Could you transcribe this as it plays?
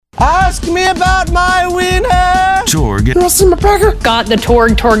Ask me about my wiener. Torg. You want to see my burger? Got the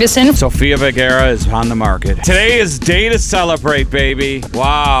Torg Torgeson. Sofia Vergara is on the market. Today is day to celebrate, baby.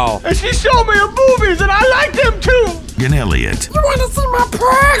 Wow. And she showed me the movies, and I like them too. And Elliott. You want to see my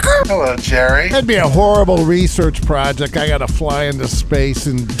burger? Hello, Jerry. That'd be a horrible research project. I gotta fly into space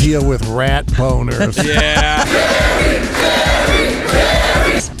and deal with rat boners. Yeah.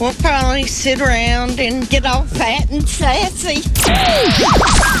 We'll probably sit around and get all fat and sassy.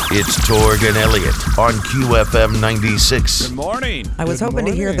 It's Torg and Elliott on QFM96. Good morning. I was Good hoping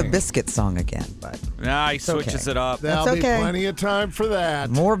to hear the morning. biscuit song again, but Nah, he switches it up. There'll That's be okay. plenty of time for that.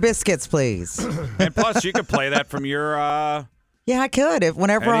 more biscuits, please. And plus, you could play that from your, Yeah, I could.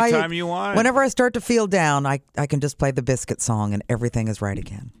 anytime you want. Whenever I start to feel down, I can just play the biscuit song and everything is right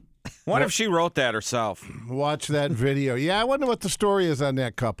again. What if she wrote that herself? Watch that video. Yeah, I wonder what the story is on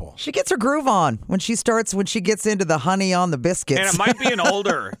that couple. She gets her groove on when she gets into the honey on the biscuits. And it might be an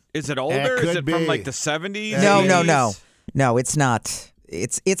older. Is it older? Is could it from be. like the 70s? No, 80s? No, it's not.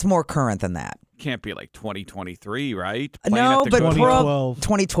 It's more current than that. Can't be like 2023, right? No, but 2012.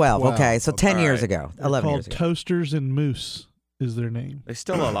 2012. Okay, so 10 All years right. ago, They're 11 called years ago. Toasters and Moose is their name. They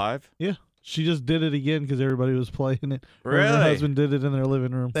still alive? Yeah. She just did it again because everybody was playing it. Her and Really? her husband did it in their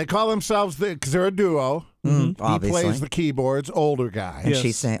living room. They call themselves because they're a duo. He Obviously. plays the keyboards, older guy. And Yes.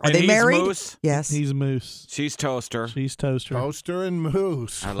 she's saying, are And they he's married? Moose? Yes. He's Moose. She's Toaster. She's Toaster. Toaster and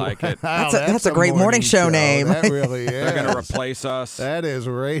Moose. I like it. Wow, That's a great morning show name. That really is. They're going to replace us. That is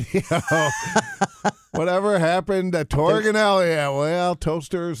radio. Whatever happened to Torg and Elliott? Well,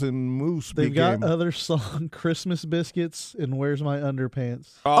 Toasters and Moose They've became. got other song, Christmas Biscuits and Where's My Underpants.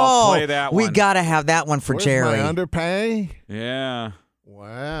 Oh, play that one. We got to have that one for Where's Jerry. my underpay? Yeah.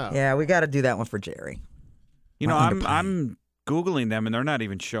 Wow. Yeah, we got to do that one for Jerry. You My know, underpay. I'm Googling them, and they're not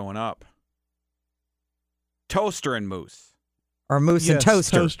even showing up. Toaster and Moose. Or Moose and Yes,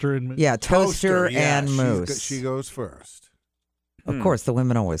 Toaster. Toaster and Moose. Yeah, Toaster yeah, and Moose. She goes first. Of course, the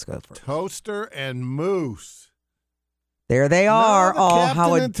women always go first. Toaster and Moose. There they are. No, the Oh, Captain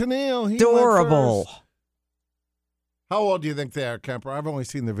how and Tennille, he went adorable. first. How old do you think they are, Kemper? I've only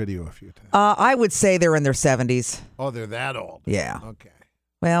seen the video a few times. I would say they're in their 70s. Oh, they're that old. Yeah. Okay.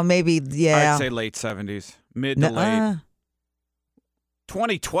 Well, maybe, yeah. I'd say late 70s. Mid to late. Nuh-uh.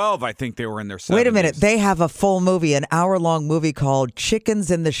 2012, I think they were in their 70s. Wait a minute. They have a full movie, an hour-long movie called Chickens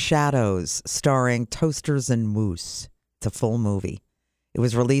in the Shadows, starring Toasters and Moose. It's a full movie. It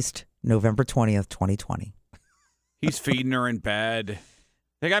was released November 20th, 2020. He's feeding her in bed.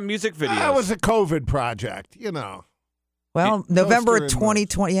 They got music videos. That was a COVID project, you know. Well, November Toaster and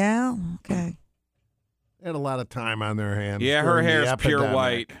 2020. Yeah, okay. They had a lot of time on their hands. Yeah, her during the hair's pure epidemic.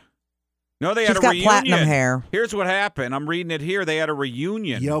 white. No, they She's had a got reunion. platinum hair. Here's what happened. I'm reading it here. They had a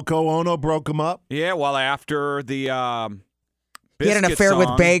reunion. Yoko Ono broke them up. Yeah, well, after the He had an Biscuit affair with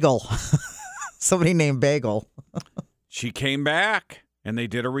song, Bagel. Somebody named Bagel. she came back, and they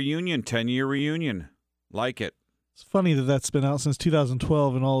did a reunion, 10-year reunion. Like it. It's funny that that's been out since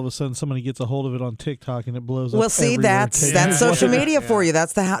 2012, and all of a sudden somebody gets a hold of it on TikTok and it blows up. Well, see, everywhere. that's social media Yeah. for you.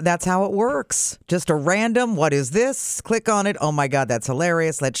 That's how it works. Just a random, what is this? Click on it. Oh my God, that's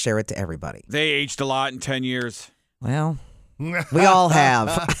hilarious. Let's share it to everybody. They aged a lot in 10 years. Well, we all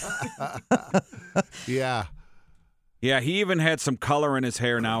have. Yeah. Yeah, he even had some color in his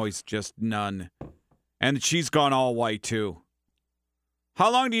hair. Now he's just none. And she's gone all white, too.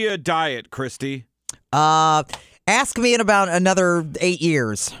 How long do you dye it, Christy? Ask me in about another 8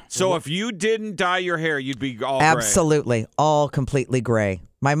 years. So if you didn't dye your hair, you'd be all gray. Absolutely, all completely gray.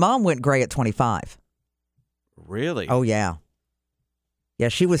 My mom went gray at 25. Really? Oh yeah, yeah.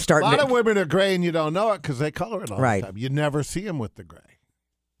 She was A starting. lot to, of women are gray and you don't know it because they color it all Right. the time. You never see them with the gray.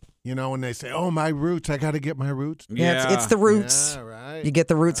 You know, when they say, oh, my roots, I got to get my roots. Yeah, it's the roots. Yeah, right. You get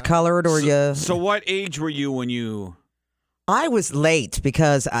the roots colored, or you. So what age were you when you... I was late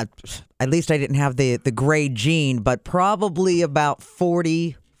because at least I didn't have the gray gene, but probably about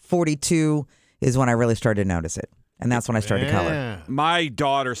 40, 42 is when I really started to notice it. And that's when I started to color. Yeah. My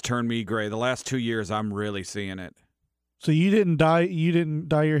daughter's turned me gray. The last 2 years, I'm really seeing it. So you didn't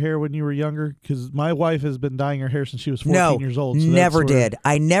dye your hair when you were younger? Because my wife has been dyeing her hair since she was 14 No, years old. So never that's where- did.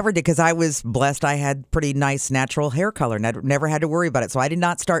 I never did because I was blessed. I had pretty nice natural hair color. Never had to worry about it. So I did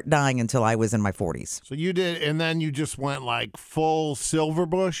not start dyeing until I was in my 40s. So you did, and then you just went like full silver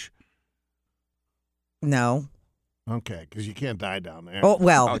bush? No. Okay, because you can't dye down there. Oh,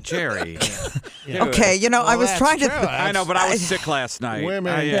 well. Oh, Jerry. Okay, you know, I was that's trying to. true. I know, but I was sick last night.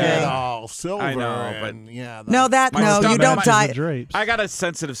 Women get all silver. I know, but and, yeah, No, that My no, you stomach- don't my- dye. The drapes. I got a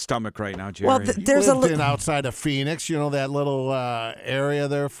sensitive stomach right now, Jerry. Well, there's a lived in little outside of Phoenix. You know that little area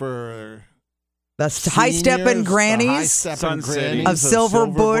there for The high stepping grannies Sun City. of Silver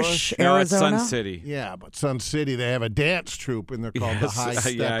Bush, No, it's Arizona. Sun City. Yeah, but Sun City, they have a dance troupe, and they're called the High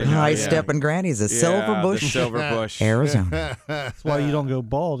Stepping. High stepping grannies of Silver the Bush, Silver Bush. Arizona. That's why you don't go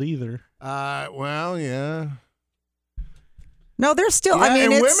bald either. Well, yeah. No, they're still. Yeah, I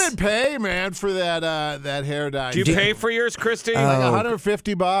mean, and it's women pay, man, for that hair dye. Do you pay for yours, Christy? like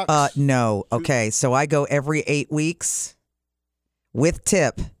 $150? no. Okay, so I go every 8 weeks with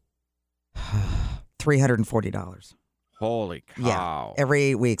tip. $340. Holy cow. Yeah, every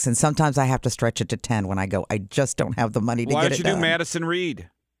 8 weeks. And sometimes I have to stretch it to 10 when I go. I just don't have the money to Why get don't it you done. do Madison Reed?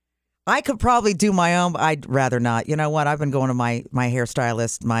 I could probably do my own. I'd rather not. You know what? I've been going to my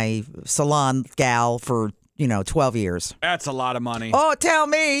hairstylist, my salon gal for, 12 years. That's a lot of money. Oh, tell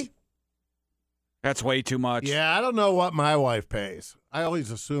me. That's way too much. Yeah, I don't know what my wife pays. I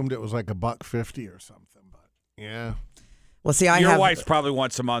always assumed it was like $150 or something, but yeah. Well, see, Your wife's probably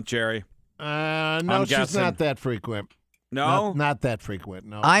once a month, Jerry. No, she's guessing. not that frequent. No? Not that frequent,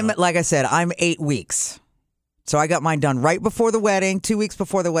 no. Like I said, I'm 8 weeks. So I got mine done right before the wedding, 2 weeks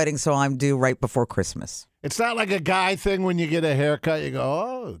before the wedding, so I'm due right before Christmas. It's not like a guy thing when you get a haircut. You go,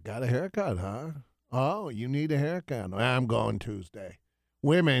 oh, got a haircut, huh? Oh, you need a haircut. I'm going Tuesday.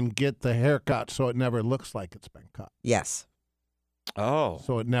 Women get the haircut so it never looks like it's been cut. Yes. Oh.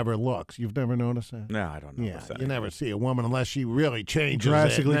 So it never looks. You've never noticed that? No, I don't know. Yeah, you never see a woman unless she really changes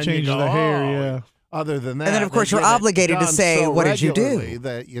Drastically it. And then you changes go, the hair, oh. yeah. Other than that, And then, of course, they you're get it obligated to done say, so what did you do? regularly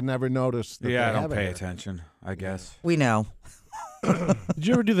that you never notice that Yeah, I they don't have a pay haircut. attention, I guess. We know. Did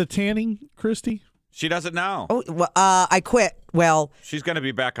you ever do the tanning, Christy? She does it now. Oh, well, I quit. Well, She's going to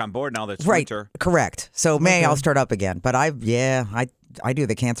be back on board now that's right. winter. Correct. So May, Okay. I'll start up again. But I do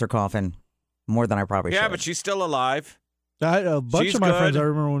the cancer coffin more than I probably should. Yeah, but she's still alive. A bunch She's of my friends, good. I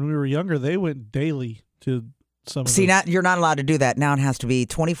remember when we were younger, they went daily to some of See, the- now you're not allowed to do that. Now it has to be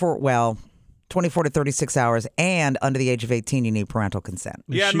 24 to 36 hours, and under the age of 18, you need parental consent.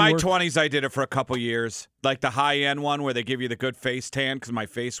 Does Yeah, she in my work- 20s, I did it for a couple years. Like the high-end one where they give you the good face tan because my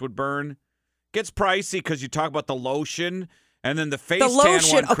face would burn. Gets pricey because you talk about the lotion and then the face The tan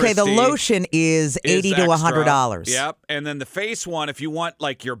lotion, one, okay, the Christy, lotion is is $80 to extra. $100. Yep. And then the face one, if you want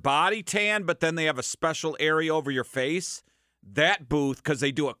like your body tan, but then they have a special area over your face, that booth, because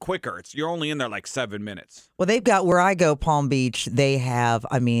they do it quicker, you're only in there like 7 minutes. Well, they've got where I go, Palm Beach. They have,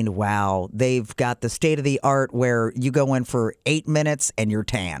 they've got the state of the art where you go in for 8 minutes and you're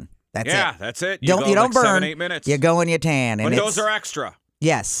tan. That's Yeah, it. that's it. You Don't go don't like burn. 7-8 minutes. You go and you tan, and But it's, those are extra.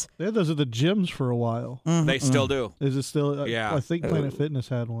 yes. They had those at the gyms for a while. They still do. Is it still? Yeah. I think Planet Fitness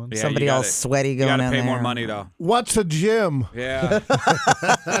had one. Yeah, Somebody you all gotta- sweaty You going got to in pay there. more money, though. What's a gym? Yeah.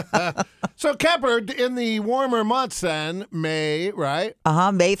 So, Kepper, in the warmer months then, May, right?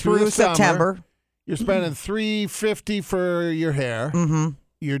 May Through through the summer. September. You're spending $350 for your hair. Mm-hmm.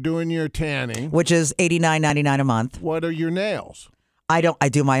 You're doing your tanning. Which is $89.99 a month. What are your nails? I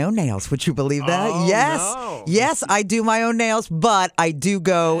do my own nails. Would you believe that? Oh, yes. no. Yes, I do my own nails, but I do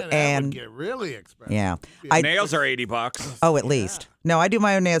go Man, that and would get really expensive. yeah. I Nails are $80. Oh, at least. No, I do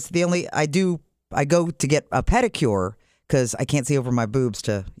my own nails. I go to get a pedicure because I can't see over my boobs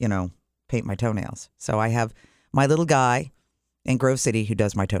to, paint my toenails. So I have my little guy in Grove City who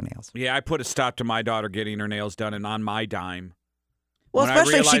does my toenails. Yeah, I put a stop to my daughter getting her nails done and on my dime. Well, When I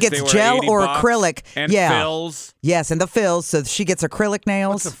especially if she realized they gets were gel or $80 acrylic. and yeah. fills. Yes, and the fills. So she gets acrylic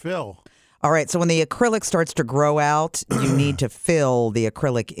nails. What's a fill? All right. So when the acrylic starts to grow out, you need to fill the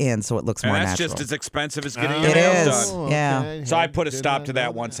acrylic in so it looks And more that's natural. just as expensive as getting your It nails is. done. Yeah. Okay. So I put a Did stop not to know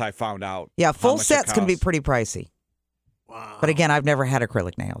that once I found out. Yeah, how full much it sets can be costs. pretty pricey. Wow. But again, I've never had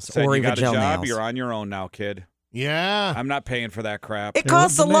acrylic nails Said or you even got a gel job, nails. you're on your own now, kid. Yeah. I'm not paying for that crap. It Hey,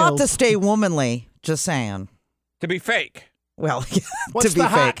 costs a what's the lot nails? to stay womanly. Just saying. To be fake. Well, What's to be the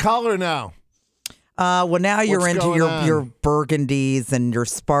hot fake. color now? Well, now you're What's into going on? your burgundies and your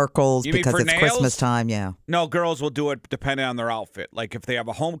sparkles You mean because for it's nails? Christmas time. Yeah. No, girls will do it depending on their outfit. Like if they have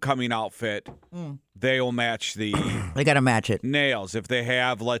a homecoming outfit, they will match the They got to match it. nails. If they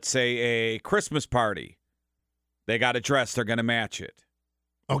have, let's say, a Christmas party, they got a dress, they're going to match it.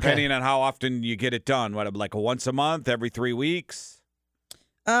 Okay. Depending on how often you get it done. What, like once a month, every 3 weeks?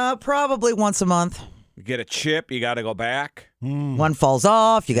 Probably once a month. You get a chip, you got to go back. One falls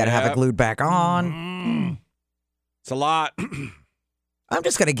off. You got to have it Yep. glued back on. It's a lot. I'm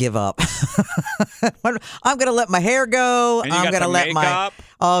just going to give up. I'm going to let my hair go. And you I'm got going to the let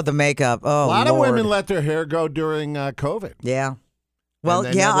makeup. the makeup. Oh, A lot Lord. of women let their hair go during COVID. Yeah. Well,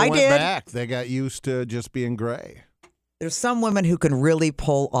 and they yeah, never I went did. Back. They got used to just being gray. There's some women who can really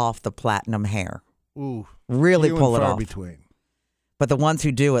pull off the platinum hair. Ooh. Really few pull and it far off. between. But the ones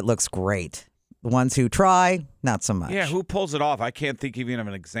who do it looks great. The ones who try, not so much. Yeah, who pulls it off? I can't think even of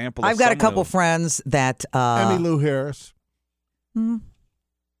an example. Of I've got a someone couple who- friends that. Emmy Lou Harris. mm,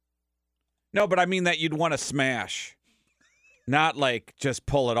 No, but I mean that you'd want to smash. Not like just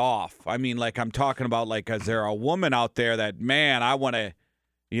pull it off. I mean, like I'm talking about like, is there a woman out there that, man, I want to,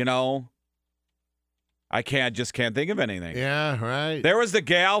 I just can't think of anything. Yeah, right. There was the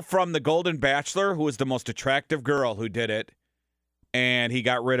gal from The Golden Bachelor who was the most attractive girl who did it, and he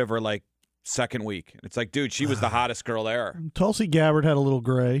got rid of her like second week. It's like, dude, she was the hottest girl there. Tulsi Gabbard had a little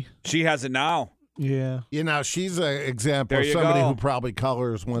gray. She has it now. Yeah. She's an example There of you somebody go. who probably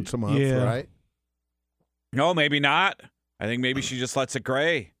colors once a month, Yeah. right? No, maybe not. I think maybe she just lets it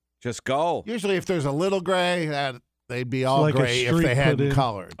gray. Just go. Usually, if there's a little gray, they'd be all like a gray if streak they put hadn't in.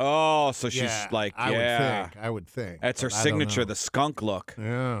 colored. Oh, so she's Yeah, like, I would think. That's her but I don't signature, know. the skunk look.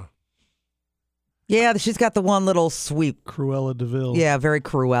 Yeah. yeah, she's got the one little sweep. Cruella DeVille. Yeah, very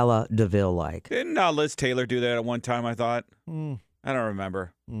Cruella DeVille like. Didn't Liz Taylor do that at one time, I thought? Mm, I don't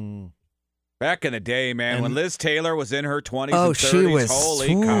remember. mm. Back in the day, man, And- when Liz Taylor was in her 20s Oh, and 30s, she was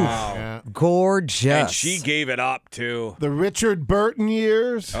holy ooh, cow. Yeah. gorgeous. And she gave it up, too. The Richard Burton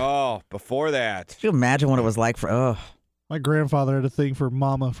years. Oh, before that. Can you imagine what it was like for? Oh, My grandfather had a thing for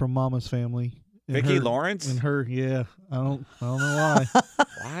Mama from Mama's Family. And Vicki her- Lawrence? And her, yeah. I don't know why.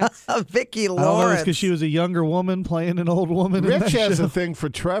 What? Vicky I don't know. It's Lawrence. because she was a younger woman playing an old woman. in Rich that has show. a thing for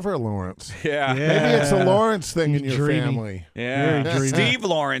Trevor Lawrence. Yeah. Yeah. Maybe it's a Lawrence thing in He's your dreamy. family. Yeah. Very dreamy. Steve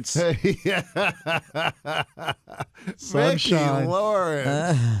Lawrence. yeah. Sunshine. Mickey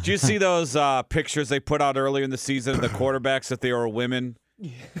Lawrence. Did you see those pictures they put out earlier in the season of the quarterbacks that they were women?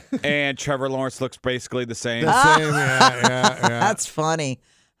 And Trevor Lawrence looks basically the same. The same, yeah. That's funny.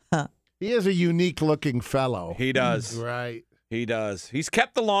 He is a unique-looking fellow. He does. Right. He does. He's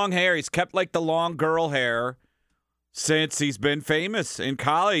kept the long hair. He's kept like the long girl hair since he's been famous. In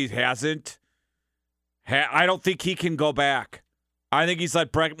college, he hasn't. I don't think he can go back. I think he's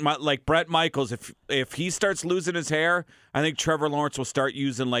like Brett Michaels. If he starts losing his hair, I think Trevor Lawrence will start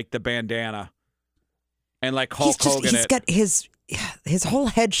using like the bandana and like Hulk Hogan he's it. got his whole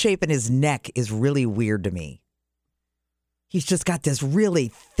head shape and his neck is really weird to me. He's just got this really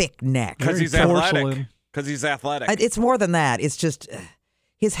thick neck. Because Very he's athletic. porcelain. Because he's athletic. It's more than that. It's just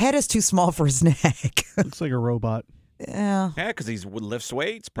his head is too small for his neck. Looks like a robot. Yeah. Yeah, because he lifts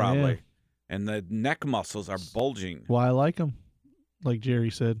weights probably. Yeah. And the neck muscles are bulging. Why I like him, like Jerry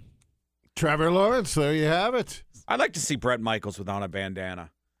said. Trevor Lawrence, there you have it. I'd like to see Brett Michaels without a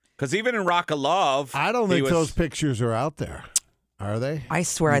bandana. Because even in Rock of Love, I don't he think was- those pictures are out there. Are they? I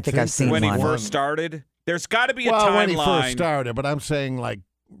swear I You'd think I've seen when he one. first started, there's got to be a well, timeline. when he first started, but I'm saying like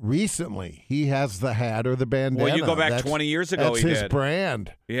recently, he has the hat or the bandana. Well, you go back That's- 20 years ago, That's he his did.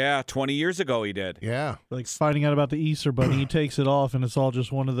 brand. Yeah, 20 years ago he did. Yeah. Like finding out about the Easter Bunny, he takes it off, and it's all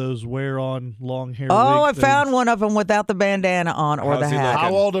just one of those wear-on long hair. Oh, I wig found things. one of them without the bandana on or How's the he hat. looking?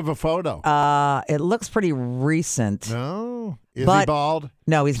 How old of a photo? It looks pretty recent. No. Is he But- bald?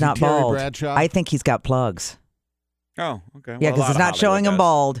 No, he's Is he not Terry bald. Bradshaw? I think he's got plugs. Oh, okay. Yeah, Well, a because lot it's of not showing him Hollywood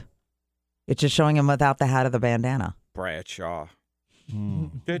bald. It's just showing him without the hat or the bandana. does. Bradshaw.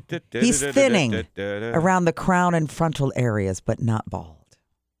 He's thinning around the crown and frontal areas, but not bald.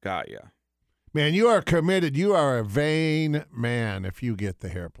 Got ya. Man, you are committed. You are a vain man if you get the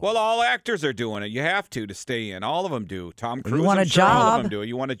hair plug. Well, all actors are doing it. You have to stay in. All of them do. Tom Cruise, want I'm a sure all of job? them do.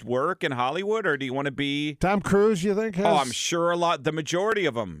 You want to work in Hollywood, or do you want to be? Tom Cruise, you think? Has... Oh, I'm sure the majority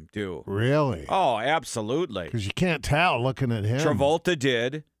of them do. Really? Oh, absolutely. Because you can't tell looking at him. Travolta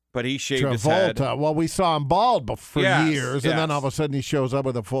did, but he shaved his head. Travolta. Well, we saw him bald for Yes, years, and then yes. all of a sudden he shows up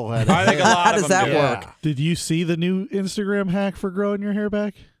with a full head. Of I think a hair. lot How of does them that do. work? Did you see the new Instagram hack for growing your hair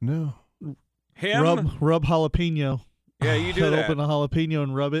back? No. Him? Rub jalapeno. Yeah, you do Cut that. open a jalapeno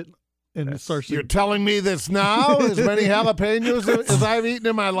and rub it, and it starts to You're telling me this now? As many jalapenos as I've eaten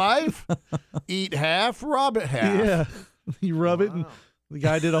in my life? Eat half, rub it half. yeah. You rub it, and the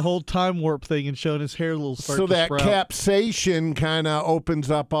guy did a whole time warp thing and showing his hair little start So to that sprout. capsation kind of opens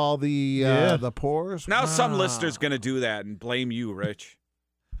up all the pores. Now some Wow. listener's going to do that and blame you, Rich.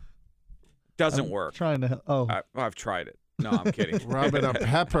 Doesn't I'm work. Trying to. Oh, I've tried it. No, I'm kidding. Rubbing a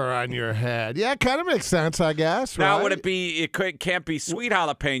pepper on your head. Yeah, kind of makes sense, I guess. Now, right? would it be? Can't be sweet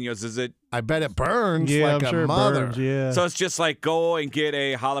jalapenos, is it? I bet it burns yeah, like I'm sure a mother. it burns. Yeah. So it's just like go and get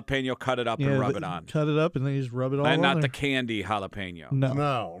a jalapeno, cut it up, yeah, and rub it on, Cut it up, and then you just rub it all and on not the there. candy jalapeno,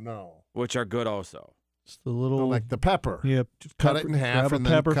 No, No. which are good also. it's the little. Like the pepper. yeah, Just cut it in half grab a and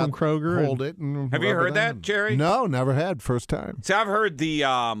then pepper cut, from Kroger. hold and, it and Have you rub heard it that, on. Jerry? No, never had. First time. See, I've heard the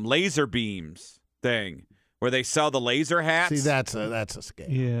laser beams thing where they sell the laser hats. See, that's a scam.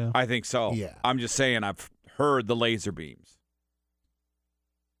 Yeah. I think so. Yeah. I'm just saying I've heard the laser beams.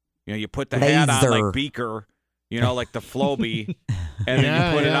 You know, you put the hat on Laser. like Beaker, you know, like the Floby, and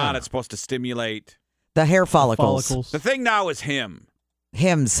then you put it on. It's supposed to stimulate The hair follicles. The thing now is Hims.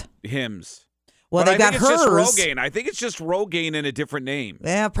 Well, But they've got I think it's hers. just Rogaine. I think it's just Rogaine in a different name.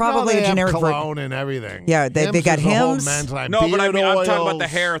 Yeah, probably they a generic have ver- cologne and everything. Yeah, they got is the whole Hims. men's line. No, but I mean, I'm talking about the Beard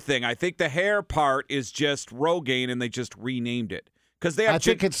hair oils. thing. I think the hair part is just Rogaine, and they just renamed it because they have. I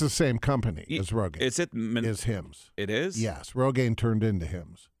think it's the same company as Rogaine. Is it? Is Hims. It is. Yes, Rogaine turned into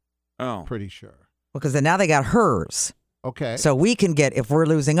Hims. Oh, Pretty sure. Because then now they got hers. Okay. So we can get, if we're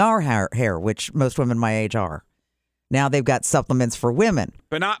losing our hair, which most women my age are, now they've got supplements for women.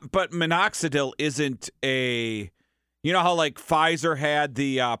 but minoxidil isn't a. You know how like Pfizer had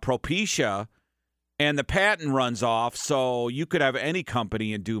the Propecia, and the patent runs off, so you could have any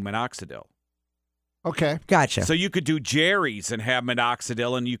company and do minoxidil. Okay. Gotcha. So you could do Jerry's and have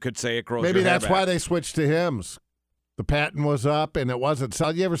minoxidil, and you could say it grows. Maybe your hair that's back. why they switched to Hims. The patent was up and it wasn't. So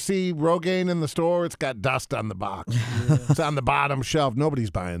you ever see Rogaine in the store? It's got dust on the box. It's on the bottom shelf.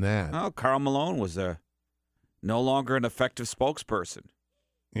 Nobody's buying that. Oh, Karl Malone was no longer an effective spokesperson.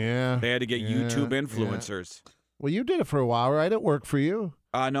 Yeah. They had to get YouTube influencers. Well, you did it for a while, right? It worked for you.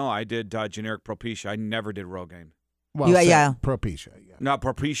 No, I did generic Propecia. I never did Rogaine. Well, Yeah. Propecia. Yeah. No,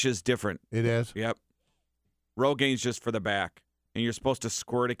 Propecia is different. It is. Yep. Rogaine's just for the back, and you're supposed to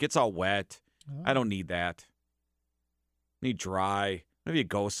squirt. It gets all wet. I don't need that. Need dry. Maybe you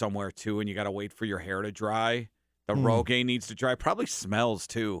go somewhere too, and you got to wait for your hair to dry. The Rogaine needs to dry. Probably smells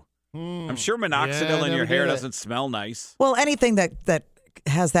too. I'm sure minoxidil in your hair doesn't smell nice. Well, anything that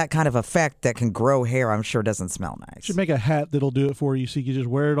has that kind of effect that can grow hair, I'm sure doesn't smell You nice. should make a hat that'll do it for you, so you can just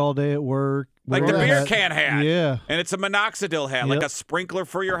wear it all day at work. Like wear the a beer hat. can hat. Yeah. And it's a minoxidil hat, like Yep. a sprinkler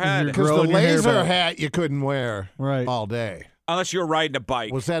for your And head. you're Because the growing your hair laser back. hat you couldn't wear Right. all day. Unless you're riding a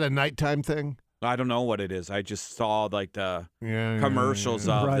bike. Was that a nighttime thing? I don't know what it is. I just saw like the Yeah. commercials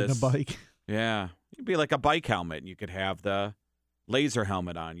of Riding this. a bike. Yeah. It'd be like a bike helmet, and you could have the laser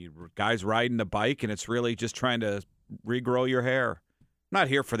helmet on. You guys riding the bike, and it's really just trying to regrow your hair. I'm not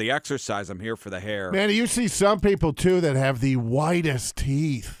here for the exercise. I'm here for the hair. Man, you see some people, too, that have the whitest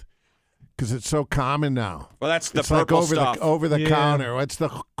teeth because it's so common now. Well, that's the It's like purple stuff. over the Yeah. counter. It's the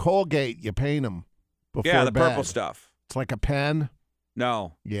Colgate. You paint them before Yeah, the bed. purple stuff. It's like a pen.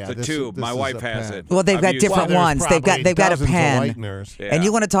 No, Yeah, it's a this- tube. this My is wife a has pen. it. Well, they've I've got used it. different Well, there's ones. They've got probably a dozens of pen. whiteners. Yeah. And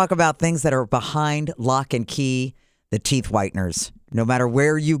you want to talk about things that are behind lock and key, the teeth whiteners. No matter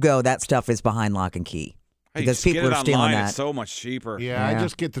where you go, that stuff is behind lock and key. Hey, you Because just get people it are stealing online. that. It's so much cheaper. Yeah, I Yeah.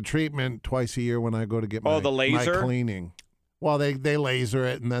 just get the treatment twice a year when I go to get Oh, my, the laser? my cleaning. Well, they laser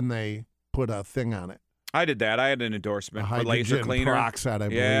it and then they put a thing on it. I did that. I had an endorsement for laser Hydrogen cleaner. peroxide, I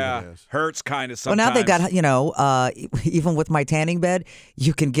believe yeah, it is. hurts kind of Well, sometimes. now they got, even with my tanning bed,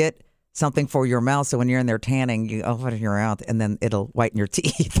 you can get something for your mouth. So when you're in there tanning, you open your mouth and then it'll whiten your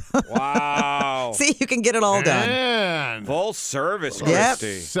teeth. Wow. See, you can get it all done. Man. Full service, Yep.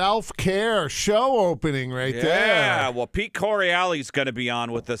 Christy. Self-care show opening right Yeah, there. well, Pete Correale's going to be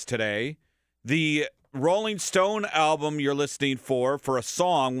on with us today. The Rolling Stone album you're listening for a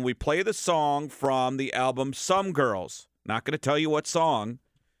song. When we play the song from the album Some Girls, not going to tell you what song.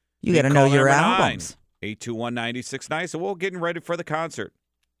 You got to know your albums. 821-9690. So we're getting ready for the concert,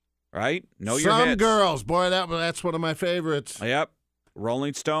 right? Know your Some hits. Girls. Boy, that's one of my favorites. Yep.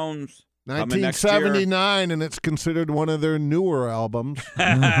 Rolling Stones. Coming next year. 1979, and it's considered one of their newer albums.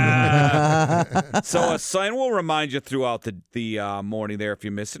 So a sign will remind you throughout the morning there if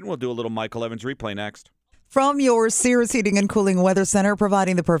you miss it. And we'll do a little Michael Evans replay next. From your Sears Heating and Cooling Weather Center,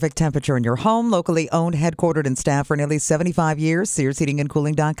 providing the perfect temperature in your home, locally owned, headquartered, and staffed for nearly 75 years,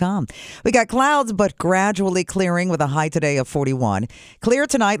 SearsHeatingandCooling.com. We got clouds, but gradually clearing with a high today of 41. Clear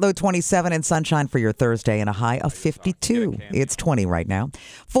tonight, low 27, and sunshine for your Thursday and a high of 52. It's 20 right now.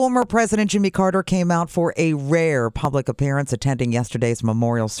 Former President Jimmy Carter came out for a rare public appearance, attending yesterday's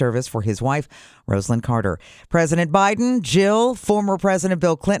memorial service for his wife, Rosalind Carter. President Biden, Jill, former President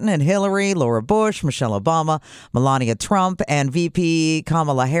Bill Clinton and Hillary, Laura Bush, Michelle Obama, Melania Trump, and VP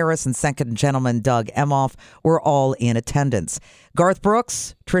Kamala Harris and Second Gentleman Doug Emhoff were all in attendance. Garth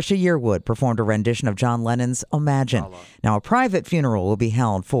Brooks, Trisha Yearwood performed a rendition of John Lennon's Imagine. Now, a private funeral will be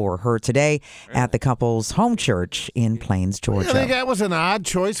held for her today at the couple's home church in Plains, I think Georgia. that was an odd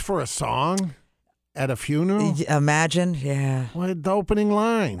choice for a song at a funeral. Imagine, yeah. What the opening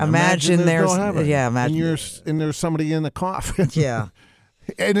line? Imagine there's no there's- heaven. yeah, imagine- And there's somebody in a coffin. Yeah.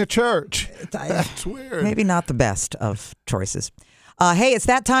 In a church. That's weird. Maybe not the best of choices. Hey, it's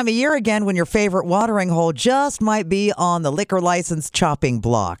that time of year again when your favorite watering hole just might be on the liquor license chopping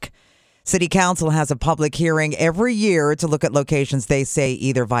block. City Council has a public hearing every year to look at locations they say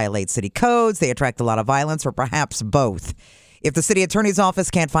either violate city codes, they attract a lot of violence, or perhaps both. If the city attorney's office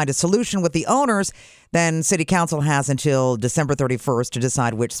can't find a solution with the owners, then city council has until December 31st to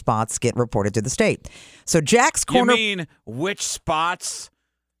decide which spots get reported to the state. So Jack's Corner... You mean which spots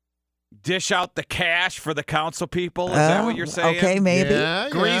dish out the cash for the council people? Is that what you're saying? Okay, maybe.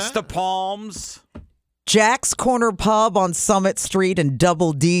 Grease the palms. Jack's Corner Pub on Summit Street and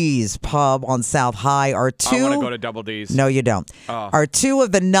Double D's Pub on South High are two... I want to go to Double D's. No, you don't. Are two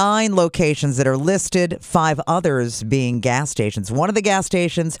of the 9 locations that are listed, 5 others being gas stations. One of the gas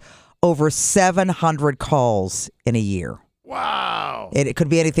stations, over 700 calls in a year. Wow. It could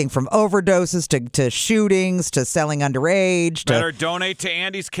be anything from overdoses to shootings to selling underage. Better donate to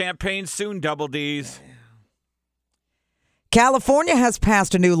Andy's campaign soon, Double D's. California has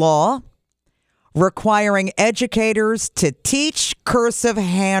passed a new law requiring educators to teach cursive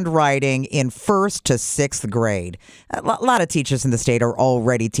handwriting in 1st to 6th grade. A lot of teachers in the state are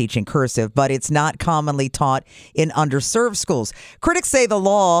already teaching cursive, but it's not commonly taught in underserved schools. Critics say the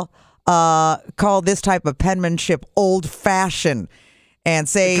law call this type of penmanship old-fashioned and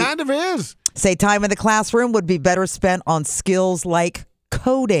say... It kind of is. Say time in the classroom would be better spent on skills like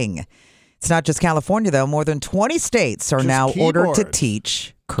coding. It's not just California, though. More than 20 states are Just now ordered to keyboards.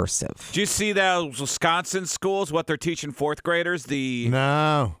 teach cursive. Do you see those Wisconsin schools, what they're teaching 4th graders? The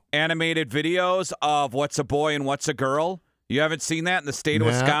No. animated videos of what's a boy and what's a girl? You haven't seen that in the state of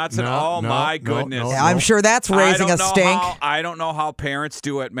Wisconsin? no, My no, goodness. no. I'm sure that's raising a stink. I don't know how parents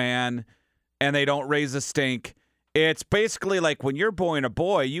do it, man, and they don't raise a stink. It's basically like when you're boy and a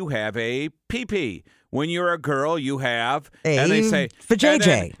boy, you have a pee-pee. When you're a girl, you have, and they say, for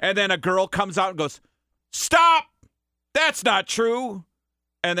JJ. And then a girl comes out and goes, "Stop! That's not true."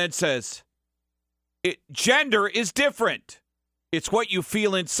 And then says, gender is different. It's what you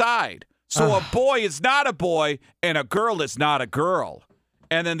feel inside. So a boy is not a boy and a girl is not a girl.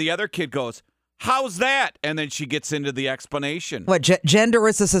 And then the other kid goes, "How's that?" And then she gets into the explanation. What, gender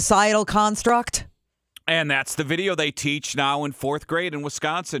is a societal construct? And that's the video they teach now in 4th grade in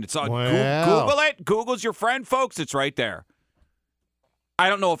Wisconsin. It's on Wow. Google it. Google's your friend, folks. It's right there. I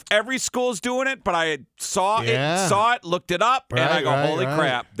don't know if every school's doing it, but I saw it, looked it up, and I go, holy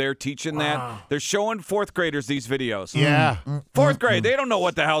crap, they're teaching that. They're showing 4th graders these videos. Yeah. 4th grade, they don't know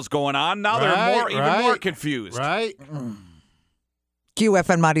what the hell's going on. Now they're even more confused. Right.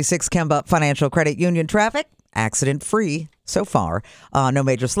 QFM 96 Kemba Financial Credit Union traffic, accident-free so far. No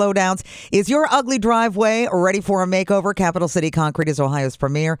major slowdowns. Is your ugly driveway ready for a makeover? Capital City Concrete is Ohio's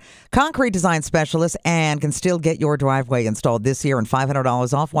premier concrete design specialist and can still get your driveway installed this year and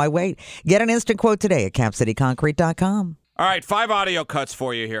 $500 off. Why wait? Get an instant quote today at capcityconcrete.com. All right, 5 audio cuts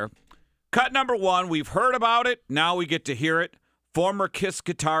for you here. Cut number 1, we've heard about it. Now we get to hear it. Former Kiss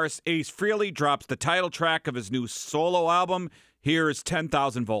guitarist Ace Frehley drops the title track of his new solo album. Here is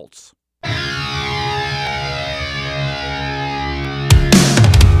 10,000 Volts.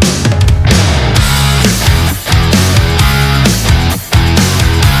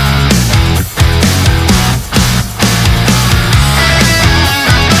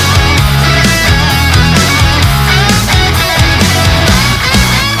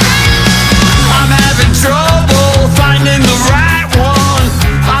 Trouble finding the right one.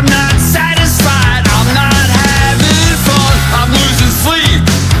 I'm not satisfied. I'm not having fun. I'm losing sleep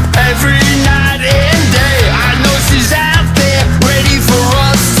every night and day. I know she's out there ready for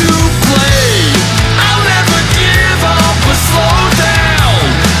us to play. I'll never give up or slow down.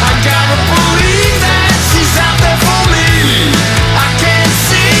 I gotta believe that she's out there for me. I can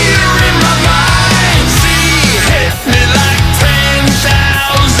see her in my mind. She hit me like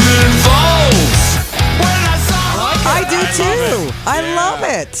 10,000 volts. I do too. I love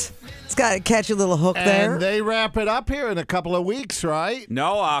it. It's got a catchy little hook there. And they wrap it up here in a couple of weeks, right?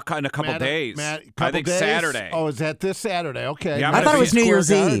 No, in a couple days. I think days? Saturday. Oh, is that this Saturday? Okay. Yeah, I thought it was New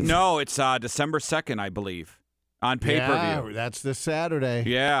Year's Eve. No, it's December 2nd, I believe, on pay-per-view. Yeah, that's this Saturday.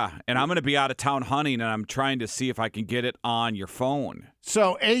 Yeah, and I'm going to be out of town hunting, and I'm trying to see if I can get it on your phone.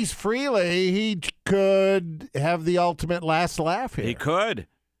 So Ace Frehley, he could have the ultimate last laugh here. He could.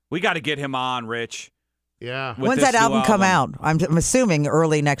 We got to get him on, Rich. Yeah. with When's this that new album come out? I'm assuming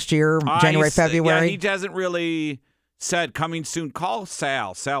early next year, January, February. Yeah, he hasn't really said coming soon. Call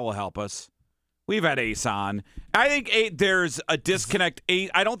Sal. Sal will help us. We've had Ace on. I think there's a disconnect.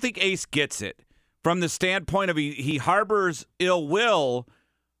 I don't think Ace gets it from the standpoint of he harbors ill will,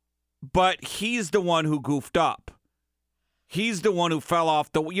 but he's the one who goofed up. He's the one who fell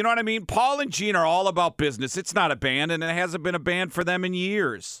off the. You know what I mean? Paul and Gene are all about business. It's not a band, and it hasn't been a band for them in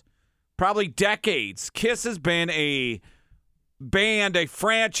years. Probably decades. Kiss has been a band, a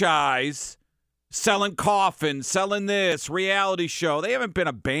franchise, selling coffins, selling this, reality show. They haven't been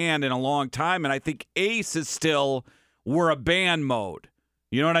a band in a long time, and I think Ace is still we're a band mode.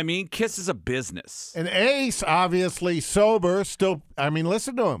 You know what I mean? Kiss is a business. And Ace, obviously sober, still,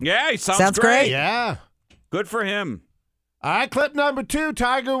 listen to him. Yeah, he sounds Sounds great. Yeah. Good for him. All right, clip number 2.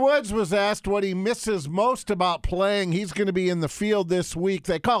 Tiger Woods was asked what he misses most about playing. He's going to be in the field this week.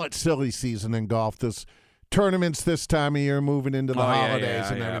 They call it silly season in golf. This tournaments this time of year, moving into the holidays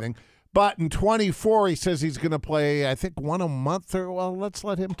and everything. But in 24, he says he's going to play, I think, one a month. Let's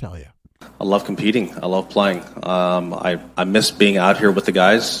let him tell you. I love competing. I love playing. I miss being out here with the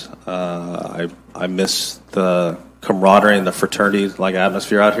guys. I miss the camaraderie and the fraternity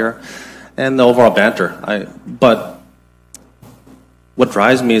atmosphere out here, and the overall banter. But what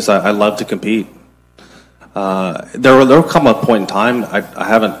drives me is I love to compete. There will come a point in time, I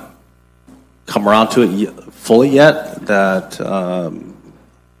haven't come around to it fully yet, that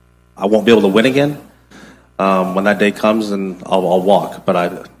I won't be able to win again. When that day comes, and I'll walk.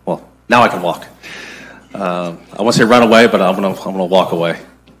 But now I can walk. I won't say run away, but I'm gonna walk away.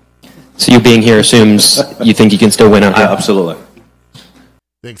 So you being here assumes you think you can still win out here? Absolutely.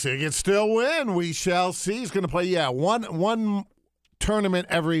 Thinks he can still win. We shall see. He's going to play, one tournament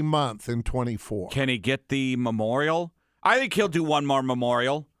every month in 24. Can he get the memorial? I think he'll do one more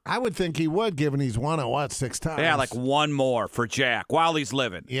memorial. I would think he would, given he's won it, 6 times? Yeah, like one more for Jack while he's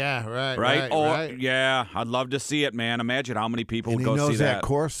living. Yeah, right. Right? Yeah, I'd love to see it, man. Imagine how many people would go see that. He knows that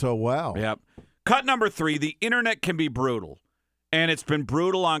course so well. Yep. Cut number 3, the internet can be brutal, and it's been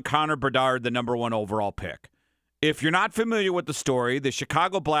brutal on Connor Bedard, the number 1 overall pick. If you're not familiar with the story, the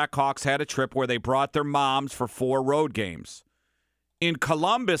Chicago Blackhawks had a trip where they brought their moms for 4 road games. In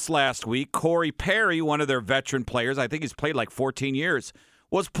Columbus last week, Corey Perry, one of their veteran players, I think he's played like 14 years,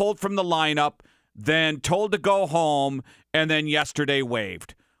 was pulled from the lineup, then told to go home, and then yesterday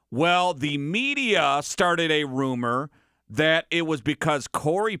waived. Well, the media started a rumor that it was because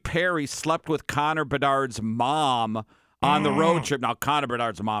Corey Perry slept with Connor Bedard's mom on the road trip. Now, Connor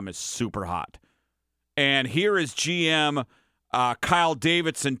Bedard's mom is super hot. And here is GM Kyle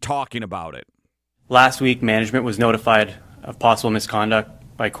Davidson talking about it. Last week, management was notified of possible misconduct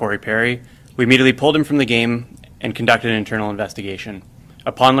by Corey Perry. We immediately pulled him from the game and conducted an internal investigation.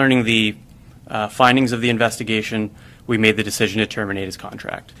 Upon learning the findings of the investigation, we made the decision to terminate his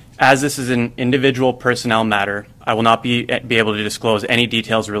contract. As this is an individual personnel matter, I will not be able to disclose any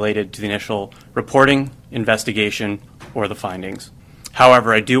details related to the initial reporting, investigation, or the findings.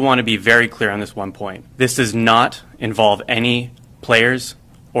 However, I do want to be very clear on this one point. This does not involve any players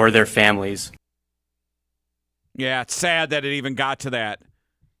or their families. Yeah, it's sad that it even got to that.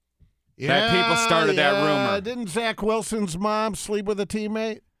 That people started that rumor. Didn't Zach Wilson's mom sleep with a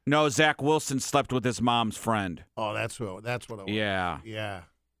teammate? No, Zach Wilson slept with his mom's friend. Oh, that's what it was. Yeah. Yeah.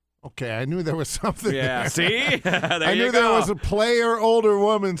 Okay, I knew there was something Yeah, there. see? I knew there was a player, older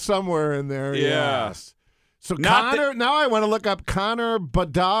woman somewhere in there. Yeah. Yes. So Connor, now I want to look up Connor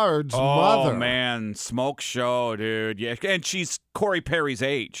Bedard's mother. Oh, man, smoke show, dude. Yeah, and she's Corey Perry's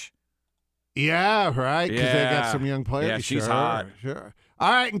age. Yeah, right, because they got some young players. Yeah, she's hot. Sure.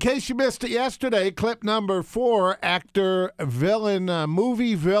 All right, in case you missed it yesterday, clip number 4, actor, villain,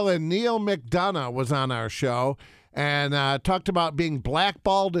 movie villain Neil McDonough was on our show and talked about being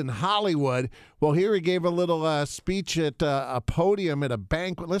blackballed in Hollywood. Well, here he gave a little speech at a podium at a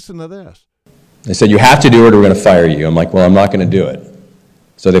banquet. Listen to this. They said, you have to do it or we're going to fire you. I'm like, well, I'm not going to do it.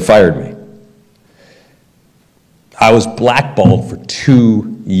 So they fired me. I was blackballed for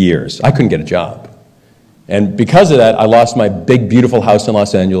 2 years. I couldn't get a job. And because of that, I lost my big, beautiful house in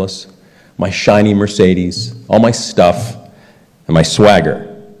Los Angeles, my shiny Mercedes, all my stuff, and my swagger.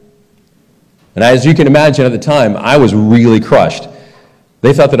 And as you can imagine at the time, I was really crushed.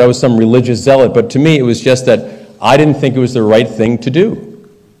 They thought that I was some religious zealot, but to me it was just that I didn't think it was the right thing to do.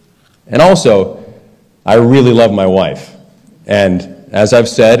 And also, I really love my wife. And as I've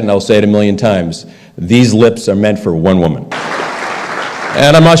said, and I'll say it a million times, these lips are meant for one woman.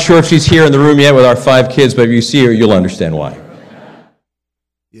 And I'm not sure if she's here in the room yet with our 5 kids, but if you see her, you'll understand why.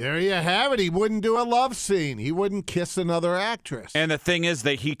 There you have it. He wouldn't do a love scene. He wouldn't kiss another actress. And the thing is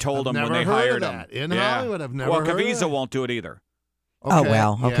that he told I've him when never they heard hired of him. that. In Hollywood, I've never heard of Caviezel that. won't do it either. Okay. Oh,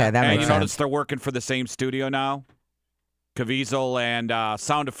 well. Okay, that And makes you sense. notice they're working for the same studio now? Caviezel and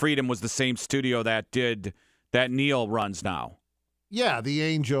Sound of Freedom was the same studio that Neil runs now. Yeah, the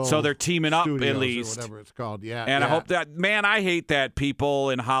Angel. So they're teaming up Studios at least. or whatever it's called. Yeah. And I yeah. hope that, man, I hate that people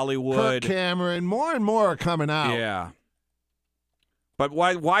in Hollywood. Kirk Cameron, more and more are coming out. Yeah. But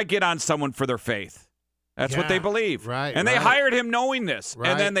why get on someone for their faith? That's what they believe. Right. And they hired him knowing this. Right,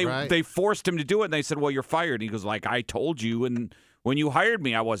 and then right. they forced him to do it, and they said, well, you're fired. And he goes, like, I told you, and when you hired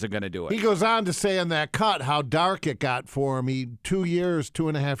me, I wasn't going to do it. He goes on to say in that cut how dark it got for him.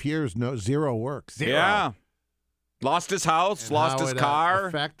 2.5 years, 0 work. Zero. Yeah. Lost his house, and lost how his it, car.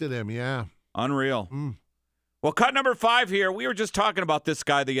 affected him, yeah. Unreal. Well, cut number 5 here. We were just talking about this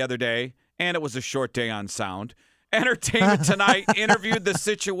guy the other day, and it was a short day on sound. Entertainment Tonight interviewed the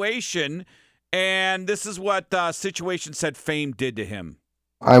Situation, and this is what Situation said fame did to him.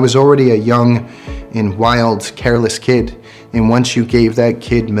 I was already a young and wild, careless kid. And once you gave that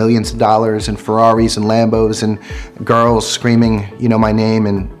kid millions of dollars and Ferraris and Lambos and girls screaming, my name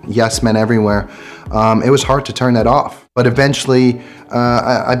and yes men everywhere, it was hard to turn that off. But eventually,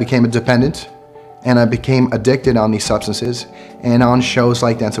 I became a dependent and I became addicted on these substances. And on shows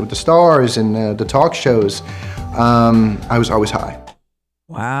like Dancing with the Stars and the talk shows, I was always high.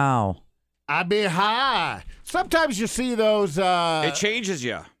 Wow. I be high. Sometimes you see those. It changes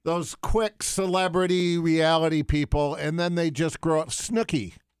you. Those quick celebrity reality people, and then they just grow up.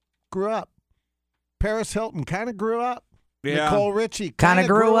 Snooki grew up. Paris Hilton kind of grew up. Yeah. Nicole Richie Kind of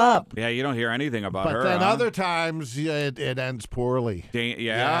grew up. Yeah, you don't hear anything about her. But then huh? other times it ends poorly.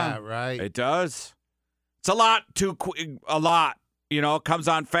 Yeah, right. It does. It's a lot. A lot. Comes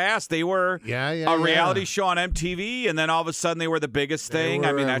on fast. They were a reality show on MTV, and then all of a sudden they were the biggest thing.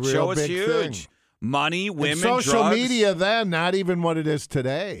 I mean, that show was huge. Thing. Money, women, and social drugs. media then, not even what it is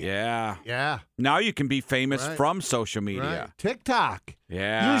today. Yeah. Yeah. Now you can be famous from social media. Right. TikTok.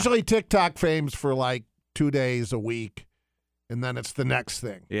 Yeah. Usually TikTok fame's for like 2 days a week, and then it's the next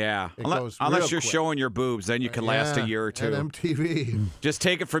thing. Yeah. It Unless goes real you're quick. showing your boobs, then you can last a year or two. At MTV. Just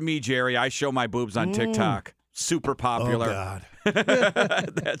take it from me, Jerry. I show my boobs on TikTok. Super popular. Oh,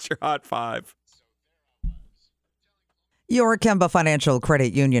 God. That's your Hot 5. Your Kemba Financial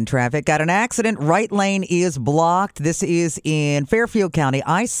Credit Union traffic got an accident. Right lane is blocked. This is in Fairfield County,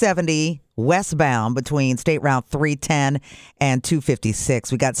 I-70 westbound between State Route 310 and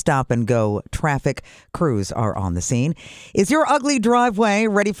 256. We got stop and go traffic. Crews are on the scene. Is your ugly driveway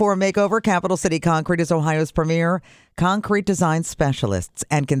ready for a makeover? Capital City Concrete is Ohio's premier concrete design specialists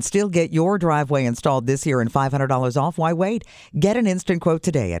and can still get your driveway installed this year and $500 off. Why wait? Get an instant quote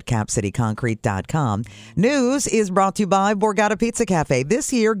today at capcityconcrete.com. News is brought to you by Borgata Pizza Cafe.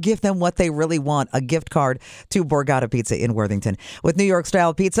 This year, give them what they really want, a gift card to Borgata Pizza in Worthington. With New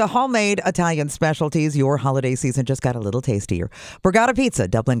York-style pizza, homemade Italian specialties, your holiday season just got a little tastier. Borgata Pizza,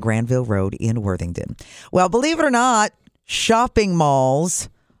 Dublin Granville Road in Worthington. Well, believe it or not, shopping malls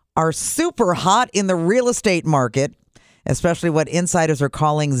are super hot in the real estate market, especially what insiders are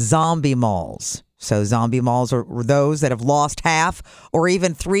calling zombie malls. So zombie malls are those that have lost half or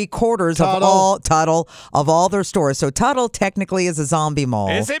even 3/4 of all their stores. So Tuttle technically is a zombie mall.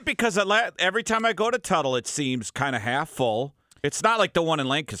 Is it? Because every time I go to Tuttle, it seems kind of half full. It's not like the one in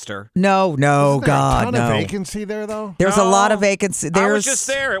Lancaster. No, Isn't there a ton no. of vacancy there, though? There's a lot of vacancy. I was just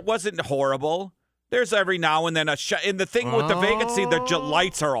there. It wasn't horrible. There's every now and then and the thing with the vacancy, the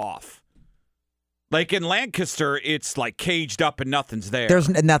lights are off. Like in Lancaster, it's like caged up and nothing's there. There's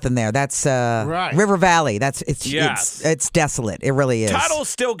nothing there. That's River Valley. It's desolate. It really is. Tuttle's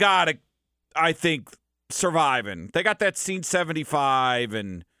still got it, I think, surviving. They got that Scene 75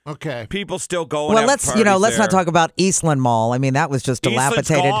 and people still going. Well, let's not talk about Eastland Mall. I mean, that was just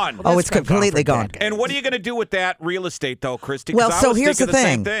dilapidated. Gone. Oh, it's completely gone. And what are you going to do with that real estate, though, Christy? Well, so here's the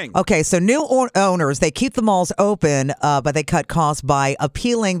thing. thing. Okay, so new owners, they keep the malls open, but they cut costs by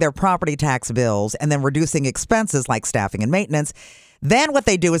appealing their property tax bills and then reducing expenses like staffing and maintenance. Then what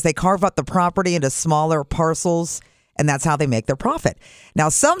they do is they carve up the property into smaller parcels, and that's how they make their profit. Now,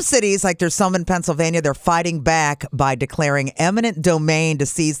 some cities, like there's some in Pennsylvania, they're fighting back by declaring eminent domain to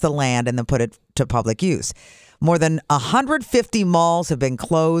seize the land and then put it to public use. More than 150 malls have been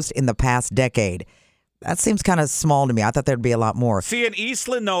closed in the past decade. That seems kind of small to me. I thought there'd be a lot more. See, in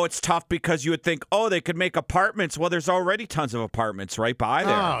Eastland, though, it's tough because you would think, they could make apartments. Well, there's already tons of apartments right by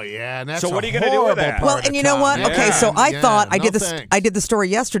there. Oh, yeah. And that's so what are you going to do with that? Well, and you know what? Yeah. Okay, so I thought I thanks. did the story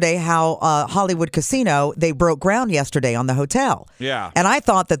yesterday how Hollywood Casino, they broke ground yesterday on the hotel. Yeah. And I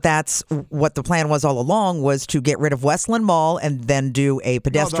thought that's what the plan was all along, was to get rid of Westland Mall and then do a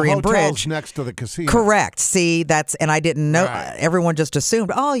pedestrian the hotel's bridge next to the casino. Correct. See, and I didn't know. Right. Everyone just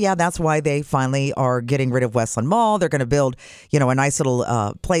assumed, that's why they finally are getting rid of Westland Mall. They're going to build, a nice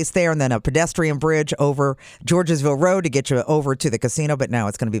little place there and then a pedestrian bridge over Georgesville Road to get you over to the casino. But now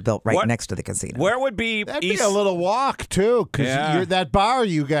it's going to be built next to the casino. Where would be That'd be a little walk, too, because Yeah. that bar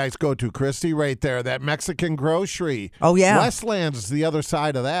you guys go to, Christy, right there, that Mexican grocery. Oh, yeah. Westland's the other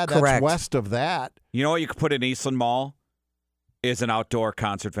side of that. Correct. That's west of that. You know what you could put in Eastland Mall? Is an outdoor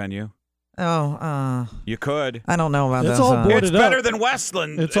concert venue. Oh, you could. I don't know about It's those. all boarded It's up. better than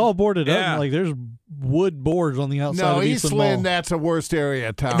Westland. It's all boarded Yeah. up. Like there's wood boards on the outside No, of Eastland Mall. Eastland, that's a worse area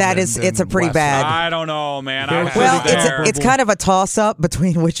of town. That than- is- it's a than pretty Westland. bad- I don't know, man. Well, I was Well, there. it's kind of a toss-up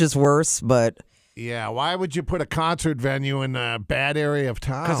between which is worse, but Yeah, why would you put a concert venue in a bad area of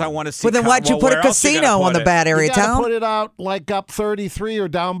town? Because I want to see. Well, then why'd you put a casino on the bad area you of town? Put it out like up 33 or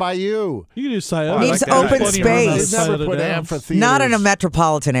down by you. You can do Scioto. Needs open space. Never put amphitheaters. Not in a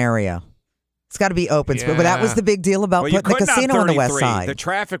metropolitan area. It's got to be open space. But that was the big deal about putting the casino on the west side. The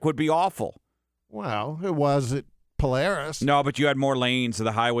traffic would be awful. Well, it was at Polaris. No, but you had more lanes, so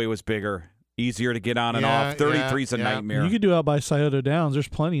the highway was bigger. Easier to get on and off. 33 is a nightmare. You could do out by Scioto Downs. There's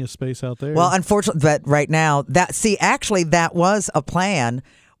plenty of space out there. Well, unfortunately, but right now, actually, that was a plan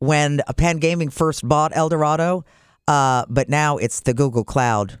when Penn Gaming first bought El Dorado, but now it's the Google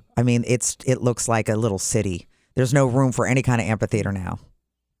Cloud. I mean, it looks like a little city. There's no room for any kind of amphitheater now.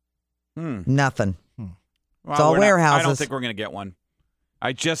 Nothing. Well, it's all warehouses. I don't think we're going to get one.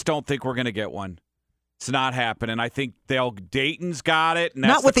 I just don't think we're going to get one. It's not happening. I think Dayton's got it. And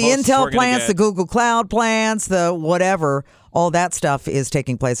that's not with the closest Intel we're gonna plants, get. the Google Cloud plants, the whatever. All that stuff is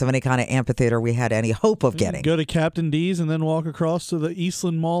taking place of any kind of amphitheater we had any hope of getting. Go to Captain D's and then walk across to the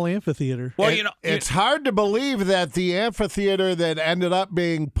Eastland Mall Amphitheater. Well, it's hard to believe that the amphitheater that ended up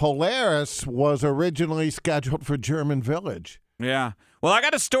being Polaris was originally scheduled for German Village. Yeah. Well, I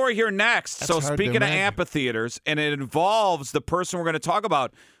got a story here next. That's so hard to speaking of imagine. amphitheaters, and it involves the person we're going to talk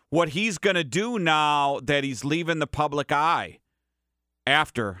about, what he's going to do now that he's leaving the public eye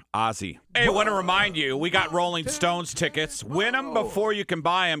after Ozzy. Hey, I want to remind you, we got Rolling Stones tickets. Win them before you can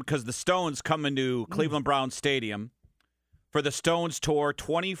buy them because the Stones come into Cleveland Browns Stadium for the Stones Tour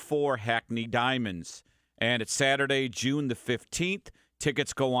 24 Hackney Diamonds. And it's Saturday, June the 15th.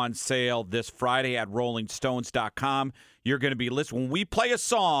 Tickets go on sale this Friday at rollingstones.com. You're going to be listening. When we play a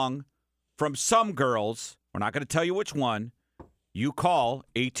song from Some Girls, we're not going to tell you which one, you call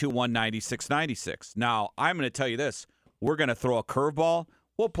 821-9696. Now, I'm going to tell you this. We're going to throw a curveball.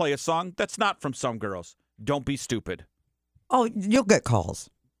 We'll play a song that's not from Some Girls. Don't be stupid. Oh, you'll get calls.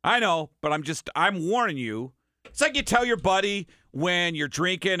 I know, but I'm warning you. It's like you tell your buddy when you're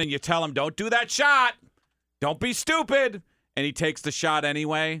drinking and you tell him, don't do that shot. Don't be stupid. And he takes the shot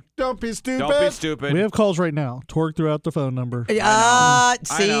anyway. Don't be stupid. Don't be stupid. We have calls right now. Torg threw out the phone number. See,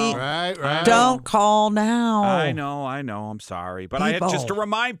 Right. Don't call now. I know. I'm sorry. But I had just to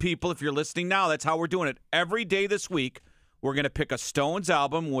remind people, if you're listening now, that's how we're doing it. Every day this week, we're going to pick a Stones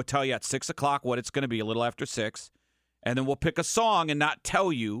album. We'll tell you at 6 o'clock what it's going to be, a little after 6. And then we'll pick a song and not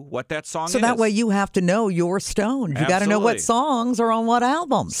tell you what that song is. So that way you have to know your Stones. You got to know what songs are on what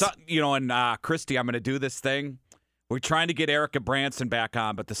albums. So, and Christy, I'm going to do this thing. We're trying to get Erica Branson back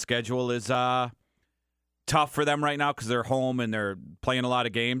on, but the schedule is tough for them right now because they're home and they're playing a lot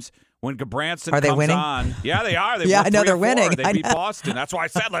of games. When Branson are they comes winning? on, yeah, they are. Yeah, I know they're winning. They beat Boston. That's why I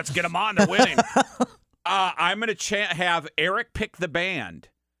said let's get them on. They're winning. I'm going to have Eric pick the band,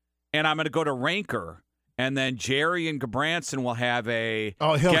 and I'm going to go to Ranker, and then Jerry and Gabranson will have a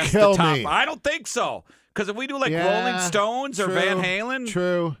he'll guess kill the top. me. I don't think so. Because if we do Rolling Stones or Van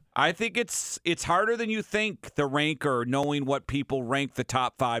Halen, I think it's harder than you think, the ranker, knowing what people rank the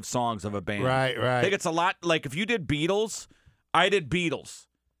top 5 songs of a band. Right. I think it's a lot, like if you did Beatles, I did Beatles,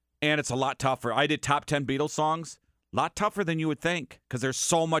 and it's a lot tougher. I did top 10 Beatles songs, a lot tougher than you would think, because there's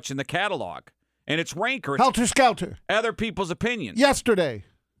so much in the catalog. And it's ranker. It's Helter Skelter. other people's opinions. Yesterday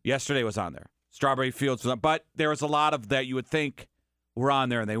was on there. Strawberry Fields was on, but there was a lot of that you would think were on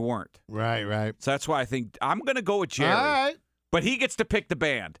there, and they weren't. Right. So that's why I think I'm going to go with Jerry. All right. But he gets to pick the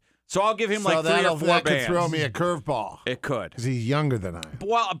band. So I'll give him 3 or 4 that bands. could throw me a curveball. It could. Because he's younger than I am.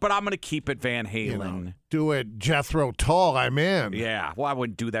 Well, but I'm going to keep it Van Halen. Do it Jethro Tull, I'm in. Yeah. Well, I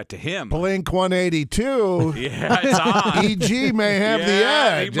wouldn't do that to him. Blink 182. Yeah, it's on. EG may have the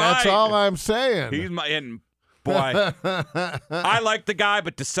edge. That's all I'm saying. Boy, I like the guy,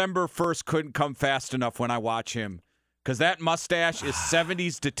 but December 1st couldn't come fast enough when I watch him. Because that mustache is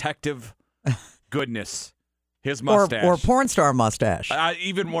 70s detective goodness. His mustache. Or porn star mustache.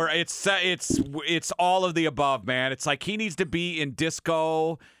 Even more. It's all of the above, man. It's like he needs to be in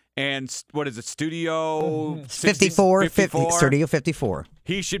disco and what is it, Studio 54. Studio 54.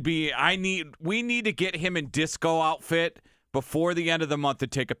 He should be. We need to get him in disco outfit before the end of the month to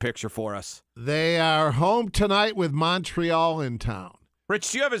take a picture for us. They are home tonight with Montreal in town.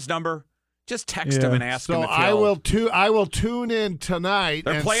 Rich, do you have his number? Just text him and ask him if So I will tune in tonight.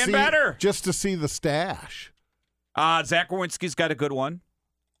 They're playing better. Just to see the stash. Zach Wawinski's got a good one,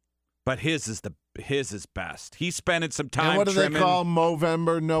 but his is best. He's spending some time. And what do trimming. they call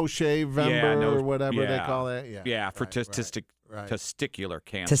Movember, no shave Vember, or whatever they call that? For testicular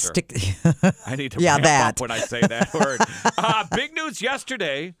cancer. I need to ramp up when I say that word. Big news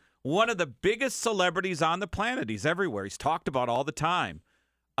yesterday. One of the biggest celebrities on the planet. He's everywhere. He's talked about all the time.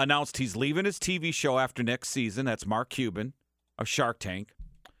 Announced he's leaving his TV show after next season. That's Mark Cuban of Shark Tank.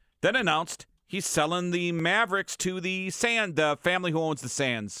 Then announced he's selling the Mavericks to the family who owns the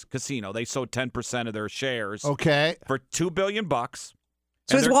Sands Casino. They sold 10% of their shares. Okay. For $2 billion.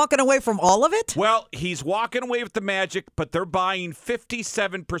 So he's walking away from all of it? Well, he's walking away with the Magic, but they're buying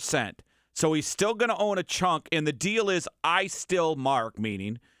 57%. So he's still going to own a chunk, and the deal is Mark,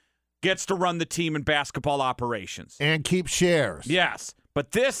 meaning, gets to run the team in basketball operations. And keep shares. Yes.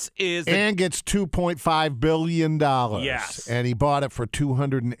 But this is... and gets $2.5 billion. Yes. And he bought it for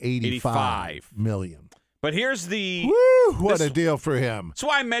 $285 million. But here's the... Woo! What a deal for him. So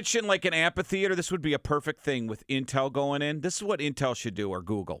I mentioned like an amphitheater. This would be a perfect thing with Intel going in. This is what Intel should do, or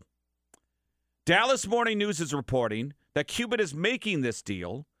Google. Dallas Morning News is reporting that Cuban is making this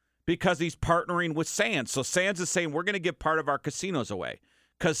deal because he's partnering with Sands. So Sands is saying, we're going to give part of our casinos away.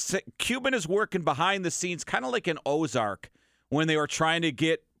 Because Cuban is working behind the scenes, kind of like in Ozark, when they were trying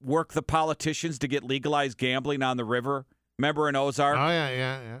to work the politicians to get legalized gambling on the river. Remember in Ozark? Oh,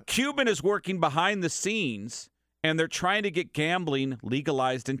 yeah. Cuban is working behind the scenes, and they're trying to get gambling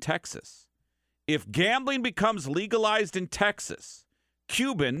legalized in Texas. If gambling becomes legalized in Texas,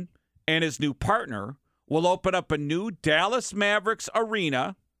 Cuban and his new partner will open up a new Dallas Mavericks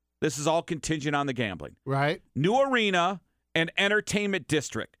arena. This is all contingent on the gambling. Right. New arena and entertainment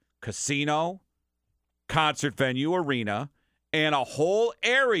district, casino, concert venue, arena, and a whole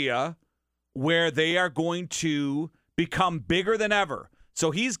area where they are going to become bigger than ever.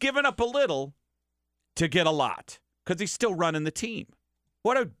 So he's given up a little to get a lot because he's still running the team.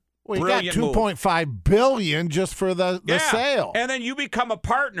 What a brilliant move. He got $2.5 billion just for the sale. And then you become a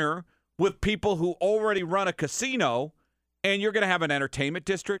partner with people who already run a casino, and you're going to have an entertainment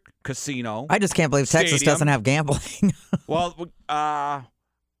district, casino. I just can't believe Texas stadium. doesn't have gambling. Well, I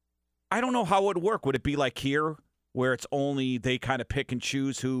don't know how it would work. Would it be like here where it's only they kind of pick and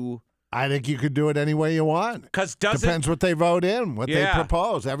choose who? I think you could do it any way you want. Because depends what they vote in, what they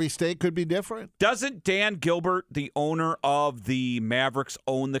propose. Every state could be different. Doesn't Dan Gilbert, the owner of the Mavericks,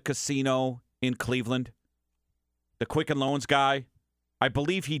 own the casino in Cleveland? The Quicken Loans guy? I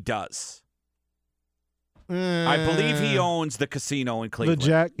believe he does. I believe he owns the casino in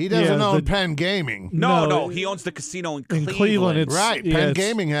Cleveland. He doesn't own Penn Gaming. No, he owns the casino in Cleveland. In Cleveland, right. Penn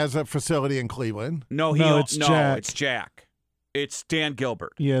Gaming has a facility in Cleveland. It's Jack. It's Dan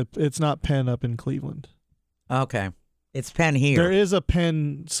Gilbert. Yeah, it's not Penn up in Cleveland. Okay. It's Penn here. There is a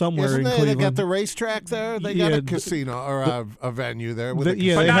Penn somewhere in Cleveland. They got the racetrack there? They got a casino or a venue there. With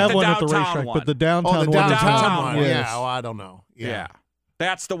they have one at the racetrack, but the downtown one. Downtown one. Yes. Yeah, I don't know. Yeah.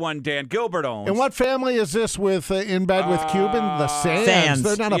 That's the one Dan Gilbert owns. And what family is this with in bed with Cuban? The Sands.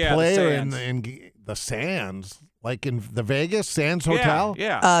 They're not a player in the Sands. Like in the Vegas Sands Hotel?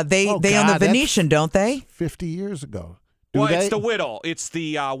 Yeah. They own the Venetian, don't they? 50 years ago. It's the widow. It's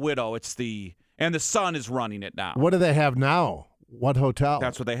the widow. And the son is running it now. What do they have now? What hotel?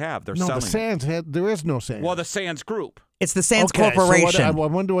 That's what they have. They're selling. The Sands there is no Sands. Well, the Sands Group. It's the Sands Corporation. So I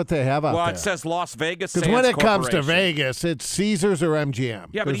wonder what they have out there. Well, it says Las Vegas Sands Because when it Corporation. comes to Vegas, it's Caesars or MGM.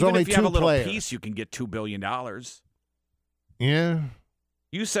 Yeah, but There's even only if you have a little players. piece, you can get $2 billion. Yeah.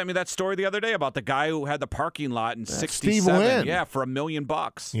 You sent me that story the other day about the guy who had the parking lot in 67. Steve Wynn. Yeah, for $1 million.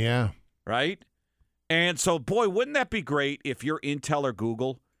 Yeah. Right? And so, boy, wouldn't that be great if you're Intel or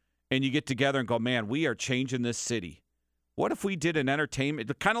Google and you get together and go, man, we are changing this city. What if we did an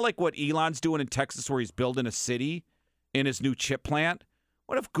entertainment, kind of like what Elon's doing in Texas where he's building a city in his new chip plant?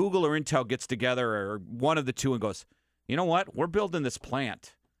 What if Google or Intel gets together or one of the two and goes, you know what? We're building this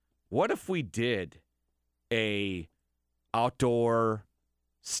plant. What if we did a outdoor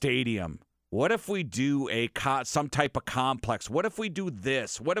stadium? What if we do some type of complex? What if we do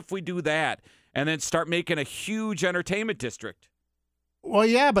this? What if we do that? And then start making a huge entertainment district. Well,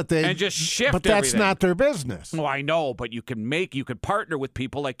 yeah, but and just shift But that's everything. not their business. Well, I know, but you can partner with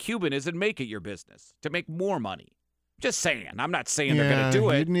people like Cuban is and make it your business to make more money. Just saying. I'm not saying they're going to do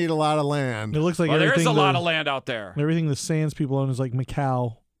it. You'd need a lot of land. It looks like there is a lot of land out there. Everything the Sands people own is like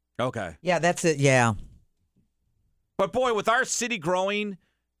Macau. Okay. Yeah, that's it. Yeah. But boy, with our city growing,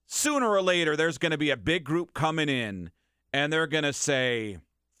 sooner or later, there's going to be a big group coming in, and they're going to say,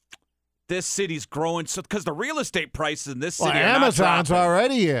 this city's growing because the real estate prices in this city are Amazon's not dropping.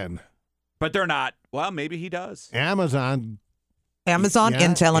 already in. But they're not. Well, maybe he does. Amazon,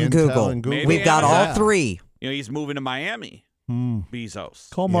 Intel, and Google. We've got all three. You know, he's moving to Miami. Bezos.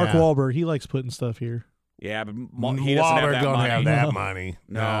 Call Mark Wahlberg. He likes putting stuff here. Yeah, but he doesn't have that don't money. have that money.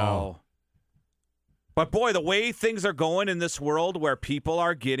 No. But boy, the way things are going in this world where people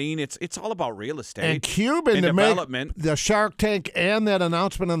are getting, it's all about real estate. And Cuban and to development. Make the Shark Tank and that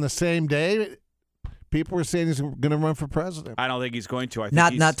announcement on the same day, people were saying he's going to run for president. I don't think he's going to. I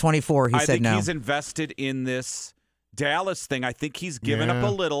think not 24. He said no. I think he's invested in this Dallas thing. I think he's given up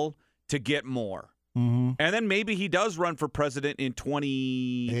a little to get more. Mm-hmm. And then maybe he does run for president in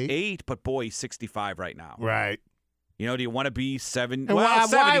 28, but boy, he's 65 right now. Right. You know, do you want to be 7? And well,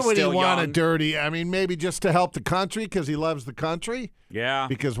 why would he still want young. a dirty? I mean, maybe just to help the country because he loves the country. Yeah.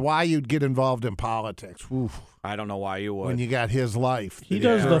 Because why you'd get involved in politics? Oof, I don't know why you would. when you got his life. He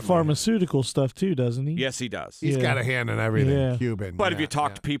does the pharmaceutical stuff too, doesn't he? Yes, he does. He's got a hand in everything. Yeah. Cuban. But if you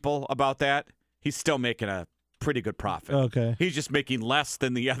talk to people about that, he's still making a pretty good profit. Okay. He's just making less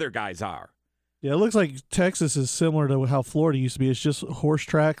than the other guys are. Yeah, it looks like Texas is similar to how Florida used to be. It's just horse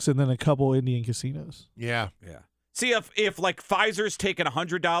tracks and then a couple Indian casinos. Yeah. See, if like Pfizer's taking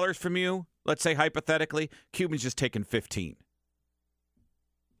 $100 from you, let's say hypothetically, Cuban's just taking 15.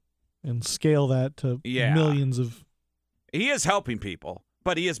 And scale that to Yeah. millions of. He is helping people,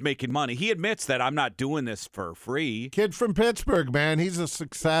 but he is making money. He admits that I'm not doing this for free. Kid from Pittsburgh, man. He's a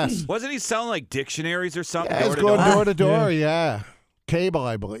success. Wasn't he selling like dictionaries or something? Yeah, he's door to going door? door to door, yeah. Cable,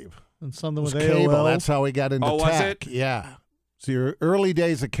 I believe. And something It was with cable. AOL. That's how he got into Oh, was tech. it? Yeah. So your early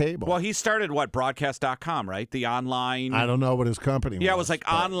days of cable. Well, he started broadcast.com, right? The online. I don't know what his company was. Yeah, it was like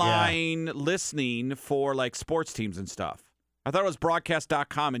but online listening for like sports teams and stuff. I thought it was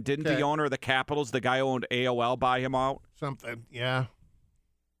broadcast.com, and didn't the Okay. owner of the Capitals, the guy who owned AOL, buy him out? Something, yeah.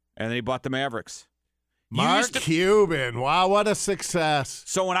 And then he bought the Mavericks. You Mark used to- Cuban. Wow, what a success.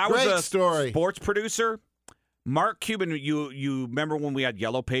 So when I was Great a story. sports producer, Mark Cuban, you remember when we had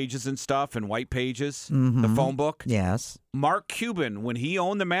yellow pages and stuff and white pages, the phone book? Yes. Mark Cuban, when he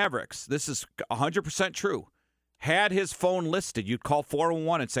owned the Mavericks, this is 100% true, had his phone listed. You'd call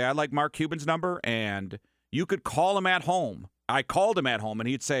 401 and say, I'd like Mark Cuban's number, and you could call him at home. I called him at home, and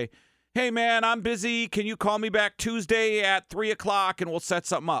he'd say, hey, man, I'm busy. Can you call me back Tuesday at 3 o'clock, and we'll set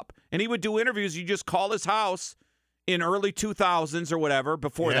something up? And he would do interviews. You just call his house in early 2000s or whatever,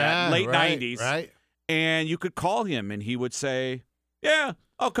 before that, late 90s. Right. And you could call him, and he would say, yeah,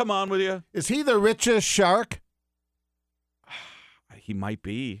 I'll come on with you. Is he the richest shark? He might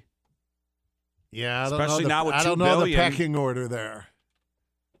be. Yeah, I don't Especially know now with I $2 don't know the billion. pecking order there.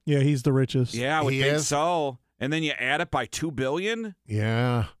 Yeah, he's the richest. Yeah, I would He think is? so. And then you add it by $2 billion.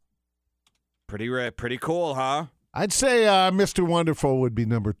 Yeah. Pretty cool, huh? I'd say Mr. Wonderful would be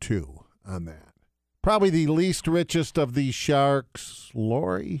number 2 on that. Probably the least richest of the sharks.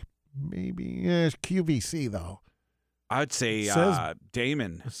 Lori, maybe. Yeah, it's QVC, though. I'd say Says-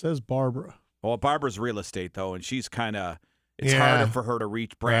 Damon. It says Barbara. Well, Barbara's real estate, though, and she's kind of, it's Yeah. harder for her to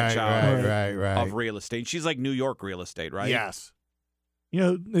branch out Right. of real estate. She's like New York real estate, right? Yes. You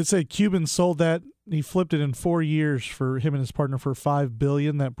know, it said Cuban sold that. He flipped it in 4 years for him and his partner for $5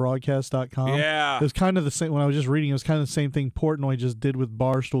 billion. That broadcast.com. Yeah. It was kind of the same. When I was just reading, it was kind of the same thing Portnoy just did with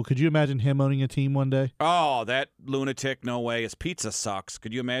Barstool. Could you imagine him owning a team one day? Oh, that lunatic, no way. His pizza sucks.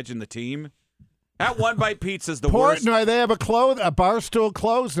 Could you imagine the team? That one bite pizza's the worst. Portnoy, they have a Barstool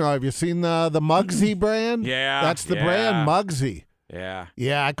clothes now. Have you seen the Muggsy brand? Yeah. That's the yeah, brand, Muggsy. Yeah.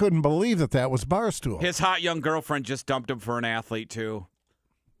 Yeah, I couldn't believe that was Barstool. His hot young girlfriend just dumped him for an athlete, too.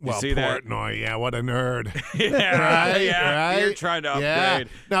 You well, see that? Portnoy, yeah, what a nerd. Yeah, Right, yeah. right. You're trying to upgrade. Yeah.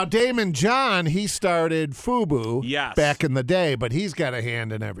 Now, Damon John, he started FUBU Yes. back in the day, but he's got a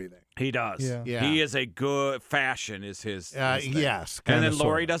hand in everything. He does. Yeah. Yeah. He is a good fashion is his thing. Yes. And then kinda,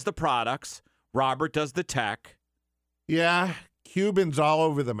 Lori sorta. does the products. Robert does the tech. Yeah, Cuban's all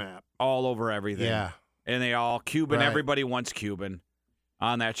over the map. All over everything. Yeah. And they all Cuban. Right. Everybody wants Cuban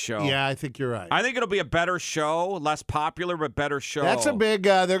on that show. Yeah, I think you're right. I think it'll be a better show, less popular, but better show. That's a big,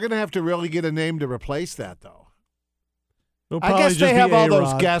 they're going to have to really get a name to replace that, though. It'll I probably guess they just have be all those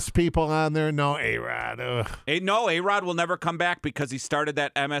A-Rod. guest people on there. No, A-Rod. Ugh. No, A-Rod will never come back because he started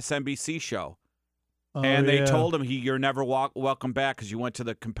that MSNBC show. Oh, And they yeah. told him you're never welcome back because you went to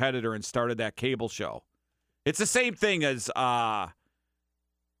the competitor and started that cable show. It's the same thing as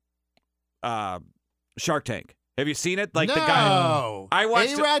Shark Tank. Have you seen it? Like no. the guy I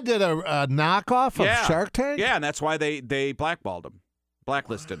watched. A-Rod did a knockoff of Yeah. Shark Tank? Yeah, and that's why they blackballed him,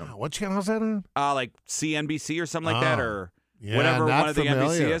 blacklisted him. What channel is that on? Like CNBC or something like that, Oh. or Yeah, whatever not one of the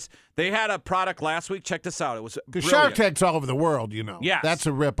familiar. NBC is. They had a product last week. Check this out. It was Because brilliant. Shark Tank's all over the world, you know. Yes. That's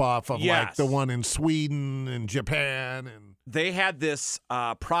a ripoff of like Yes. the one in Sweden and Japan. And They had this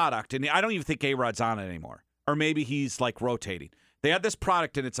product, and I don't even think A-Rod's on it anymore. Or maybe he's like rotating. They had this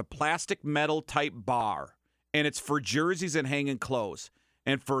product, and it's a plastic metal type bar, and it's for jerseys and hanging clothes.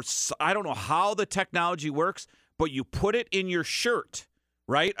 And I don't know how the technology works, but you put it in your shirt,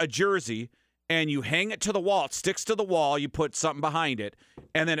 right? A jersey, and you hang it to the wall. It sticks to the wall. You put something behind it,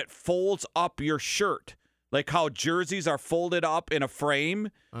 and then it folds up your shirt. Like how jerseys are folded up in a frame.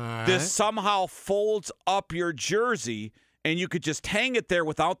 all This right. somehow folds up your jersey, and you could just hang it there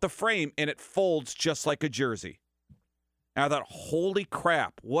without the frame, and it folds just like a jersey. And I thought, holy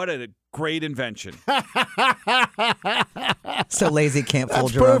crap, what a great invention. So lazy can't fold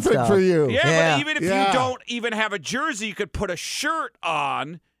That's your own perfect stuff. for you. Yeah, but even if you don't even have a jersey, you could put a shirt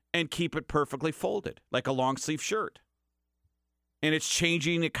on and keep it perfectly folded, like a long sleeve shirt. And it's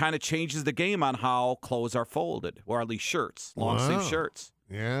changing. It kind of changes the game on how clothes are folded, or at least shirts, long sleeve shirts.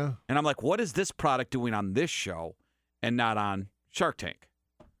 Yeah. And I'm like, what is this product doing on this show and not on Shark Tank?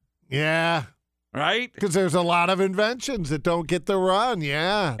 Yeah. Right? Because there's a lot of inventions that don't get the run.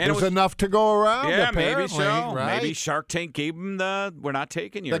 Yeah. And there's enough to go around. Yeah, maybe apparently, so. Right? Maybe Shark Tank gave them the we're not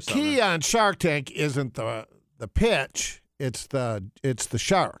taking you. The key on Shark Tank isn't the pitch. It's the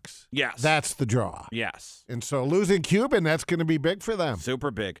Sharks. Yes. That's the draw. Yes. And so losing Cuban, that's going to be big for them.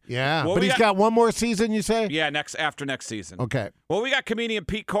 Super big. Yeah. Well, but he's got one more season, you say? Yeah, after next season. Okay. Well, we got comedian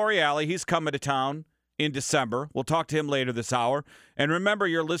Pete Corielli. He's coming to town in December. We'll talk to him later this hour. And remember,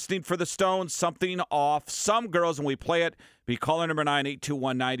 you're listening for the Stones, Something Off Some Girls, and we play it. Be caller number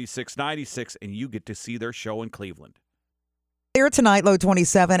 9-821-9696, and you get to see their show in Cleveland. Here tonight, low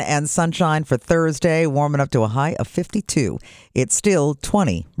 27 and sunshine for Thursday, warming up to a high of 52. It's still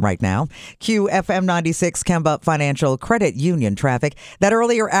 20 right now. QFM96 Kemba Financial Credit Union traffic. That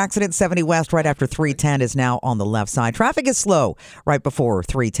earlier accident, 70 West, right after 310, is now on the left side. Traffic is slow right before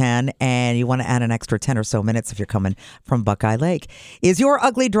 310, and you want to add an extra 10 or so minutes if you're coming from Buckeye Lake. Is your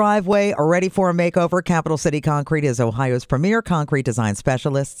ugly driveway ready for a makeover? Capital City Concrete is Ohio's premier concrete design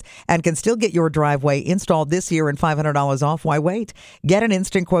specialists and can still get your driveway installed this year and $500 off. Why wait? Get an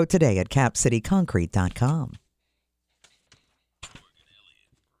instant quote today at capcityconcrete.com.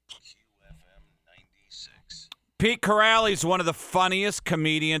 Pete Corrali's one of the funniest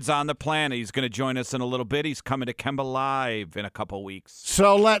comedians on the planet. He's going to join us in a little bit. He's coming to Kemba Live in a couple weeks.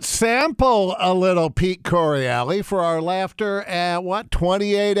 So let's sample a little Pete Corielli for our laughter at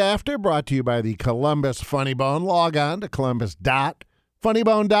 28 after, brought to you by the Columbus Funny Bone. Log on to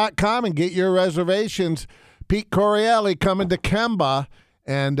columbus.funnybone.com and get your reservations. Pete Corielli coming to Kemba,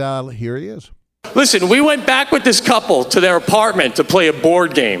 and here he is. Listen, we went back with this couple to their apartment to play a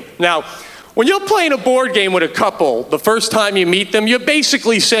board game. Now, when you're playing a board game with a couple, the first time you meet them, you're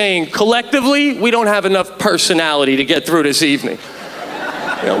basically saying, collectively, we don't have enough personality to get through this evening.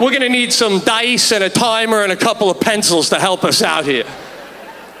 You know, we're going to need some dice and a timer and a couple of pencils to help us out here.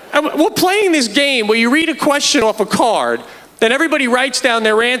 And we're playing this game where you read a question off a card, then everybody writes down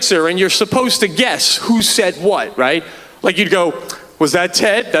their answer, and you're supposed to guess who said what, right? Like you'd go, was that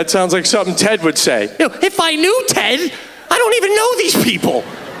Ted? That sounds like something Ted would say. You know, if I knew Ted, I don't even know these people.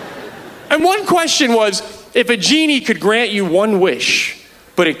 And one question was, if a genie could grant you one wish,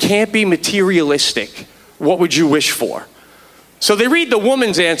 but it can't be materialistic, what would you wish for? So they read the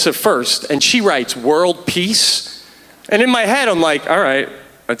woman's answer first, and she writes, world peace. And in my head, I'm like, all right,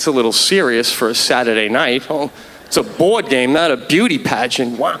 that's a little serious for a Saturday night. Oh, it's a board game, not a beauty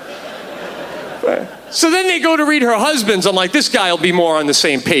pageant. Wow. So then they go to read her husband's. I'm like, this guy will be more on the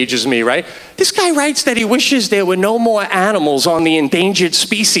same page as me, right? This guy writes that he wishes there were no more animals on the endangered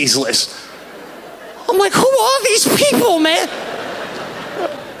species list. I'm like, who are these people, man?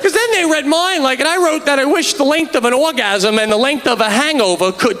 Because then they read mine, and I wrote that I wish the length of an orgasm and the length of a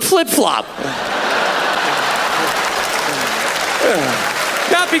hangover could flip-flop.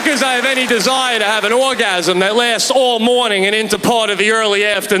 Not because I have any desire to have an orgasm that lasts all morning and into part of the early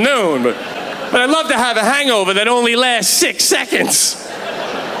afternoon, but I'd love to have a hangover that only lasts 6 seconds.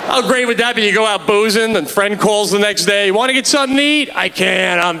 How great would that be? You go out boozing, and friend calls the next day. You want to get something to eat? I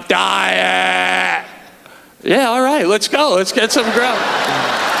can't. I'm dying. Yeah, all right. Let's go. Let's get some grub.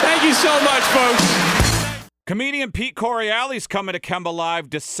 Thank you so much, folks. Comedian Pete Corielli's coming to Kemba Live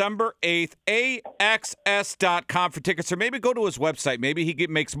December 8th. AXS.com for tickets, or maybe go to his website. Maybe he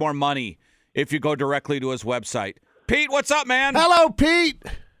makes more money if you go directly to his website. Pete, what's up, man? Hello, Pete.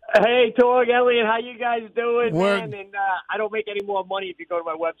 Hey, Torg Elliott, how you guys doing, man? And I don't make any more money if you go to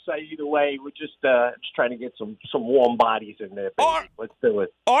my website either way. We're just trying to get some warm bodies in there, baby. Let's do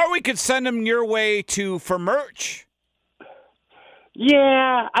it. Or we could send them your way for merch.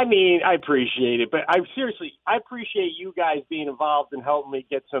 Yeah, I mean, I appreciate it, but I appreciate you guys being involved and helping me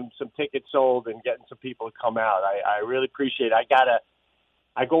get some tickets sold and getting some people to come out. I really appreciate it.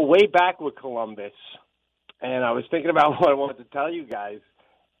 I go way back with Columbus, and I was thinking about what I wanted to tell you guys.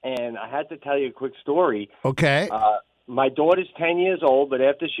 And I had to tell you a quick story. Okay. My daughter's 10 years old, but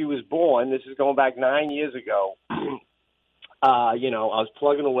after she was born, this is going back 9 years ago, I was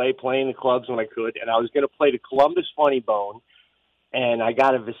plugging away, playing the clubs when I could, and I was going to play the Columbus Funny Bone, and I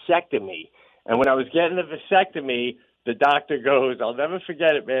got a vasectomy. And when I was getting the vasectomy, the doctor goes, I'll never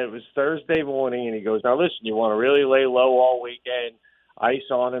forget it, man. It was Thursday morning, and he goes, now listen, you want to really lay low all weekend? ice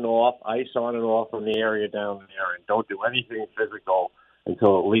on and off from the area down there, and don't do anything physical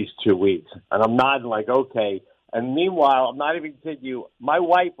until at least 2 weeks. And I'm nodding like, okay. And meanwhile, I'm not even kidding you, my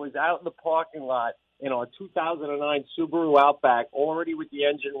wife was out in the parking lot in our 2009 Subaru Outback, already with the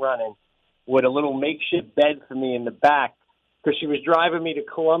engine running, with a little makeshift bed for me in the back, because she was driving me to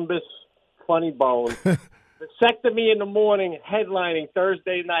Columbus Funny Bone. Vasectomy in the morning, headlining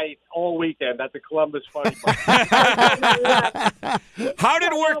Thursday night all weekend at the Columbus Funny Bone. How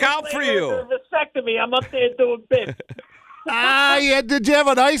did it work out for you? Vasectomy, I'm up there doing bits. Yeah. Did you have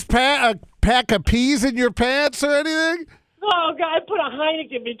a nice pack of peas in your pants or anything? Oh, God, I put a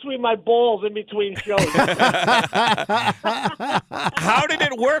Heineken between my balls in between shows. How did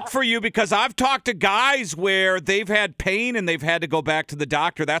it work for you? Because I've talked to guys where they've had pain and they've had to go back to the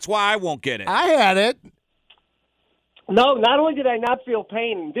doctor. That's why I won't get it. I had it. No, not only did I not feel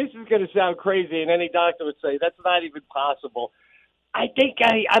pain, this is going to sound crazy, and any doctor would say that's not even possible. I think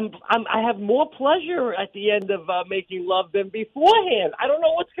I have more pleasure at the end of making love than beforehand. I don't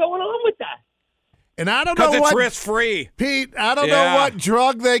know what's going on with that. And I don't know what... Because it's risk-free. Pete, I don't know what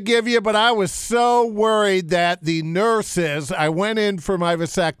drug they give you, but I was so worried that the nurses... I went in for my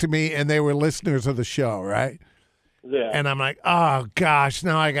vasectomy, and they were listeners of the show, right? Yeah. And I'm like, oh, gosh,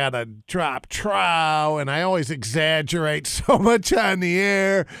 now I got to drop trow, and I always exaggerate so much on the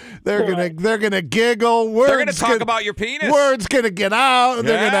air. They're gonna giggle. They're going to talk about your penis. Word's going to get out.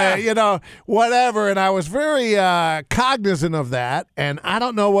 They're going to, whatever. And I was very cognizant of that, and I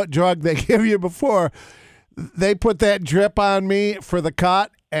don't know what drug they give you before. They put that drip on me for the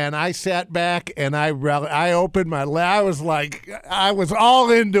cut, and I sat back, and I opened my I was like, I was all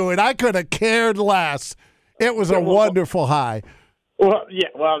into it. I could have cared less. It was a wonderful high. Well, yeah.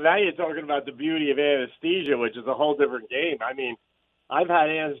 Well, now you're talking about the beauty of anesthesia, which is a whole different game. I mean, I've had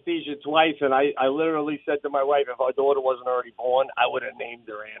anesthesia twice, and I literally said to my wife, if our daughter wasn't already born, I would have named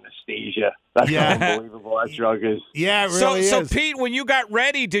her Anesthesia. That's how unbelievable that drug is. Yeah, it really is. So, Pete, when you got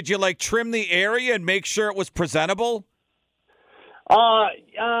ready, did you, trim the area and make sure it was presentable? I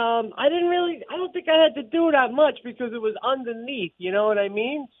didn't really – I don't think I had to do that much because it was underneath, you know what I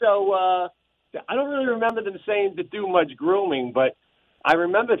mean? So I don't really remember them saying to do much grooming, but I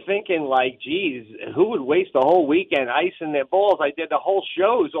remember thinking, geez, who would waste a whole weekend icing their balls? I did the whole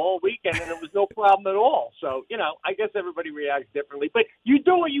shows all weekend, and it was no problem at all. So, I guess everybody reacts differently. But you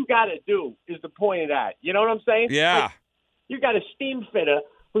do what you got to do is the point of that. You know what I'm saying? Yeah. You got a steam fitter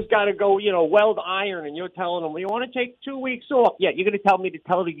who's got to go, weld iron, and you're telling them, well, you want to take 2 weeks off? Yeah, you're going to tell me to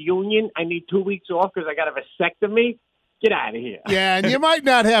tell the union I need 2 weeks off because I got a vasectomy? Get out of here. Yeah, and you might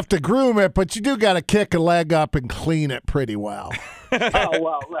not have to groom it, but you do got to kick a leg up and clean it pretty well. Oh,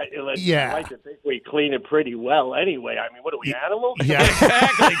 well, right. Yeah. I like to think we clean it pretty well anyway. I mean, what are we, animals? Yeah.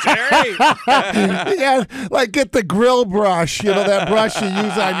 Exactly, Jerry. Yeah, get the grill brush, that brush you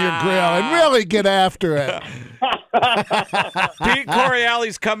use on your grill, and really get after it. Pete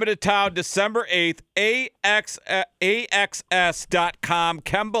Correale's coming to town December 8th, AXS.com,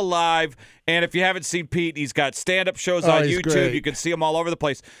 Kemba Live. And if you haven't seen Pete, he's got stand-up shows on YouTube. Great. You can see him all over the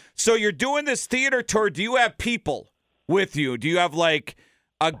place. So you're doing this theater tour. Do you have people with you? Do you have,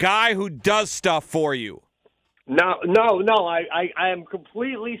 a guy who does stuff for you? No. I am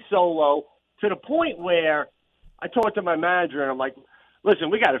completely solo to the point where I talked to my manager, and I'm like, listen,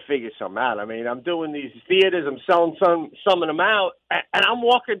 we got to figure something out. I mean, I'm doing these theaters. I'm selling some of them out, and I'm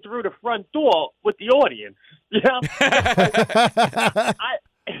walking through the front door with the audience.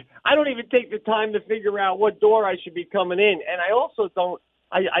 I don't even take the time to figure out what door I should be coming in. And I also don't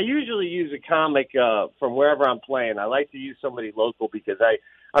 – I usually use a comic from wherever I'm playing. I like to use somebody local because I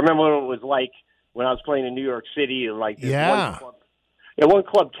remember what it was like when I was playing in New York City. One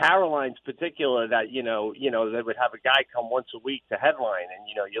club, Caroline's particular, that, they would have a guy come once a week to headline. And,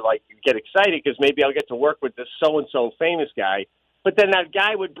 you get excited because maybe I'll get to work with this so-and-so famous guy. But then that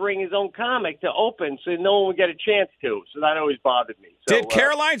guy would bring his own comic to open, so no one would get a chance to. So that always bothered me. So, did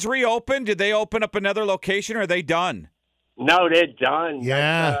Caroline's reopen? Did they open up another location, or are they done? No, they're done.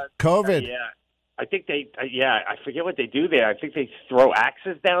 Yeah, COVID. I think I forget what they do there. I think they throw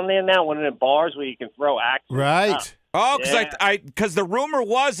axes down there now, one of the bars where you can throw axes. Right. Oh, because the rumor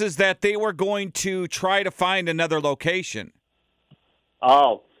is that they were going to try to find another location.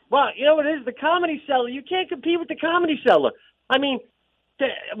 Oh. Well, you know what it is? The Comedy Cellar. You can't compete with the Comedy Cellar. I mean,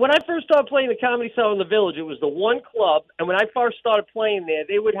 when I first started playing the Comedy Cellar in the Village, it was the one club, and when I first started playing there,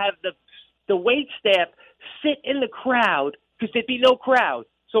 they would have the wait staff sit in the crowd because there'd be no crowd.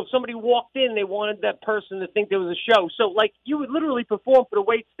 So if somebody walked in, they wanted that person to think there was a show. So, you would literally perform for the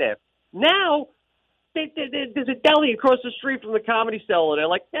wait staff. Now, there's a deli across the street from the Comedy Cellar. They're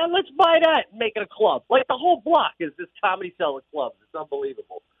like, yeah, let's buy that and make it a club. Like the whole block is this Comedy Cellar club. It's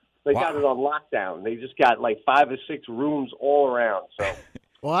unbelievable. They got it on lockdown. They just got like 5 or 6 rooms all around. So.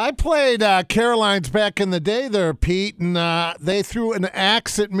 Well, I played Caroline's back in the day there, Pete, and they threw an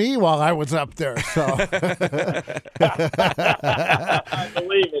axe at me while I was up there. So, I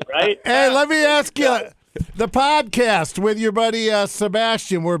believe it, right? Hey, let me ask you, the podcast with your buddy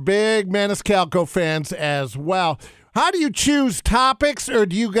Sebastian, we're big Maniscalco fans as well. How do you choose topics, or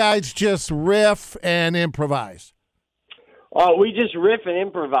do you guys just riff and improvise? We just riff and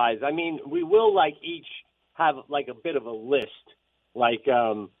improvise. I mean, we will each have like a bit of a list. Like,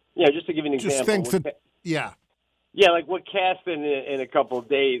 just to give you an example. Just things that, yeah. Yeah, like what cast in a couple of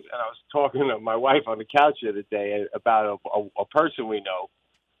days. And I was talking to my wife on the couch the other day about a person we know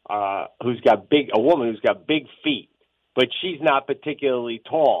a woman who's got big feet, but she's not particularly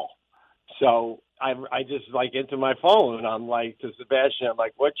tall. So I just into my phone and I'm like to Sebastian, I'm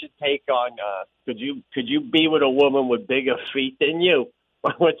like, what's your take on could you be with a woman with bigger feet than you?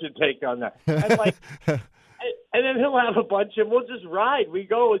 What's your take on that? And then he'll have a bunch, and we'll just ride. We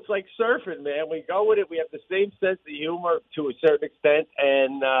go. It's like surfing, man. We go with it. We have the same sense of humor to a certain extent,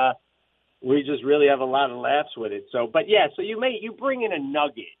 and we just really have a lot of laughs with it. So you bring in a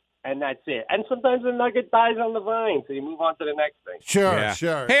nugget, and that's it. And sometimes the nugget dies on the vine, so you move on to the next thing.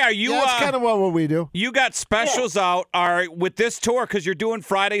 Sure. Hey, are you? That's kind of what we do. You got specials out with this tour because you're doing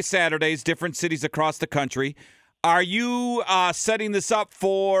Fridays, Saturdays, different cities across the country. Are you setting this up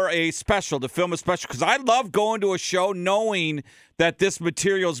for a special, to film a special? Because I love going to a show knowing that this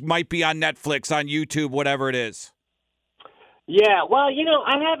materials might be on Netflix, on YouTube, whatever it is. Yeah, well,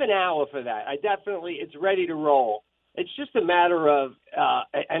 I have an hour for that. It's ready to roll. It's just a matter of,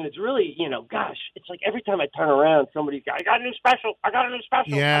 and it's really, it's like every time I turn around, somebody's got, I got a new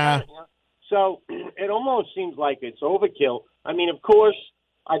special. Yeah. So it almost seems like it's overkill. I mean, of course,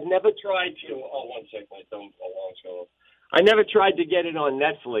 I've never tried to. Oh, one second, my alarm's going. I never tried to get it on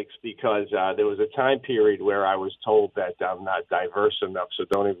Netflix because there was a time period where I was told that I'm not diverse enough, so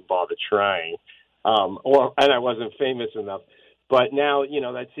don't even bother trying. And I wasn't famous enough. But now,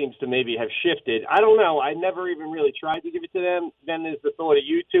 that seems to maybe have shifted. I don't know. I never even really tried to give it to them. Then there's the thought of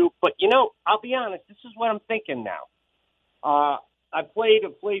YouTube. But I'll be honest. This is what I'm thinking now. I played a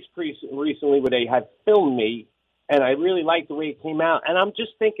place recently where they had filmed me. And I really liked the way it came out. And I'm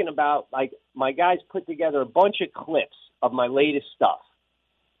just thinking about, my guys put together a bunch of clips of my latest stuff.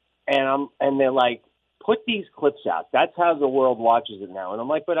 And they're like, put these clips out. That's how the world watches it now. And I'm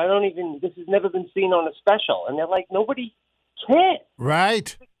like, but this has never been seen on a special. And they're like, nobody cares.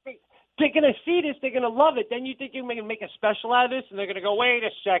 Right. They're going to see this. They're going to love it. Then you think you're going to make a special out of this? And they're going to go, wait a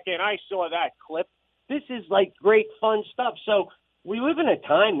second. I saw that clip. This is, great, fun stuff. So we live in a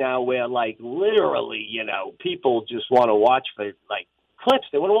time now where, literally, people just want to watch for, clips.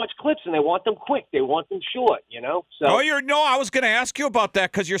 They want to watch clips, and they want them quick. They want them short, So. I was going to ask you about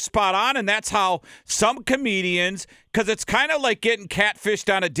that because you're spot on, and that's how some comedians, because it's kind of like getting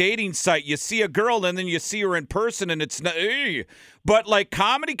catfished on a dating site. You see a girl, and then you see her in person, and it's not, but,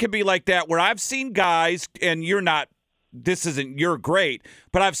 comedy can be like that, where I've seen guys, and you're great,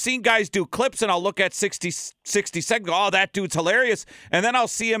 but I've seen guys do clips and I'll look at 60 seconds, oh, that dude's hilarious. And then I'll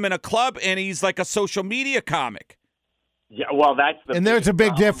see him in a club and he's like a social media comic. Yeah, well, there's a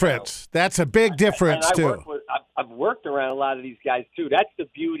big difference. That's a big difference, too. I've worked around a lot of these guys, too. That's the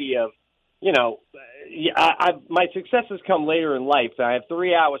beauty of, my successes come later in life. I have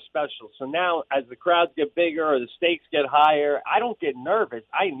 3-hour specials. So now as the crowds get bigger or the stakes get higher, I don't get nervous.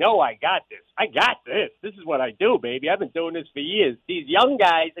 I know I got this. This is what I do, baby. I've been doing this for years. These young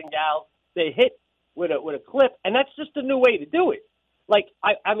guys and gals, they hit with a clip, and that's just a new way to do it.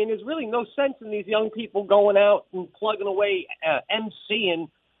 I mean, there's really no sense in these young people going out and plugging away MCing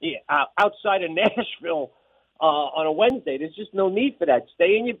outside of Nashville on a Wednesday. There's just no need for that.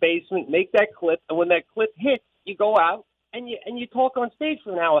 Stay in your basement, make that clip, and when that clip hits, you go out and you talk on stage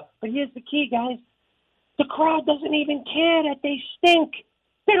for an hour. But here's the key, guys. The crowd doesn't even care that they stink.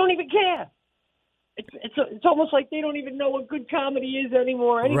 They don't even care. It's almost like they don't even know what good comedy is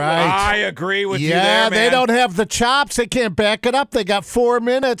anymore. Anyway. Right. I agree with you there, Yeah, man. they don't have the chops. They can't back it up. They got 4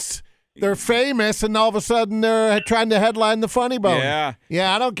 minutes. They're famous, and all of a sudden they're trying to headline the Funny Bone.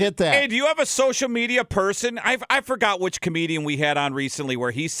 Yeah, I don't get that. Hey, do you have a social media person? I forgot which comedian we had on recently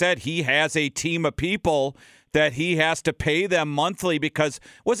where he said he has a team of people that he has to pay them monthly because,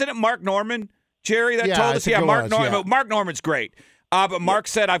 wasn't it Mark Norman, Jerry, that told us? Yeah, Mark Norman. Yeah. Mark Norman's great. But Mark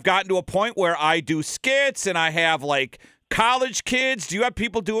said, I've gotten to a point where I do skits and I have college kids. Do you have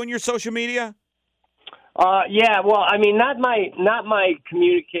people doing your social media? Yeah, well, I mean, not my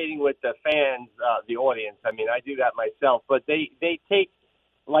communicating with the fans, the audience. I mean, I do that myself, but they take,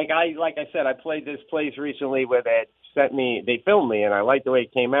 like I said, I played this place recently where they filmed me, and I liked the way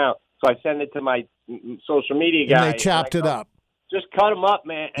it came out, so I sent it to my social media guy. And they chopped it up. Just cut them up,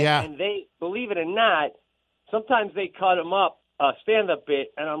 man. And, Yeah. and they, believe it or not, sometimes they cut them up, stand-up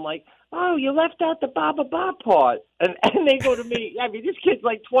bit, and I'm like, oh, you left out the Baba Bob part. And they go to me, I mean, this kid's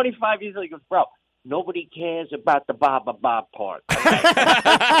like 25 years old. He goes, bro, nobody cares about the Baba Bob part.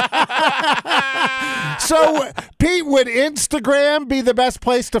 So, Pete, would Instagram be the best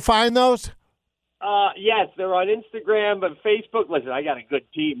place to find those? Yes, they're on Instagram, but Facebook, listen, I got a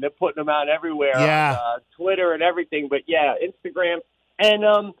good team. They're putting them out everywhere Yeah. on Twitter and everything. But, yeah, Instagram. And,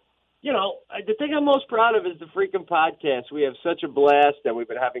 you know, the thing I'm most proud of is the freaking podcast. We have such a blast, and we've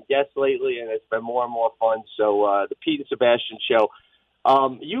been having guests lately, and it's been more and more fun. So the Pete and Sebastian Show.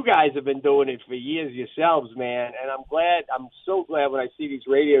 You guys have been doing it for years yourselves, man, and I'm so glad when I see these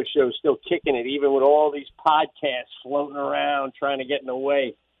radio shows still kicking it, even with all these podcasts floating around trying to get in the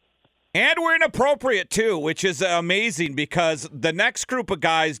way. And we're inappropriate, too, which is amazing because the next group of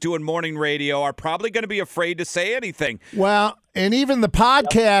guys doing morning radio are probably going to be afraid to say anything. Well, and even the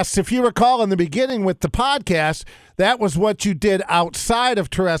podcasts, if you recall in the beginning with the podcast, that was what you did outside of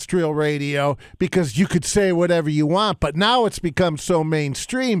terrestrial radio because you could say whatever you want. But now it's become so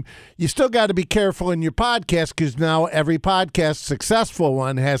mainstream, you still got to be careful in your podcast because now every podcast, successful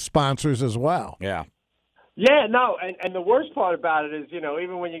one, has sponsors as well. Yeah. Yeah, no, and the worst part about it is, you know,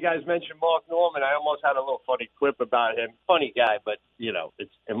 even when you guys mentioned Mark Norman, I almost had a little funny quip about him. Funny guy, but, you know,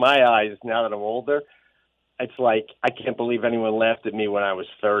 it's in my eyes, now that I'm older, it's like, I can't believe anyone laughed at me when I was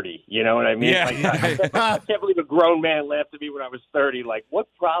 30. You know what I mean? Yeah. Like, I can't believe a grown man laughed at me when I was 30. Like,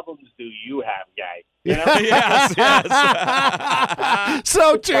 what problems do you have, guy? You know? Yes.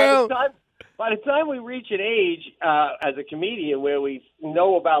 So true. By the time we reach an age as a comedian where we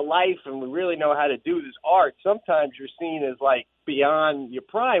know about life and we really know how to do this art, sometimes you're seen as like beyond your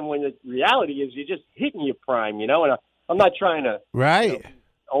prime when the reality is you're just hitting your prime, you know? And I'm not trying to, right, you know,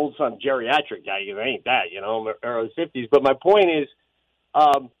 old son geriatric guy, you know, ain't that, you know, I'm early 50s. But my point is,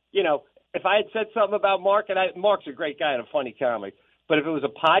 you know, if I had said something about Mark, and Mark's a great guy and a funny comic, but if it was a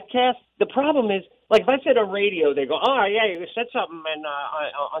podcast, the problem is, like if I said on radio, they go, oh, yeah, you said something and,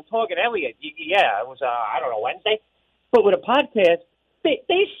 on Torg Elliott. Yeah, it was, I don't know, Wednesday. But with a podcast, they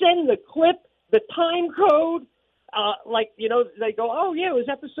send the clip, the time code, like, you know, they go, oh, yeah, it was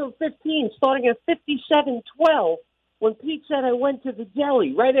episode 15, starting at 57:12, when Pete said I went to the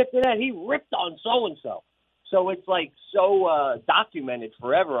deli. Right after that, he ripped on so-and-so. So it's like so documented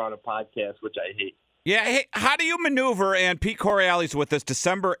forever on a podcast, which I hate. Yeah, hey, how do you maneuver, and Pete Correale's with us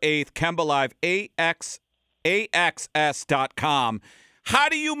December 8th, Kemba Live, AXS.com. How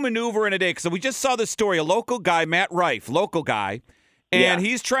do you maneuver in a day? Because we just saw this story, a local guy, Matt Rife, local guy, and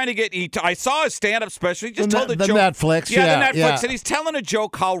he's trying to get, I saw his stand-up special. He just told a joke. The Netflix, the Netflix, and he's telling a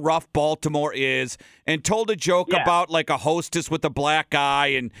joke how rough Baltimore is, and told a joke about like a hostess with a black guy,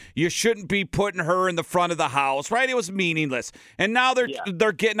 and you shouldn't be putting her in the front of the house, right? It was meaningless. And now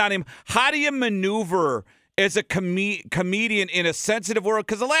they're getting on him. How do you maneuver as a comedian in a sensitive world?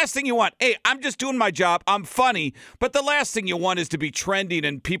 Because the last thing you want, hey, I'm just doing my job, I'm funny, but the last thing you want is to be trending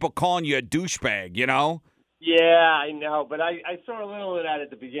and people calling you a douchebag, you know? Yeah, I know, but I saw a little of that at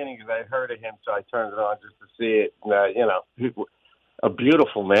the beginning because I heard of him, so I turned it on just to see it. And, you know, a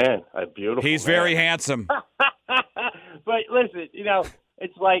beautiful man, He's very handsome. But listen, you know,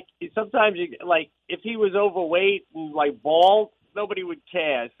 it's like sometimes you like if he was overweight and like bald, nobody would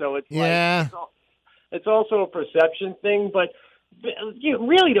care. So it's like it's also a perception thing. But you know,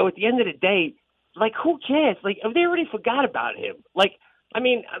 really though, at the end of the day, like who cares? Like they already forgot about him. Like. I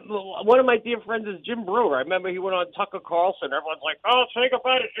mean, one of my dear friends is Jim Brewer. I remember he went on Tucker Carlson. Everyone's like, oh, say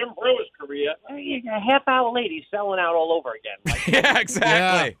goodbye to Jim Brewer's career. A half hour later, he's selling out all over again. Like, yeah,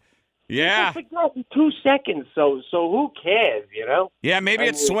 exactly. Yeah. It's like in 2 seconds, so who cares, you know? Yeah, maybe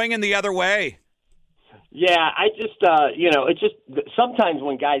it's swinging the other way. Yeah, I just, you know, it's just sometimes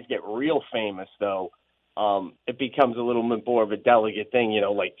when guys get real famous, though, it becomes a little bit more of a delicate thing, you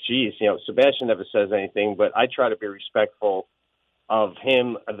know, like, geez, you know, Sebastian never says anything, but I try to be respectful of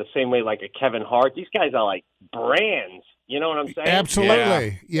him the same way like a Kevin Hart. These guys are like brands. You know what I'm saying?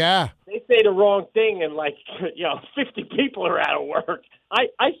 Absolutely. Yeah. They say the wrong thing and like, you know, 50 people are out of work. I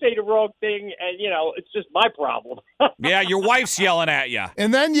say the wrong thing and, you know, it's just my problem. Yeah, your wife's yelling at you.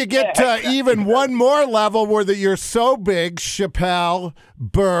 And then you get to even one more level where you're so big, Chappelle,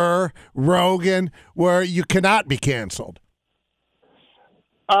 Burr, Rogan, where you cannot be canceled.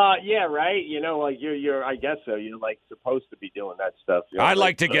 Yeah, right. Like you're. I guess so. You're like supposed to be doing that stuff. I'd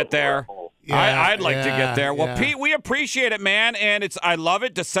like to get there. I'd like to get there. Well, Pete, we appreciate it, man, and I love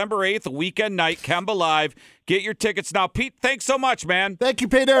it. December 8th, weekend night, Kemba Live. Get your tickets now, Pete. Thanks so much, man. Thank you,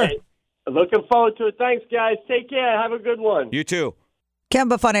 Peter. Hey, looking forward to it. Thanks, guys. Take care. Have a good one. You too.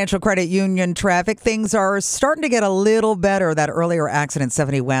 Kemba Financial Credit Union traffic. Things are starting to get a little better. That earlier accident,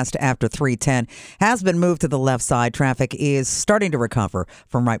 70 West after 310, has been moved to the left side. Traffic is starting to recover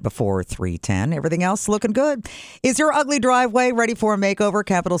from right before 310. Everything else looking good. Is your ugly driveway ready for a makeover?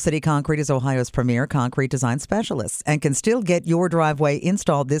 Capital City Concrete is Ohio's premier concrete design specialist and can still get your driveway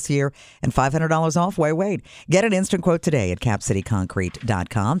installed this year and $500 off. Why wait? Get an instant quote today at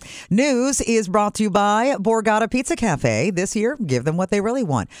capcityconcrete.com. News is brought to you by Borgata Pizza Cafe. This year, give them what they really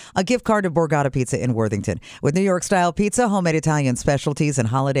want. A gift card to Borgata Pizza in Worthington. With New York style pizza, homemade Italian specialties, and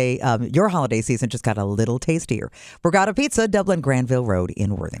your holiday season just got a little tastier. Borgata Pizza, Dublin Granville Road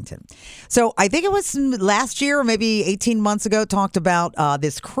in Worthington. So I think it was last year or maybe 18 months ago, talked about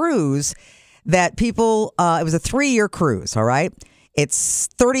this cruise that people, it was a 3-year cruise, all right? It's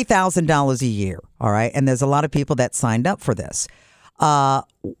 $30,000 a year, all right? And there's a lot of people that signed up for this.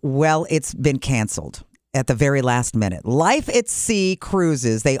 Well, it's been canceled at the very last minute. Life at Sea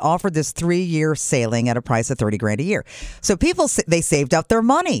Cruises, they offered this 3-year sailing at a price of $30,000 a year. So people, they saved up their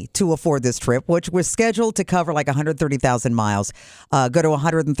money to afford this trip, which was scheduled to cover like 130,000 miles, go to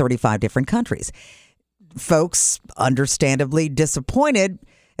 135 different countries. Folks, understandably disappointed,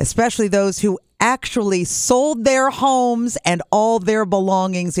 especially those who actually sold their homes and all their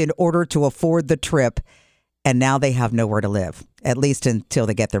belongings in order to afford the trip, and now they have nowhere to live, at least until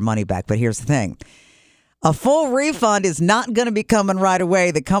they get their money back. But here's the thing. A full refund is not going to be coming right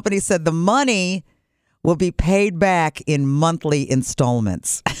away. The company said the money will be paid back in monthly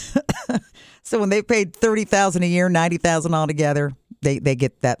installments. So when they paid $30,000 a year, $90,000 altogether, they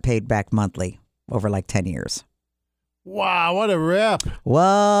get that paid back monthly over like 10 years. Wow, what a rip.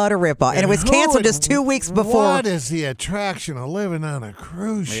 What a rip-off. And it was canceled just 2 weeks before. What is the attraction of living on a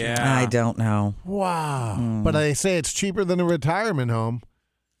cruise ship? Yeah. I don't know. Wow. But they say it's cheaper than a retirement home.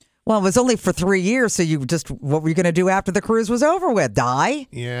 Well, it was only for 3 years, so what were you going to do after the cruise was over with? Die?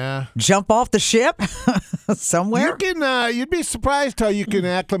 Yeah. Jump off the ship somewhere? You'd be surprised how you can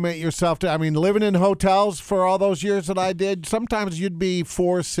acclimate yourself to, living in hotels for all those years that I did, sometimes you'd be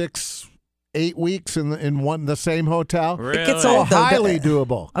 4, 6, 8 weeks in the same hotel. Really? It gets old, though. Highly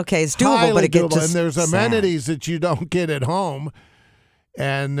doable. Okay, it's doable, but it gets just and there's amenities that you don't get at home.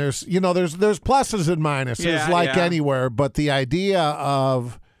 And there's pluses and minuses anywhere, but the idea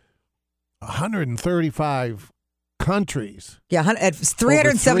of 135 countries. Yeah,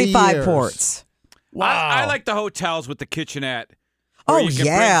 375 ports. Wow. I like the hotels with the kitchenette. Oh, you can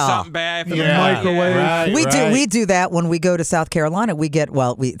bring something back for the microwave. Right, we do that when we go to South Carolina.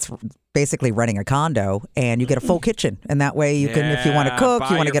 It's basically renting a condo, and you get a full kitchen, and that way you can, if you want to cook,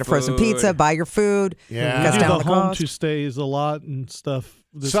 you want to get a frozen pizza, buy your food. Yeah, cuts we do down the the home cost. to stays a lot and stuff.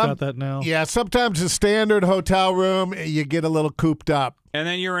 That's got that now. Yeah, sometimes a standard hotel room, you get a little cooped up. And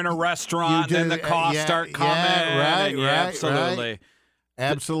then you're in a restaurant, and then the costs start coming. Absolutely.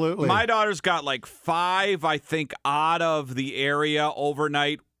 Absolutely. My daughter's got like 5, I think, out of the area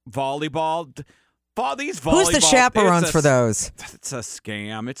overnight volleyball. These volleyball. Who's the chaperones for those? It's a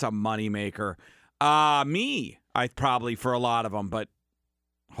scam. It's a moneymaker. Me, probably for a lot of them, but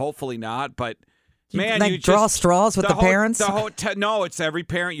hopefully not. But man, you draw straws with the parents? No, it's every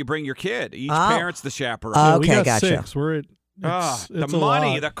parent. You bring your kid. Each parent's the chaperone. Okay, we got gotcha. 6. We're at the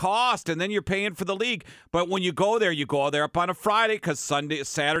money, the cost, and then you're paying for the league. But when you go there up on a Friday because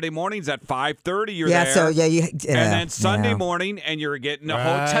Saturday morning's at 5:30. You're there. And then Sunday morning, and you're getting the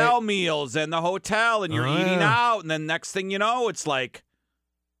hotel meals and the hotel, and you're eating out, and then next thing you know, it's like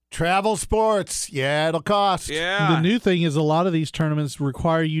travel sports. Yeah, it'll cost. Yeah. The new thing is a lot of these tournaments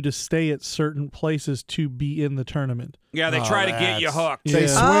require you to stay at certain places to be in the tournament. Yeah, they try to get you hooked. They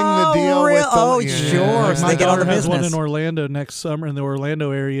swing the deal with them. Sure. So My they get all daughter the has business. one in Orlando next summer, in the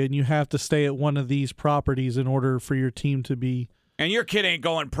Orlando area, and you have to stay at one of these properties in order for your team to be. And your kid ain't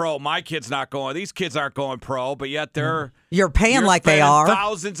going pro. My kid's not going. These kids aren't going pro, but yet You're you're paying like they spending are.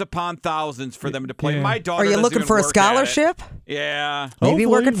 Thousands upon thousands for them to play. Yeah. My daughter. Are you doesn't looking even for a work at it. scholarship? Yeah. Maybe Hopefully,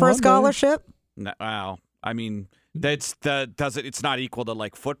 working for a one day. scholarship? No, well, I mean, it's not equal to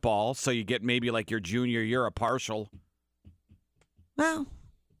like football. So you get maybe like your junior year a partial. Well,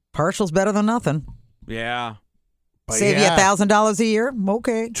 partial's better than nothing. Yeah. Save you $1,000 a year?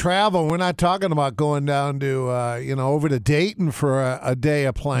 Okay. Travel. We're not talking about going down to, over to Dayton for a day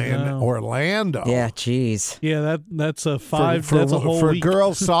of playing. Orlando. Yeah, jeez. Yeah, that's a five. That's a whole for week.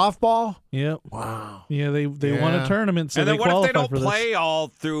 girls softball. Yep. Wow. Yeah, they won a tournament, so and then they what if qualify they don't for this. play all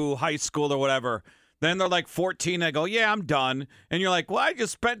through high school or whatever? Then they're like 14. They go, yeah, I'm done. And you're like, well, I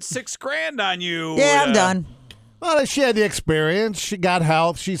just spent $6,000 on you. Yeah, I'm done. Well, she had the experience. She got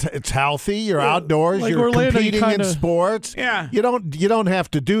health. It's healthy. You're outdoors. like You're Orlando, you competing in kinda- sports. Yeah. You don't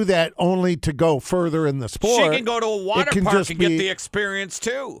have to do that only to go further in the sport. She can go to a water It can park just and get be- the experience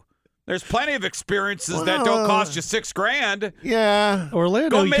too. There's plenty of experiences that don't cost you $6,000. Yeah.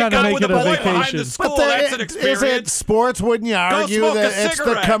 Orlando, Go you make kind of out make with it a a boy behind vacation. the school. That's an Is experience. it sports? Wouldn't you argue smoke a that it's the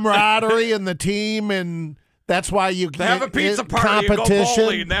cigarette. camaraderie and the team, and that's why you To have a pizza party and go competition?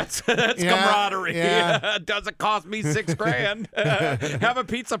 bowling. That's Yeah, camaraderie. yeah. It doesn't cost me $6,000. Have a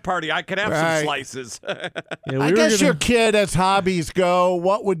pizza party. I could have Right. some slices. I guess your kid, as hobbies go,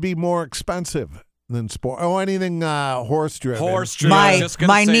 what would be more expensive than sport? Oh, anything horse-driven. Horse-driven.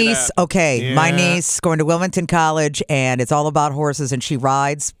 My niece, Yeah. my niece going to Wilmington College, and it's all about horses, and she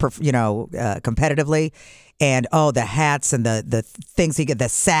rides, competitively. And the hats and the things he get, the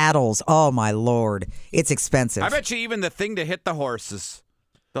saddles. Oh my Lord, it's expensive. I bet you even the thing to hit the horses,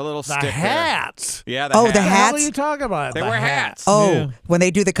 the little The stick there. hats. Yeah, the Oh, hats. the What the hell hats? are you talking about? They The wear hats. hats. Oh, when they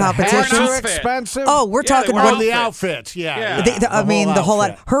do the Hats competitions. are Outfit. expensive. Oh, we're Yeah, talking they wear about the outfits. outfits. Yeah. Yeah. the whole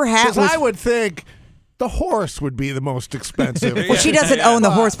outfit. her hat 'Cause was. I would think the horse would be the most expensive. Well, she doesn't own the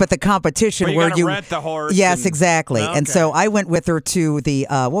horse, but the competition But you where gotta you rent the horse Yes, and- exactly. And Okay. so I went with her to the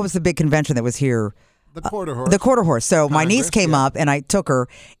what was the big convention that was here? The quarter horse. The quarter horse. So my niece Congress, came yeah. up, and I took her,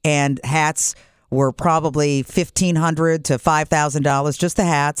 and hats were probably $1,500 to $5,000, just the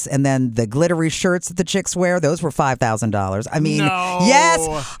hats, and then the glittery shirts that the chicks wear, those were $5,000. I mean, No. yes,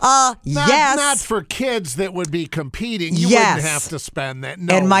 yes. Not for kids that would be competing. You Yes. wouldn't have to spend that.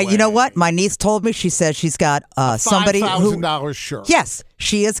 No And you know way. what? My niece told me, she says she's got somebody who. $5,000 shirt. Yes,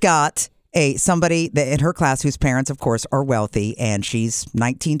 she has got somebody that in her class whose parents, of course, are wealthy, and she's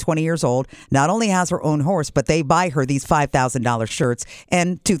 19, 20 years old. Not only has her own horse, but they buy her these $5,000 shirts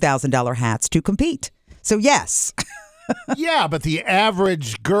and $2,000 hats to compete. So yes. Yeah, but the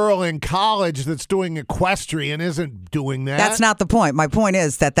average girl in college that's doing equestrian isn't doing that. That's not the point. My point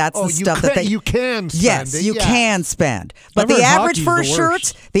is that that's the stuff that you can spend. Yes, it, you yes. can spend. But I've the heard average hockey's for a the shirt,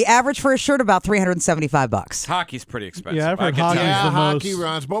 worst. about $375. Hockey's pretty expensive. Yeah, I've I heard can tell hockey's you. Yeah, the hockey most.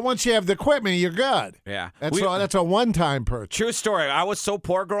 runs. But once you have the equipment, you're good. Yeah. That's a one-time purchase. True story. I was so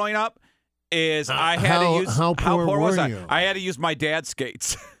poor growing up. I had how- to use how poor was were I? you? I had to use my dad's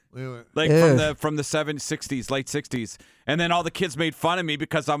skates. Like Ugh. from the 60s, late 60s. And then all the kids made fun of me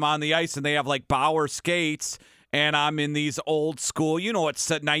because I'm on the ice and they have like Bauer skates and I'm in these old school, you know what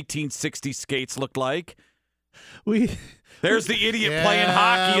 1960 skates looked like. There's the idiot playing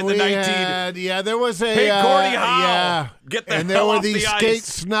hockey in the 19. There was a. Hey, Gordie Howe, Yeah. get the and hell there were off these the skate ice.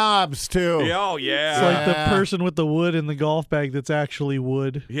 snobs, too. Oh, yeah. It's like the person with the wood in the golf bag that's actually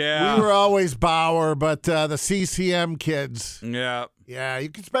wood. Yeah. We were always Bauer, but the CCM kids. Yeah. Yeah, you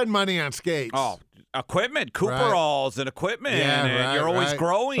can spend money on skates. Oh, equipment, Cooperalls and equipment, Yeah, and right, you're always right.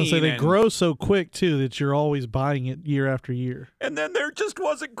 growing. So they and, grow so quick too that you're always buying it year after year. And then there just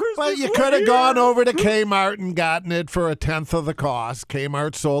wasn't Christmas. But you one could have year. gone over to Kmart and gotten it for 1/10 of the cost.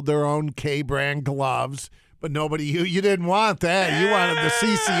 Kmart sold their own K-brand gloves, but you didn't want that. You wanted the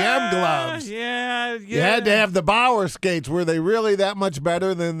CCM gloves. Yeah. You had to have the Bauer skates. Were they really that much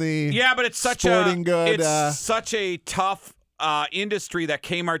better than the Yeah, but it's such sporting good? It's such a tough industry that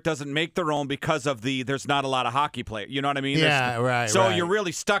Kmart doesn't make their own because of there's not a lot of hockey players. You know what I mean? Yeah, right. So right. you're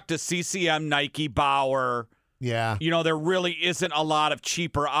really stuck to CCM, Nike, Bauer. Yeah. You know, there really isn't a lot of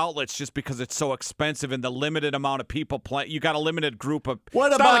cheaper outlets just because it's so expensive and the limited amount of people play. You got a limited group of. What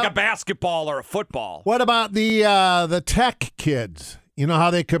it's about not like a basketball or a football? What about the tech kids? You know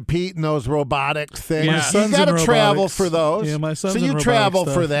how they compete in those robotic things? Yeah. My You son's got in to travel robotics. for those. Yeah, my son's So in you robotic travel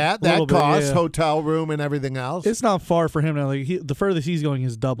stuff. for that. A little That bit, costs yeah. hotel room and everything else. It's not far for him now. Like the furthest he's going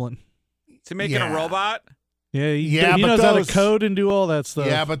is Dublin. Is he making Yeah. a robot? Yeah, he but knows how to those- code and do all that stuff.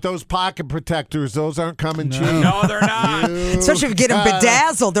 Yeah, but those pocket protectors, those aren't coming cheap. No, they're not. Especially if you get them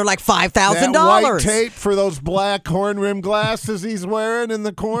bedazzled, they're like That $5,000. white tape for those black horn rim glasses he's wearing in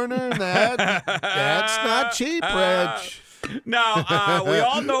the corner, that's not cheap, Rich. Now, we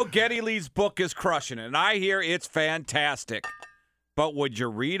all know Geddy Lee's book is crushing it, and I hear it's fantastic. But would you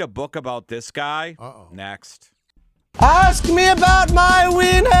read a book about this guy? Uh-oh. Next. Ask me about my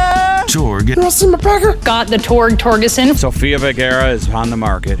wiener. Torg. You want to see my burger? Got the Torg Torgerson. Sofia Vergara is on the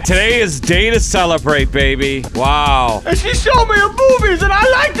market. Today is day to celebrate, baby. Wow. And she showed me her boobies, and I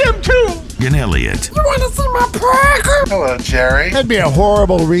like them too. Elliott. You want to see my program? Hello, Jerry. That'd be a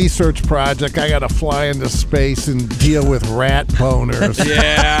horrible research project. I got to fly into space and deal with rat boners.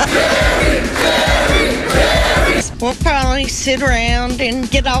 Yeah. We'll probably sit around and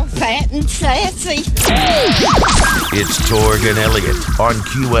get all fat and sassy. It's Torg and Elliott on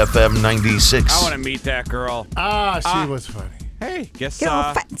QFM96. I want to meet that girl. She was funny. Hey, guess Get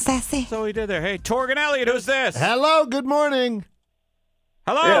all fat and sassy. so we did there. Hey, Torg and Elliott, who's this? Hello, good morning.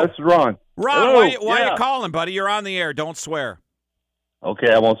 Hello. Yeah, this is Ron. Ron, Hello. why are you calling, buddy? You're on the air. Don't swear.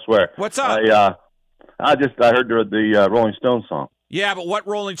 Okay, I won't swear. What's up? I heard the Rolling Stones song. Yeah, but what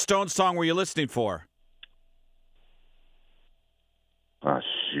Rolling Stones song were you listening for? Oh,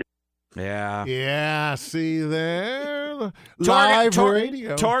 shit. Yeah. Yeah, see there? Live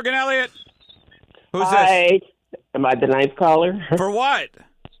radio. Torg and Elliott. Who's Hi. Am I the ninth caller? this? For what?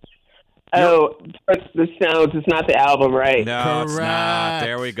 Oh, it's the Stones. It's not the album, right? No, it's not.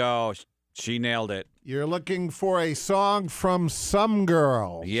 There we go. She nailed it. You're looking for a song from Some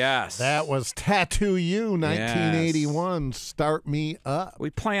Girl. Yes. That was Tattoo You, 1981. Start Me Up. We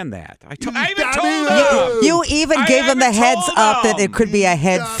planned that. I even told him. You even gave him the heads up that it could be a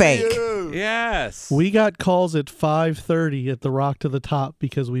head fake. Yes. We got calls at 5:30 at the Rock to the Top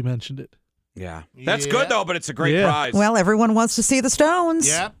because we mentioned it. Yeah. That's good, though, but it's a great Yeah. prize. Well, everyone wants to see the Stones.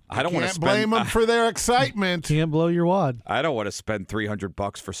 Yep. I don't want to Can't spend. blame them for their excitement. Can't blow your wad. I don't want to spend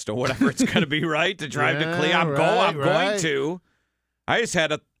 $300 for whatever it's going to be, right? To drive to Cleveland. I'm right. going to. I just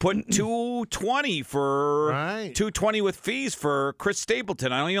had to put $220 for $220 with fees for Chris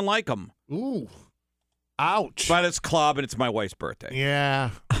Stapleton. I don't even like him. Ooh. Ouch. But it's club and it's my wife's birthday.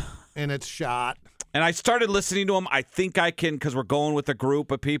 Yeah. And it's shot. And I started listening to him. I think I can because we're going with a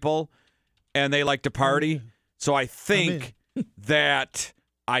group of people and they like to party. So I think that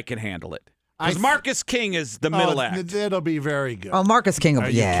I can handle it. Because Marcus King is the middle act. It'll be very good. Oh, Marcus King will Are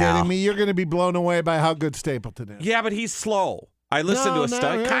be, you kidding me? You're going to be blown away by how good Stapleton is. Yeah, but he's slow. I listened to a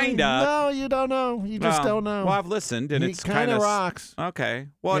study. Kind of. No, you don't know. You just don't know. Well, I've listened, and He it's kind of rocks. Okay.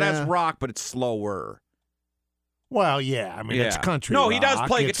 Well, that's rock, but it's slower. Well, yeah. I mean, it's country No, rock. he does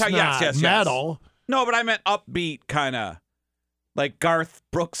play guitar. It's Yes, not yes. metal. No, but I meant upbeat kind of. Like Garth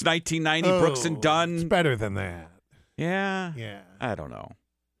Brooks, 1990, Brooks and Dunn. It's better than that. Yeah? Yeah. I don't know.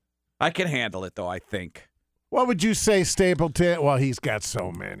 I can handle it, though, I think. What would you say, Stapleton? Well, he's got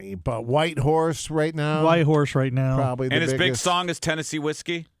so many, but White Horse right now? White Horse right now. Probably the And his big biggest. song is Tennessee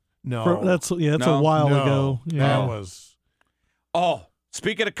Whiskey? No. That's No? a while ago. Yeah. That was Oh,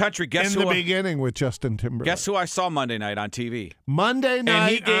 speaking of country, guess in who? the beginning with Justin Timberlake. Guess who I saw Monday night on TV? Monday night And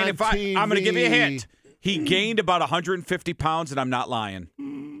he gained, on TV. I'm going to give you a hint. He gained about 150 pounds, and I'm not lying.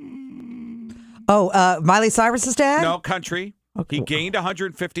 Oh, Miley Cyrus's dad? No, country. Okay. He gained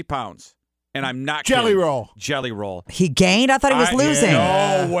 150 pounds, and I'm not Jelly kidding. Roll. Jelly Roll. He gained? I thought he was losing.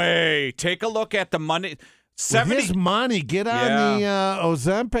 No way. Take a look at the Monday. With his money, get on the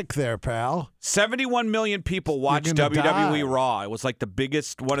Ozempic there, pal. 71 million people watched gonna WWE die. Raw. It was like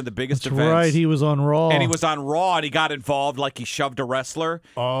one of the biggest That's events. right. He was on Raw. And he was on Raw, and he got involved like he shoved a wrestler.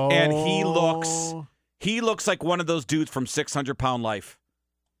 Oh. And he looks like one of those dudes from 600 Pound Life.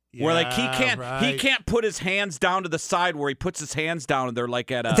 Where like he can't put his hands down to the side where he puts his hands down and they're like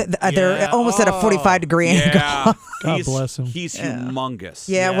at a They're almost at a 45-degree angle. yeah. God bless him. He's humongous.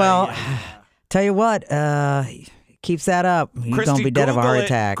 Yeah, well, tell you what, keeps that up. He's going to be dead of a heart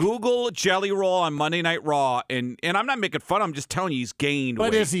attack. Google Jelly Roll on Monday Night Raw, and I'm not making fun. I'm just telling you he's gained weight.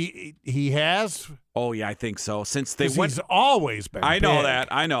 But is he has? Oh, yeah, I think so. Since they 'Cause went. he's always been I know big. that.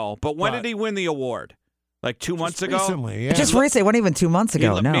 I know. But when did he win the award? Like 2 months ago? Recently, yeah. Just recently, it wasn't even 2 months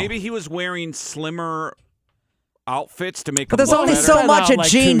ago, no. Maybe he was wearing slimmer outfits to make But him there's look only better. so much a like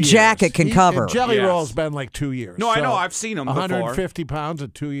jean 2 years. jacket can cover. Jelly Yes. Roll's been like 2 years. No, I So know. I've seen him before. 150 pounds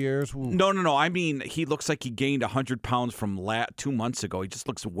in 2 years. Ooh. No. I mean, he looks like he gained 100 pounds from 2 months ago. He just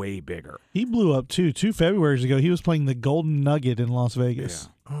looks way bigger. He blew up too. 2 Februarys ago, he was playing the Golden Nugget in Las Vegas.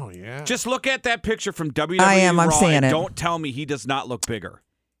 Oh, yeah. Just look at that picture from WWE I'm Raw seeing and it. don't tell me he does not look bigger.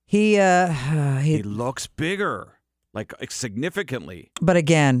 He looks bigger, like significantly. But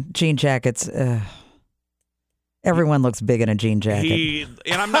again, jean jackets, everyone looks big in a jean jacket.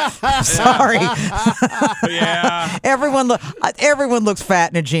 And I'm not Sorry. Yeah. Everyone looks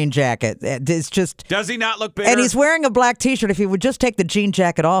fat in a jean jacket. It's just. Does he not look bigger? And he's wearing a black T-shirt. If he would just take the jean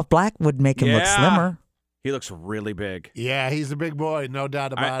jacket off, black would make him look slimmer. He looks really big. Yeah, he's a big boy, no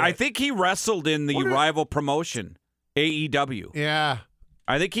doubt about it. I think he wrestled in the rival promotion, AEW. Yeah.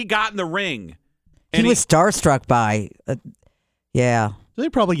 I think he got in the ring. He was starstruck by, yeah. They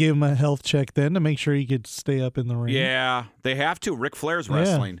probably gave him a health check then to make sure he could stay up in the ring. Yeah, they have to. Ric Flair's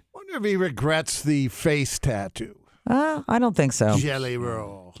wrestling. Wonder if he regrets the face tattoo. I don't think so. Jelly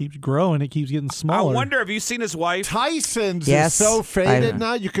roll. Keeps growing. It keeps getting smaller. I wonder, have you seen his wife? Tyson's Yes, is so faded I-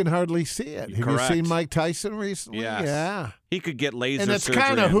 now you can hardly see it. Have Correct. you seen Mike Tyson recently? Yes. Yeah. He could get laser And it's surgery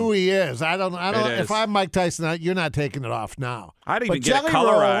kind of in. who he is. I don't. It If is. I'm Mike Tyson, you're not taking it off now. I'd even But get it Jelly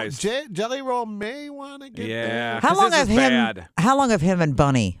Roll- colorized. Jelly Roll may want to get there. How 'cause long this have is bad. How long have him and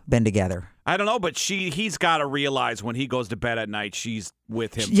Bunny been together? I don't know, but he's got to realize when he goes to bed at night, she's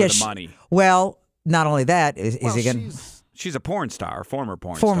with him Yeah, for the money. Well, not only that, is he going She's a porn star, former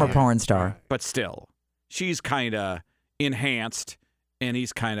porn star. But still, she's kind of enhanced, and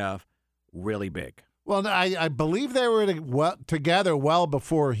he's kind of really big. Well, I believe they were together well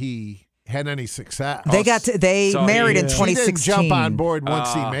before he had any success. They married in 2016. He didn't jump on board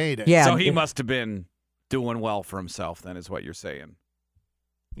once he made it. Yeah. So he must have been doing well for himself, then, is what you're saying.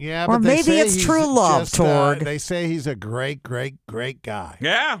 Yeah, Or but they maybe say it's he's true love, just, Torg. They say he's a great, great, great guy.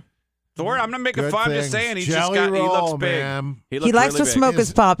 Yeah. Thor, I'm not making Good fun. I'm just things. saying he Jelly he looks roll, big. man. He He likes to smoke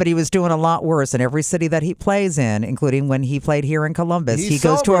his pot, but he was doing a lot worse in every city that he plays in, including when he played here in Columbus. He's he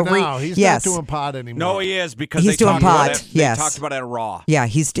goes to a sober now. He's yes. not doing pot anymore. No, he is because He's they doing talked about pot, it. They yes. talked about it at Raw. Yeah,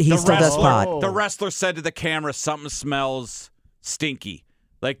 he still does pot. The wrestler said to the camera, something smells stinky.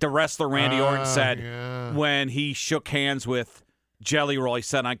 Like the wrestler Randy Orton said when he shook hands with Jelly Roll. He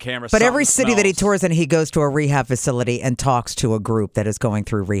said on camera. But every "Something city that he smells." tours in, he goes to a rehab facility and talks to a group that is going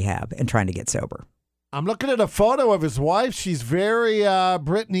through rehab and trying to get sober. I'm looking at a photo of his wife. She's very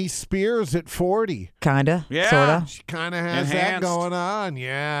Britney Spears at 40. Kinda. Yeah. Sorta. She kind of has that Enhanced. going on.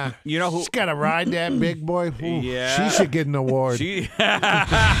 Yeah. You know who? She's got to ride that big boy. Ooh, Yeah. She should get an award. She. Bronco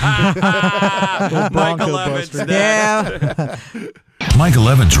Michael Evans. Buster. Yeah. Michael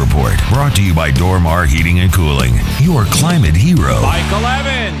Evans Report, brought to you by Dormar Heating and Cooling, your climate hero. Michael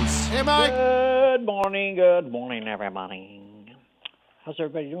Evans. Hey, Mike. Good morning, everybody. How's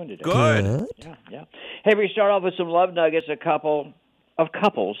everybody doing today? Good. Yeah. Hey, we start off with some love nuggets. A couple of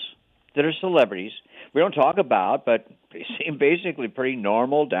couples that are celebrities we don't talk about, but they seem basically pretty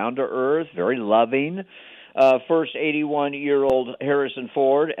normal, down to earth, very loving. First, 81-year-old Harrison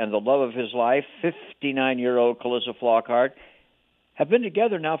Ford and the love of his life, 59-year-old Calissa Flockhart, have been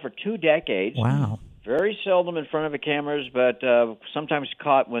together now for 2 decades. Wow. Very seldom in front of the cameras, but sometimes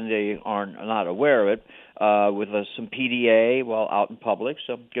caught when they are not aware of it, with some PDA while out in public,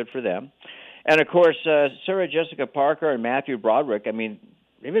 so good for them. And, of course, Sarah Jessica Parker and Matthew Broderick, I mean,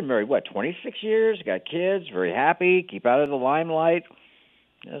 they've been married, 26 years, got kids, very happy, keep out of the limelight.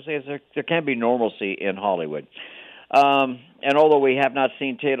 There can be normalcy in Hollywood. And although we have not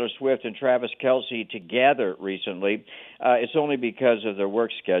seen Taylor Swift and Travis Kelce together recently, it's only because of their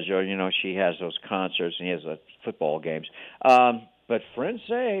work schedule. You know, she has those concerts and he has the football games. But friends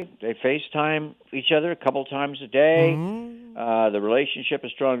say they FaceTime each other a couple times a day. The relationship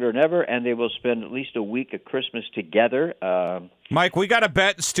is stronger than ever, and they will spend at least a week of Christmas together. Mike, we got a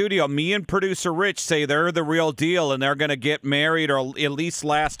bet in studio. Me and producer Rich say they're the real deal, and they're going to get married or at least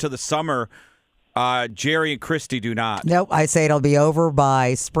last to the summer. Jerry and Christy do not. Nope. I say it'll be over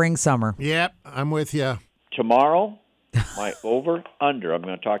by spring, summer. Yep, I'm with you. Tomorrow, my over-under. I'm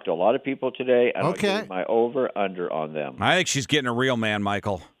going to talk to a lot of people today, and I'll Okay. give you my over-under on them. I think she's getting a real man,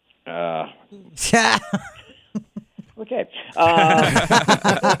 Michael. Okay.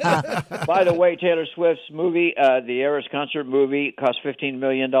 By the way, Taylor Swift's movie, the Eras concert movie, cost $15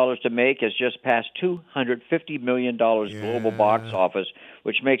 million to make, has just passed $250 million global box office,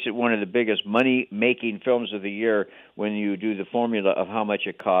 which makes it one of the biggest money-making films of the year when you do the formula of how much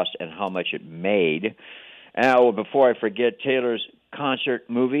it cost and how much it made. Now, before I forget, Taylor's concert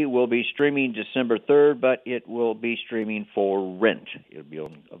movie will be streaming December 3rd, but it will be streaming for rent. It'll be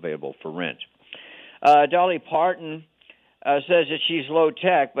available for rent. Dolly Parton says that she's low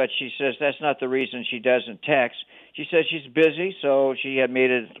tech, but she says that's not the reason she doesn't text. She says she's busy, so she had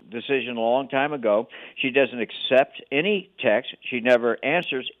made a decision a long time ago. She doesn't accept any text. She never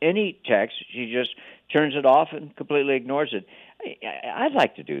answers any text. She just turns it off and completely ignores it. I'd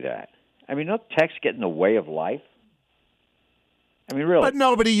like to do that. I mean, don't text get in the way of life? I mean, really. But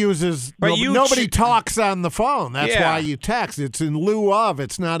nobody uses, nobody talks on the phone. That's why you text. It's in lieu of.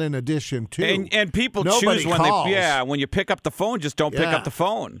 It's not in addition to. And people Nobody choose when calls. when you pick up the phone, just don't pick up the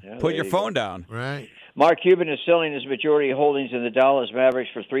phone. Yeah, Put there your you phone go. down. Right. Mark Cuban is selling his majority holdings in the Dallas Mavericks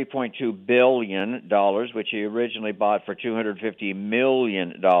for $3.2 billion, which he originally bought for $250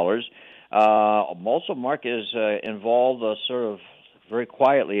 million. Also, Mark is involved sort of very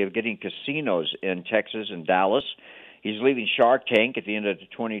quietly of getting casinos in Texas and Dallas. He's leaving Shark Tank at the end of the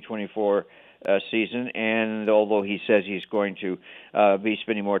 2024 season, and although he says he's going to be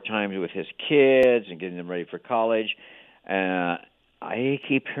spending more time with his kids and getting them ready for college, I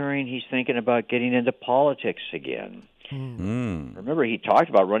keep hearing he's thinking about getting into politics again. Remember, he talked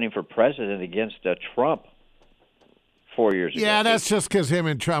about running for president against Trump 4 years ago. Yeah, that's just because him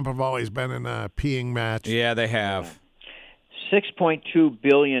and Trump have always been in a peeing match. Yeah, they have. $6.2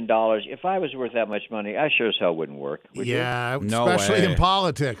 billion. If I was worth that much money, I sure as hell wouldn't work. Would you? No especially way. in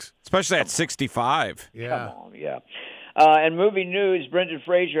politics. Especially at 65. Yeah. Come on, yeah. And movie news, Brendan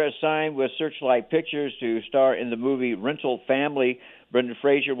Fraser has signed with Searchlight Pictures to star in the movie Rental Family. Brendan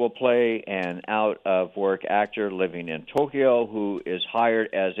Fraser will play an out-of-work actor living in Tokyo who is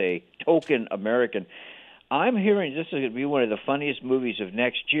hired as a token American. I'm hearing this is going to be one of the funniest movies of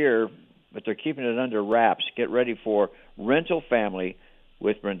next year, but they're keeping it under wraps. Get ready for Rental Family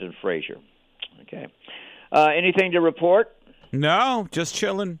with Brendan Fraser. Okay. Anything to report? No, just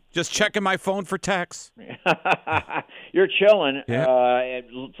chilling. Just checking my phone for texts. You're chilling. Yeah.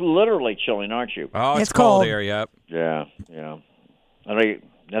 Literally chilling, aren't you? Oh, it's cold here, yep. Yeah. I know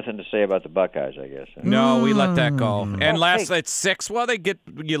nothing to say about the Buckeyes, I guess. No, we let that go. And last at 6, well,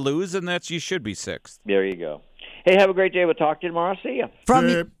 you lose, and you should be 6th. There you go. Hey, have a great day. We'll talk to you tomorrow. See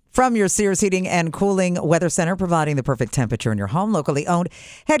you. From your Sears Heating and Cooling Weather Center, providing the perfect temperature in your home, locally owned,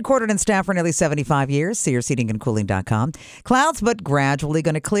 headquartered and staffed for nearly 75 years, SearsHeatingandCooling.com. Clouds, but gradually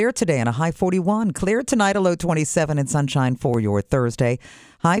going to clear today and a high 41. Clear tonight, a low 27 and sunshine for your Thursday.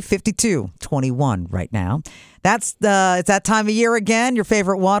 High 52, 21 right now. It's that time of year again. Your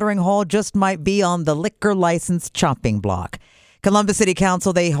favorite watering hole just might be on the liquor license chopping block. Columbus City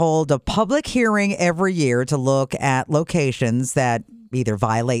Council, they hold a public hearing every year to look at locations that either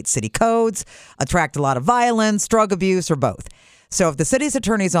violate city codes, attract a lot of violence, drug abuse, or both. So if the city's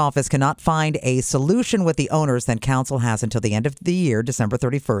attorney's office cannot find a solution with the owners, then council has until the end of the year, December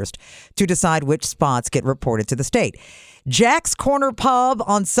 31st, to decide which spots get reported to the state. Jack's Corner Pub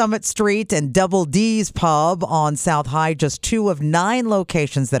on Summit Street and Double D's Pub on South High, just 2 of 9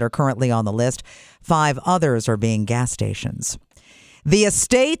 locations that are currently on the list. 5 others are being gas stations. The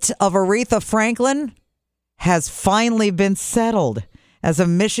estate of Aretha Franklin has finally been settled, as a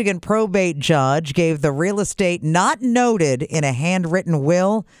Michigan probate judge gave the real estate not noted in a handwritten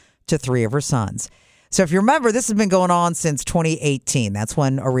will to 3 of her sons. So if you remember, this has been going on since 2018. That's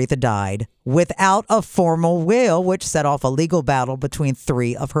when Aretha died, without a formal will, which set off a legal battle between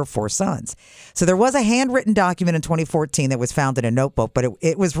 3 of her 4 sons. So there was a handwritten document in 2014 that was found in a notebook, but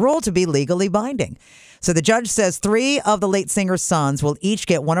it was ruled to be legally binding. So the judge says 3 of the late singer's sons will each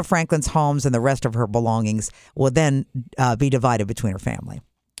get one of Franklin's homes, and the rest of her belongings will then be divided between her family.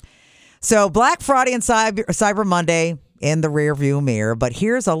 So Black Friday and Cyber Monday in the rearview mirror, but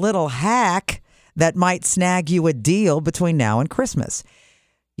here's a little hack that might snag you a deal between now and Christmas.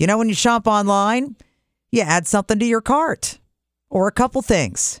 You know, when you shop online, you add something to your cart or a couple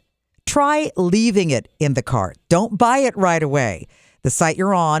things. Try leaving it in the cart. Don't buy it right away. The site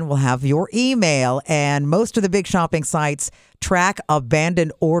you're on will have your email, and most of the big shopping sites track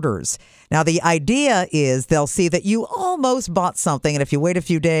abandoned orders. Now, the idea is they'll see that you almost bought something, and if you wait a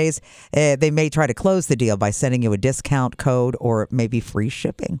few days, they may try to close the deal by sending you a discount code or maybe free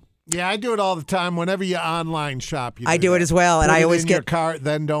shipping. Yeah, I do it all the time. Whenever you online shop, I do it as well, and I always get get your cart.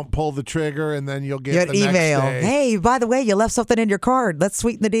 Then don't pull the trigger, and then you'll get the email. Next day. Hey, by the way, you left something in your cart. Let's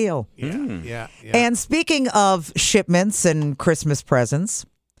sweeten the deal. Yeah. And speaking of shipments and Christmas presents,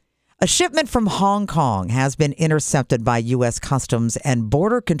 a shipment from Hong Kong has been intercepted by U.S. Customs and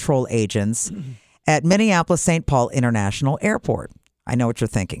Border Control agents at Minneapolis-St. Paul International Airport. I know what you're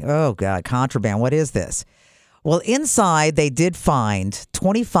thinking. Oh, God, contraband. What is this? Well, inside, they did find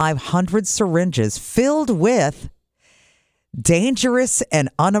 2,500 syringes filled with dangerous and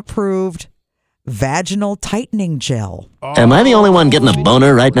unapproved vaginal tightening gel. Am I the only one getting a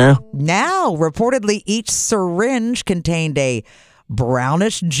boner right now? Now, reportedly, each syringe contained a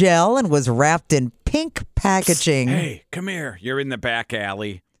brownish gel and was wrapped in pink packaging. Psst, hey, come here. You're in the back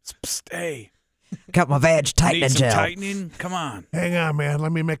alley. Psst, hey. Got my vag tightening Need some gel. tightening? Come on. Hang on, man.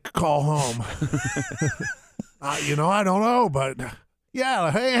 Let me make a call home. I don't know, but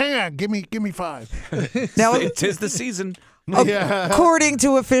yeah. Hey, hang on. Give me 5. Now, it's the season. According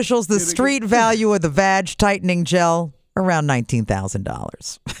to officials, the street value of the vag tightening gel around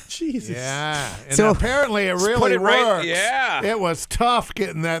 $19,000. Jesus. Yeah. And So- apparently it really put it works. right- yeah. It was tough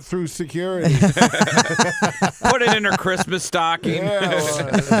getting that through security. Put it in her Christmas stocking.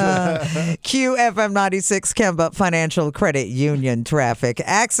 QFM96 Kemba Financial Credit Union traffic.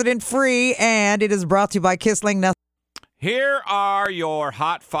 Accident free, and it is brought to you by Kissling. Here are your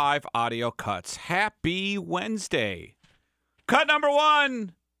Hot 5 audio cuts. Happy Wednesday. Cut number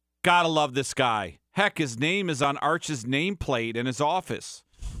 1. Gotta love this guy. Heck, his name is on Arch's nameplate in his office.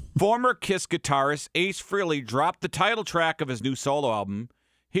 Former Kiss guitarist Ace Frehley dropped the title track of his new solo album.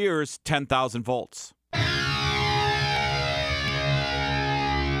 Here's 10,000 Volts.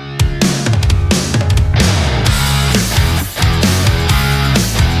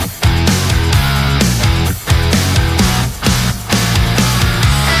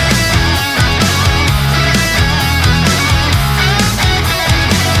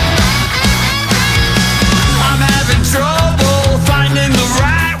 Trouble finding the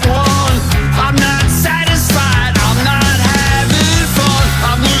right one. I'm not satisfied. I'm not having fun.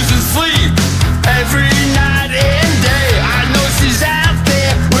 I'm losing sleep every night and day. I know she's out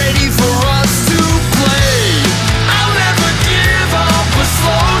there ready for us to play. I'll never give up or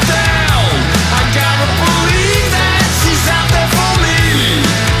slow down. I gotta believe that she's out there for me.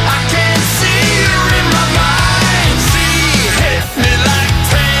 I can see her in my mind. She hit me like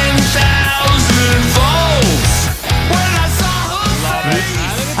 10,000 volts.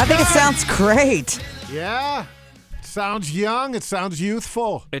 I think it sounds great. Yeah. Sounds young. It sounds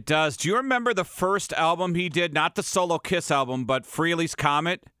youthful. It does. Do you remember the first album he did? Not the solo Kiss album, but Frehley's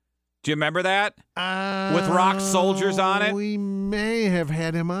Comet. Do you remember that? With Rock Soldiers on it? We may have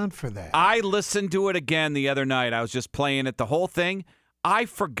had him on for that. I listened to it again the other night. I was just playing it, the whole thing. I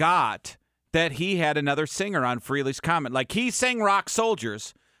forgot that he had another singer on Frehley's Comet. Like, he sang Rock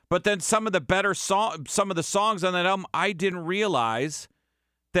Soldiers, but then some of the songs on that album, I didn't realize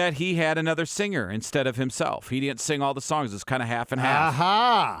that he had another singer instead of himself. He didn't sing all the songs. It's kind of half and half.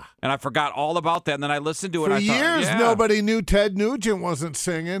 Aha. And I forgot all about that. And then I listened to it. For and I years, thought, nobody knew Ted Nugent wasn't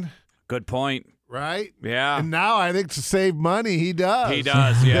singing. Good point. Right? Yeah. And now I think to save money, he does. He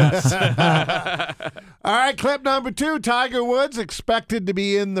does, yes. All right, clip number 2. Tiger Woods expected to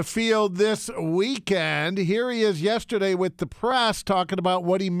be in the field this weekend. Here he is yesterday with the press talking about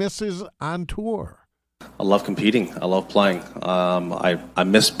what he misses on tour. I love competing. I love playing. I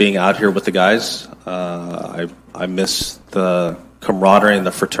miss being out here with the guys. I miss the camaraderie and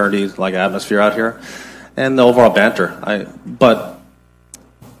the fraternity like atmosphere out here, and the overall banter. But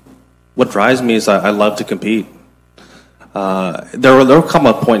what drives me is I love to compete. There will come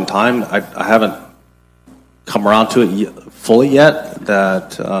a point in time, I haven't come around to it fully yet,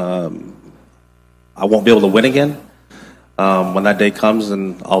 that I won't be able to win again. When that day comes,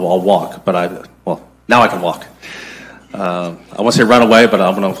 and I'll walk. But now I can walk. I won't say run away, but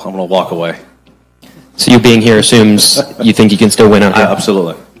I'm gonna walk away. So you being here assumes you think you can still win out here?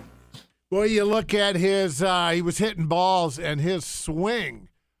 Absolutely. Well, you look at his, he was hitting balls, and his swing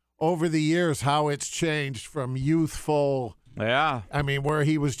over the years, how it's changed from youthful. Yeah. I mean, where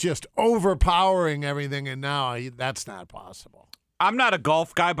he was just overpowering everything, and now that's not possible. I'm not a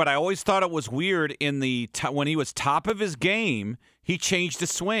golf guy, but I always thought it was weird when he was top of his game, he changed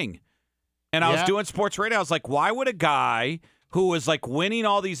his swing. And I was doing sports radio. I was like, why would a guy who was like winning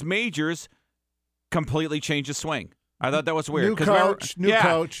all these majors completely change his swing? I thought that was weird. New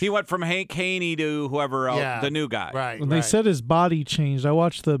coach. He went from Hank Haney to whoever else, the new guy. Right. When they said his body changed, I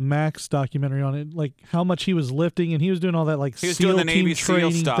watched the Max documentary on it, like how much he was lifting, and he was doing all that like he was SEAL doing the Navy team SEAL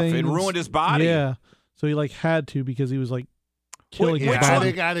training stuff. things. It ruined his body. Yeah. So he like had to because he was like killing his I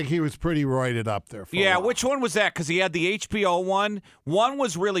body. think he was pretty roided up there. For a while. Which one was that? Because he had the HBO one. One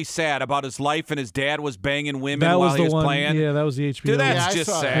was really sad about his life, and his dad was banging women That while was he the was one. playing. Yeah, that was the HBO. Dude, that's I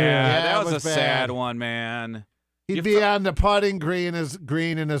just saw sad. that. Yeah, That it was a was bad. sad one, man. He'd be on the putting green,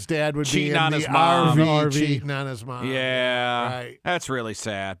 and his dad would Cheating be in on the his mom. RV cheating on his mom. Yeah, Right. That's really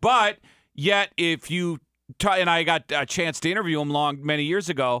sad. But yet, if you and I got a chance to interview him many years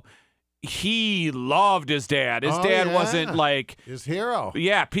ago, he loved his dad. His dad wasn't like his hero.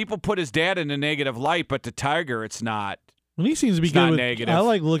 Yeah, people put his dad in a negative light, but to Tiger, it's not. Well, he seems to be It's good. not With, negative. I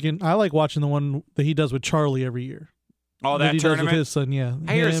like watching the one that he does with Charlie every year. Oh, that he tournament? does with his son. Yeah,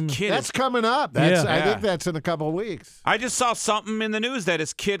 I hear his Him- kid. That's coming up. I think that's in a couple of weeks. I just saw something in the news that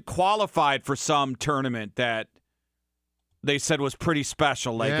his kid qualified for some tournament that they said was pretty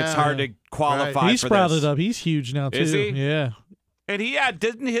special. Like it's hard to qualify He's for sprouted this. up. He's huge now too. Is he? Yeah. And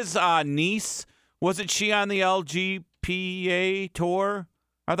didn't his niece, wasn't she on the LGPA tour?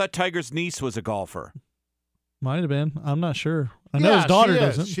 I thought Tiger's niece was a golfer. Might have been. I'm not sure. I know his daughter she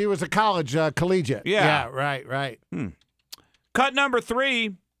doesn't. She was a college collegiate. Yeah. Right. Cut number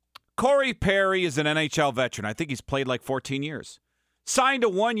 3. Corey Perry is an NHL veteran. I think he's played like 14 years. Signed a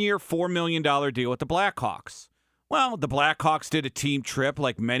 1-year, $4 million deal with the Blackhawks. Well, the Blackhawks did a team trip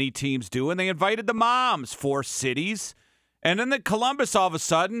like many teams do, and they invited the moms, 4 cities. And then in Columbus, all of a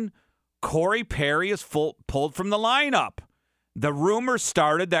sudden, Corey Perry is pulled from the lineup. The rumor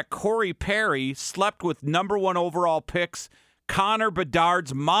started that Corey Perry slept with number 1 overall picks Connor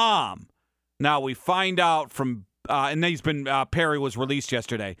Bedard's mom. Now, we find out from and he's been Perry was released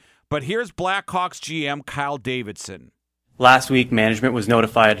yesterday. But here's Blackhawks GM Kyle Davidson. Last week, management was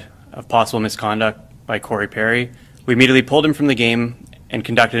notified of possible misconduct by Corey Perry. We immediately pulled him from the game and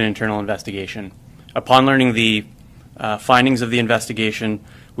conducted an internal investigation. Upon learning the findings of the investigation,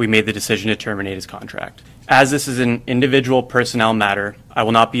 we made the decision to terminate his contract. As this is an individual personnel matter, I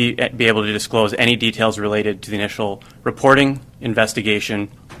will not be able to disclose any details related to the initial reporting, investigation,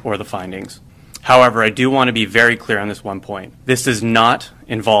 or the findings. However, I do want to be very clear on this one point. This does not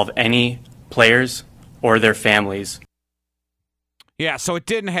involve any players or their families. Yeah, so it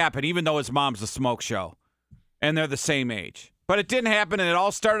didn't happen, even though his mom's a smoke show, and they're the same age. But it didn't happen, and it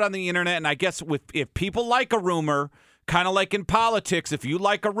all started on the internet, and I guess if people like a rumor, kind of like in politics, if you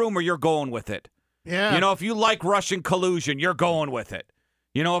like a rumor, you're going with it. Yeah. You know, if you like Russian collusion, you're going with it.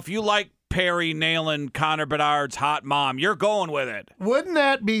 You know, if you like Perry nailing Connor Bedard's hot mom, you're going with it. Wouldn't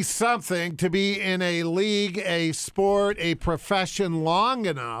that be something to be in a league, a sport, a profession long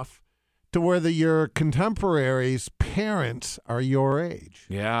enough to where your contemporaries' parents are your age?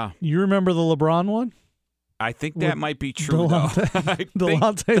 Yeah. You remember the LeBron one? I think that might be true,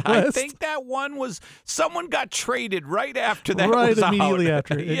 Delonte I West? think that one was someone got traded right after that Right was immediately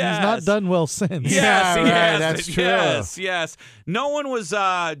out. after. He's Yes. not done well since. Yes, he right, has. that's true. Yes. No one was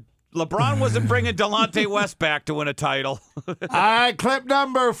LeBron wasn't bringing Delonte West back to win a title. All right, clip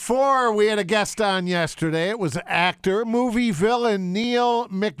number 4. We had a guest on yesterday. It was actor, movie villain Neil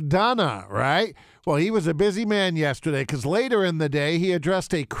McDonough, right? Well, he was a busy man yesterday because later in the day he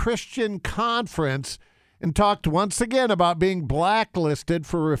addressed a Christian conference and talked once again about being blacklisted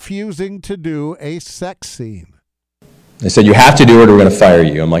for refusing to do a sex scene. They said, you have to do it or we're going to fire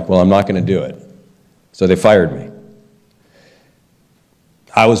you. I'm like, well, I'm not going to do it. So they fired me.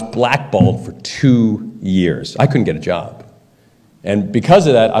 I was blackballed for 2 years. I couldn't get a job. And because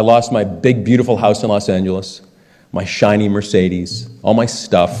of that, I lost my big, beautiful house in Los Angeles, my shiny Mercedes, all my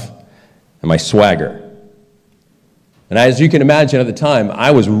stuff, and my swagger. And as you can imagine at the time, I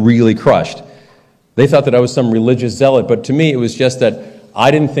was really crushed. They thought that I was some religious zealot, but to me it was just that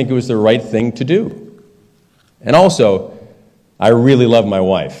I didn't think it was the right thing to do. And also, I really love my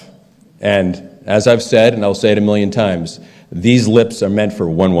wife. And as I've said, and I'll say it a million times, these lips are meant for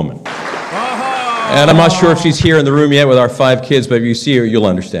one woman. And I'm not sure if she's here in the room yet with our 5 kids, but if you see her, you'll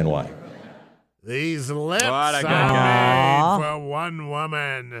understand why. These lips are made for one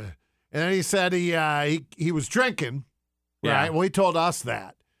woman. And then he said he was drinking, right? Yeah. Well, he told us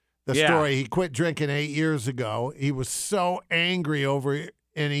that. The Yeah. story, he quit drinking 8 years ago. He was so angry over it,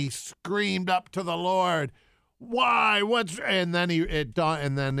 and he screamed up to the Lord, "Why? What's?" And then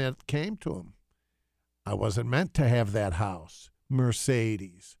it came to him. I wasn't meant to have that house,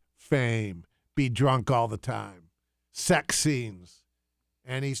 Mercedes, fame, be drunk all the time, sex scenes.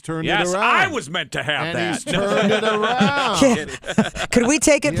 And he's turned it around. Yes, I was meant to have and that. He's turned it around. Could we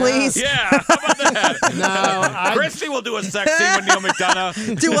take it, please? Yeah, how about that? No, Christy will do a sex scene with Neil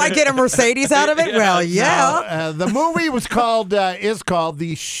McDonough. Do I get a Mercedes out of it? Well, yeah. The movie is called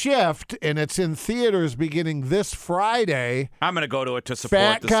The Shift, and it's in theaters beginning this Friday. I'm going to go to it to support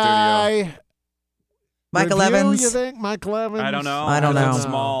Fat the guy. studio. Michael Review, Evans. You think Michael Evans? I don't know. I don't know. It's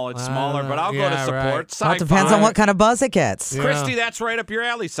small. It's smaller, but I'll go to support. Right. Sci-fi. Well, it depends on what kind of buzz it gets. Yeah. Christy, that's right up your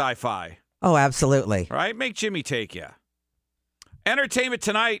alley, sci-fi. Oh, absolutely. Right? Make Jimmy take you. Entertainment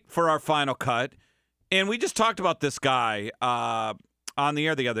tonight for our final cut. And we just talked about this guy on the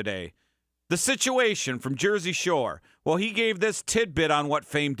air the other day. The Situation from Jersey Shore. Well, he gave this tidbit on what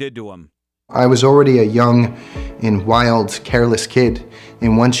fame did to him. I was already a young and wild, careless kid,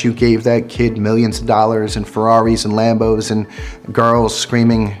 and once you gave that kid millions of dollars and Ferraris and Lambos and girls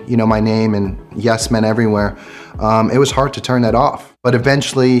screaming, my name and yes men everywhere, it was hard to turn that off. But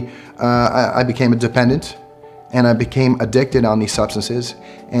eventually, I became a dependent, and I became addicted on these substances.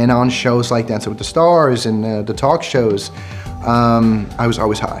 And on shows like Dancing with the Stars and the talk shows, I was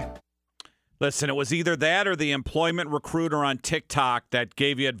always high. Listen, it was either that or the employment recruiter on TikTok that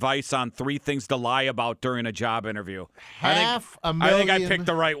gave you advice on 3 things to lie about during a job interview. I think I picked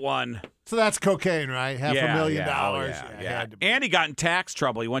the right one. So that's cocaine, right? Half a million dollars. Yeah. And he got in tax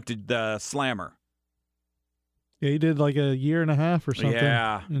trouble. He went to the Slammer. Yeah, he did like a year and a half or something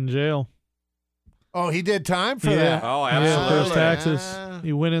in jail. Oh, he did time for that. Oh, Yeah, absolutely. those taxes.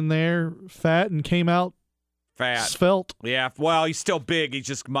 He went in there fat and came out Fat. svelte. Yeah, well, he's still big. He's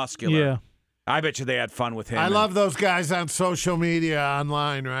just muscular. Yeah. I bet you they had fun with him. I love those guys on social media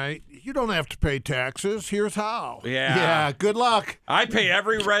online, right? You don't have to pay taxes. Here's how. Yeah. Yeah, good luck. I pay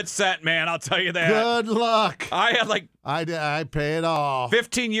every red cent, man. I'll tell you that. Good luck. I had I pay it all.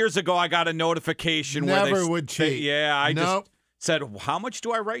 15 years ago, I got a notification where Never would cheat. I Nope. said, how much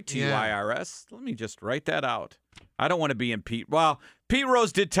do I write to you, IRS? Let me just write that out. I don't want to be in Pete. Well, Pete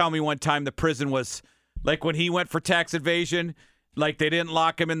Rose did tell me one time the prison was, like when he went for tax evasion, like they didn't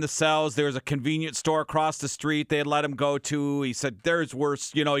lock him in the cells. There was a convenience store across the street they had let him go to. He said, there's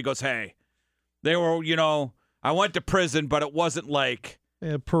worse. He goes, hey, they were, I went to prison, but it wasn't like.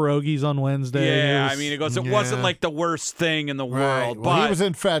 Yeah, pierogies on Wednesday. Yeah, he goes, it wasn't like the worst thing in the world. Well, but he was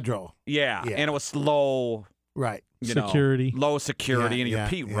in federal. Yeah, and it was low. Right. Security. Low security. And you're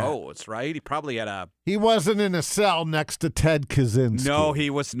Pete Rose, right? He probably had a. He wasn't in a cell next to Ted Kaczynski. No, he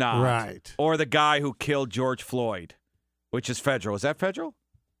was not. Right. Or the guy who killed George Floyd, which is federal. Is that federal?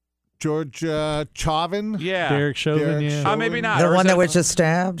 George Chauvin? Yeah. Derek Chauvin, yeah. Maybe not. The Or one is that was just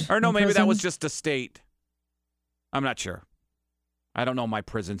stabbed? Or no, in maybe prison? that was just a state. I'm not sure. I don't know my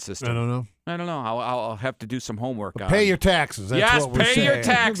prison system. I don't know. I'll have to do some homework on. Pay your taxes. That's yes, what we're pay saying. your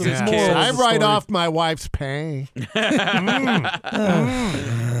taxes, kids. I write off my wife's pay.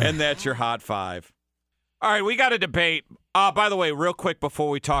 And that's your hot five. All right, we got a debate. By the way, real quick before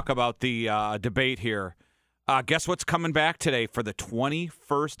we talk about the debate here, guess what's coming back today for the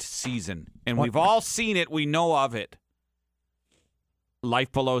 21st season? And we've all seen it. We know of it.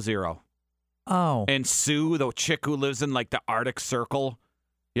 Life Below Zero. Oh. And Sue, the chick who lives in like the Arctic Circle.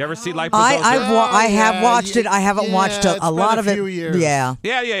 You ever see Life Below Zero? I have watched it. I haven't watched a lot of it. Years. Yeah.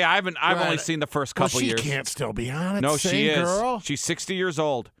 Yeah. I've only seen the first couple she years. She can't still be on it. No, Same she is. Girl. She's 60 years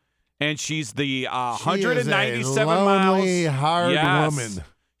old, and she's the 197 she is a lonely, miles. hard woman.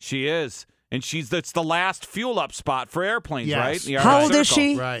 She is, and it's the last fuel up spot for airplanes, right? The How Arctic old is Circle.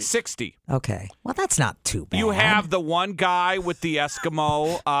 she? Right. 60. Okay. Well, that's not too bad. You have the one guy with the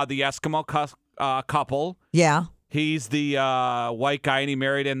Eskimo, couple. Yeah. He's the white guy, and he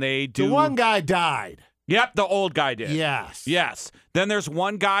married, and they do. The one guy died. Yep, the old guy did. Yes. Then there's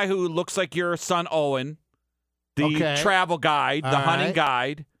one guy who looks like your son Owen, the travel guide, the hunting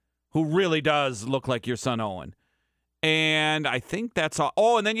guide, who really does look like your son Owen. And I think that's all.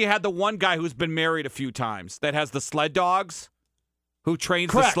 Oh, and then you had the one guy who's been married a few times that has the sled dogs, who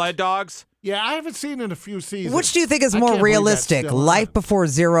trains the sled dogs. Yeah, I haven't seen it in a few seasons. Which do you think is more realistic? Life Before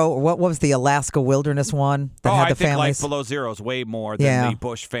Zero, or what was the Alaska Wilderness one that had the I think families? Life Below Zero is way more than the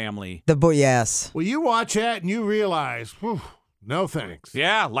Bush family. Yes. Well, you watch that and you realize, whew, no thanks.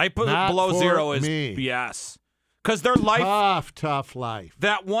 Yeah, Life Not Below for Zero is me. yes. Because their life tough life.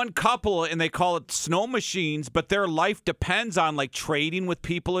 That one couple, and they call it snow machines, but their life depends on like trading with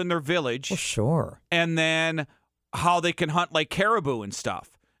people in their village. Well, sure. And then how they can hunt like caribou and stuff.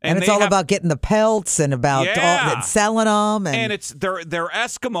 And it's all about getting the pelts and about selling them. And it's they're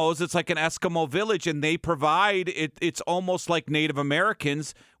Eskimos. It's like an Eskimo village, and they provide it. It's almost like Native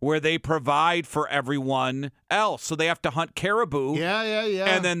Americans, where they provide for everyone else. So they have to hunt caribou. Yeah.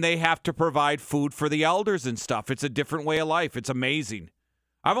 And then they have to provide food for the elders and stuff. It's a different way of life. It's amazing.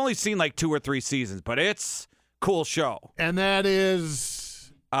 I've only seen like 2 or 3 seasons, but it's a cool show. And that is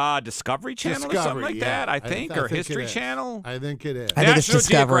Discovery Channel or something like that, I think, or History Channel. I think it is. I think it's National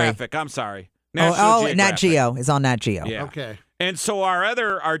Discovery. Geographic. I'm sorry. Nat Geo is on Nat Geo. Yeah. Okay. And so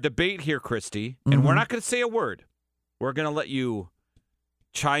our debate here, Christy, and we're not going to say a word. We're going to let you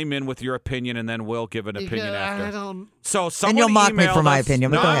chime in with your opinion, and then we'll give an opinion after. I don't. So someone and you'll mock me emailed for my us-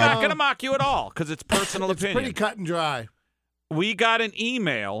 opinion. No, But go I'm ahead. not going to mock you at all because it's personal It's opinion. pretty cut and dry. We got an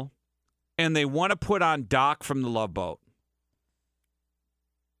email, and they want to put on Doc from the Love Boat.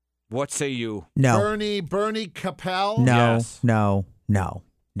 What say you? No. Bernie Capel. No. Yes. No.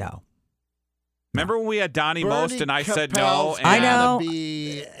 Remember when we had Donnie Bernie Most, and I said no? Capel's And I know. gotta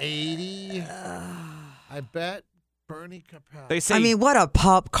be 80. I bet Bernie Capel. They say I mean, what a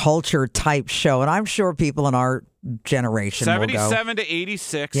pop culture type show, and I'm sure people in our generation will go. 77 to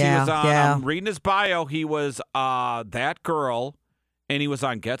 86. Yeah, He was on. yeah. I'm reading his bio. He was that girl, and he was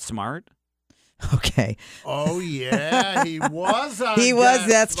on Get Smart. Okay. Oh yeah, he was. On He was.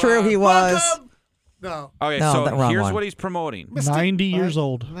 That's true. He was. No. Okay, No, that so wrong here's one. what he's promoting. 90 years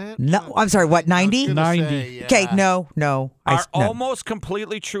old. No, I'm sorry. What? 90? 90. Okay. No. No. Our almost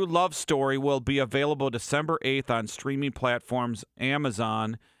completely true love story will be available December 8th on streaming platforms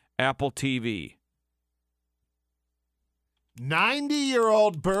Amazon, Apple TV.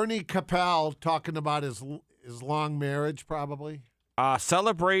 90-year-old Bernie Capel talking about his long marriage, probably.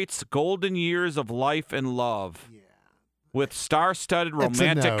 Celebrates golden years of life and love with star-studded It's a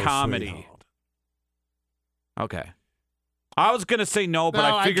romantic no, comedy. sweetheart. Okay. I was going to say no, but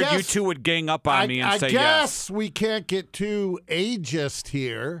No, I I figured you guess- two would gang up on me and say I yes. guess we can't get too ageist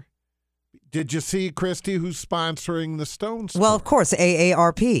here. Did you see, Christy, who's sponsoring the Stones? Well, of course,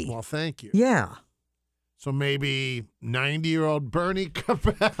 AARP. Well, thank you. Yeah. So maybe 90-year-old Bernie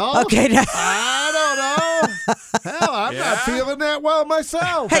Capel? Okay. Now, I don't don't know. Hell, I'm not feeling that well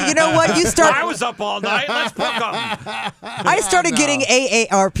myself. Hey, you know what? You start. I was up all night. Let's book them. I started getting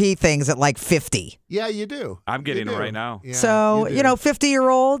AARP things at like 50. Yeah, you do. I'm getting it right now. Yeah, So, do.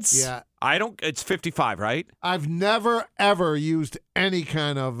 50-year-olds. Yeah. I don't. It's 55, right? I've never, ever used any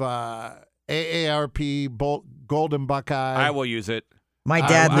kind of AARP Golden Buckeye. I will use it. My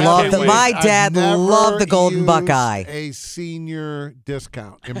dad loved the. My dad loved the Golden Buckeye. A senior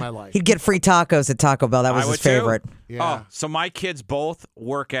discount in my life. He'd get free tacos at Taco Bell. That was his favorite. Yeah. Oh, so my kids both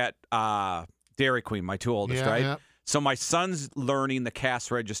work at Dairy Queen. My two oldest, right? Yeah. So my son's learning the cash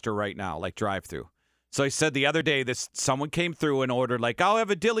register right now, like drive-through. So he said the other day, someone came through and ordered like, I'll have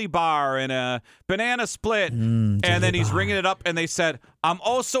a dilly bar and a banana split, and then he's ringing it up, and they said, I'm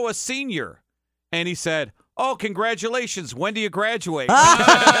also a senior, and he said, oh, congratulations. When do you graduate? No,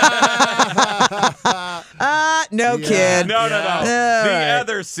 kid. No. The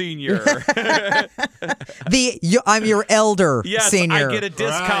other senior. I'm your elder senior. I get a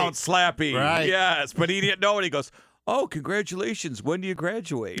discount, Slappy. Right. Yes, but he didn't know it. He goes, oh, congratulations. When do you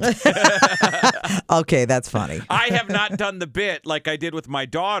graduate? Okay, that's funny. I have not done the bit like I did with my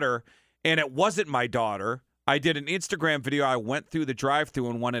daughter, and it wasn't my daughter. I did an Instagram video. I went through the drive-thru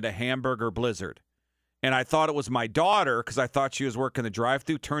and wanted a hamburger blizzard. And I thought it was my daughter because I thought she was working the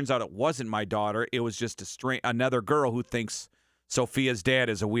drive-thru. Turns out it wasn't my daughter. It was just another girl who thinks Sophia's dad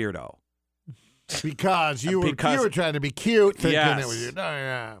is a weirdo. Because you were trying to be cute, thinking it was you. Oh,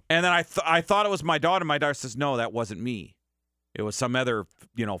 yeah. And then I thought it was my daughter. My daughter says, no, that wasn't me. It was some other,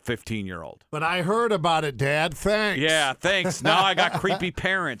 15-year-old. But I heard about it, Dad. Thanks. Yeah, thanks. Now I got creepy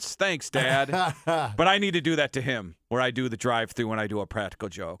parents. Thanks, Dad. But I need to do that to him, where I do the drive-through when I do a practical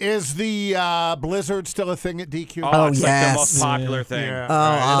joke. Is the Blizzard still a thing at DQ? Oh, it's like the most popular thing. Yeah,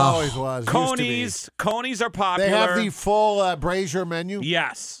 right. It always was. Conies are popular. They have the full brazier menu?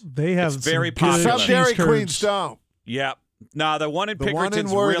 Yes. They have it's very some popular. Some Dairy Queens don't. Yep. No, the one in The one in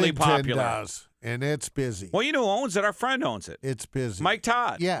Pickerington's really Worthington popular. does, and it's busy. Well, you know who owns it? Our friend owns it. It's busy. Mike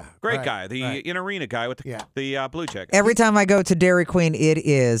Todd. Yeah. Great right, guy. The in-arena guy with the blue jacket. Every time I go to Dairy Queen, it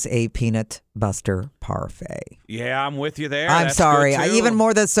is a peanut buster parfait. Yeah, I'm with you there. I'm That's sorry. good, too. Even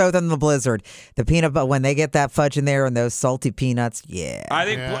more so than the Blizzard. The peanut butter, when they get that fudge in there and those salty peanuts, yeah.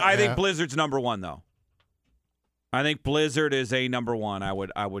 I think Blizzard's number one, though. I think Blizzard is a number one. I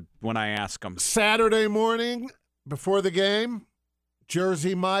would when I ask them. Saturday morning before the game,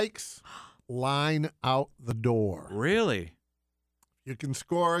 Jersey Mike's line out the door. Really? You can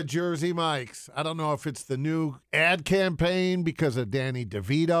score a Jersey Mike's. I don't know if it's the new ad campaign because of Danny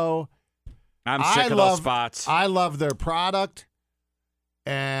DeVito. I'm sick of those spots. I love their product.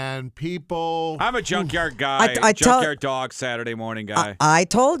 And people... I'm a junkyard guy, junkyard dog Saturday morning guy. I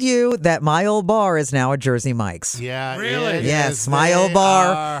told you that my old bar is now a Jersey Mike's. Yeah, really? Yes, my old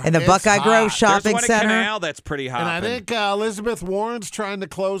bar in the Buckeye Grove Shopping There's one Center. in Canal that's pretty hot. And I think Elizabeth Warren's trying to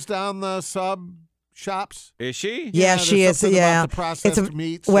close down the sub shops. Is she? Yeah, she is. Yeah, about the processed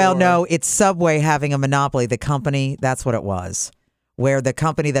meats. No, it's Subway having a monopoly. The company, that's what it was. Where the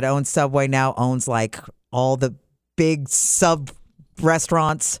company that owns Subway now owns like all the big sub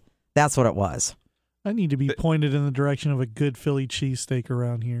restaurants. That's what it was. I need to be pointed in the direction of a good Philly cheesesteak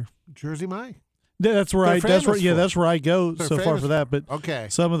around here. Jersey Mike. That's where that's where I go so far for that. But okay,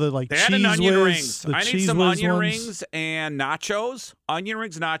 some of the they cheese had an onion whiz, rings. I need some whiz onion ones. rings and nachos. Onion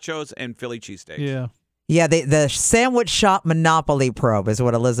rings, nachos, and Philly cheesesteaks. Yeah. Yeah, the sandwich shop monopoly probe is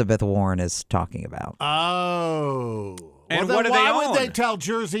what Elizabeth Warren is talking about. Oh. And well, what do why they own? would they tell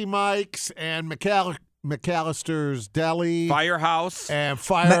Jersey Mike's and McAllister's Deli, Firehouse, and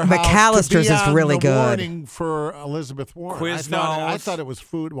Firehouse? McAllister's to be is on really the good. Warning for Elizabeth Warren. I thought it was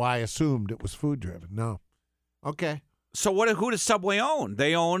food. Well, I assumed it was food driven. No. Okay. So who does Subway own?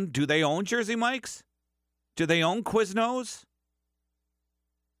 Do they own Jersey Mike's? Do they own Quiznos?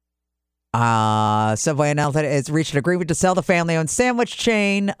 Subway announced that it's reached an agreement to sell the family-owned sandwich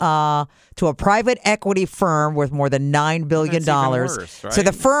chain to a private equity firm worth more than $9 billion. That's even worse, right? So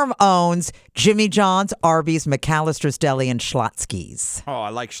the firm owns Jimmy John's, Arby's, McAllister's Deli, and Schlotzsky's. Oh, I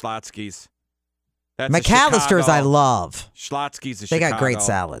like Schlotzsky's. That's McAllister's I love. Schlotzsky's is They Chicago. got great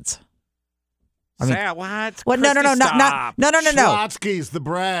salads. What? Well, no. Schlotzsky's, the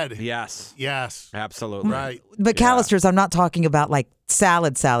bread. Yes. Yes. Absolutely. Right. McAllister's, I'm not talking about like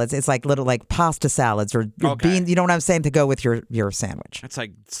salads. It's like little like pasta salads or beans. You know what I'm saying? To go with your sandwich. It's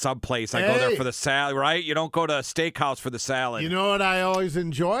like sub place. I go there for the salad, right? You don't go to a steakhouse for the salad. You know what I always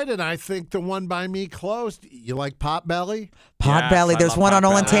enjoyed, and I think the one by me closed. You like Potbelly? Potbelly. There's one on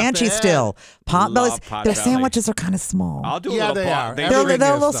Olentangy still. Potbelly's. Potbelly. Their sandwiches are kind of small. I'll do a Yeah, little they are.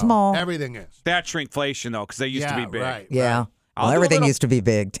 They're a little small. Everything is. That's shrinkflation though, because they used to be big. Right, Yeah. Right. Well, everything used to be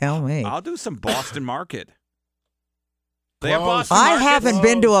big. Tell me. I'll do some Boston Market. They Close. have Boston I Markets? haven't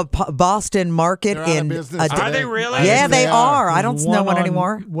been to a Boston Market They're out of in. business Are they really? Yeah, they are. I don't There's know one on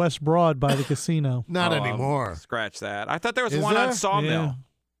anymore. West Broad by the casino. Not anymore. Scratch that. I thought there was Is one on there? Sawmill. Yeah.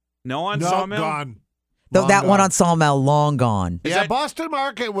 No on No, Sawmill? gone. Though Long that one gone. on Sawmill, long gone. Yeah, Boston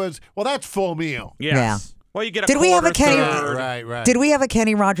Market was, well, that's full meal. Yes. Yeah. Well, you get a Did we have a quarter, Kenny? third. Right. Did we have a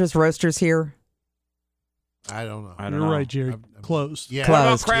Kenny Rogers Roasters here? I don't know. I don't You're know. right, Jerry. Closed. Yeah. What about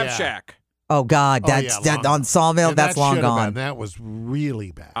Closed. Crab Yeah. Shack? Oh God, Oh, that's yeah, that long- on Sawmill. Yeah, that's that long should have gone. been. That was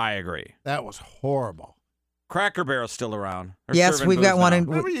really bad. I agree. That was horrible. Cracker Barrel's still around. They're Yes, serving we've got booze one now. in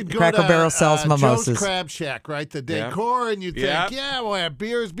Remember you'd go Cracker to, Barrel sells mimosas. Joe's Crab Shack, right? The Yep. decor, and you think, Yep. yeah, well,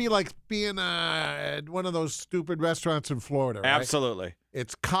 beers be like being at one of those stupid restaurants in Florida, right? Absolutely.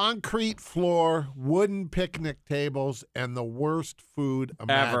 It's concrete floor, wooden picnic tables, and the worst food Ever.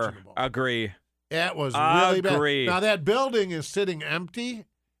 imaginable. Agree. It was really Agree. bad. Now that building is sitting empty,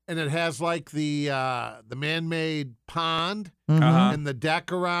 and it has like the man-made pond Uh-huh. and the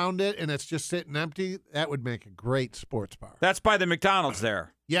deck around it, and it's just sitting empty. That would make a great sports bar. That's by the McDonald's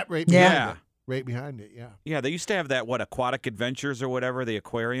there. Yep, right Yeah. behind it. Right behind it, yeah. Yeah, they used to have that, Aquatic Adventures or whatever, the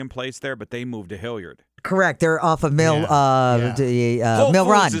aquarium place there, but they moved to Hilliard. Correct. They're off of Mill. Yeah. Whole Mill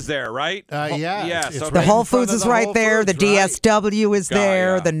Foods Run. is there, right? Yeah, Yes. it's okay. The right Whole in front Foods of is the right Whole there. The Foods, right. DSW is Yeah,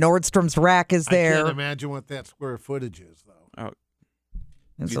 there. yeah. The Nordstrom's rack is I can't there. imagine what that square footage is, though. Oh,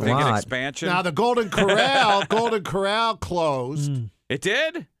 It's you a think an lot. expansion? Now the Golden Corral closed, It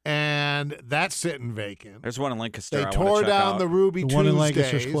did? and that's sitting vacant. There's one in Lancaster. They I wanna tore check down out. the Ruby The one in Tuesdays.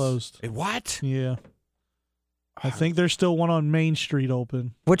 Lancaster's closed. What? Yeah. I think there's still one on Main Street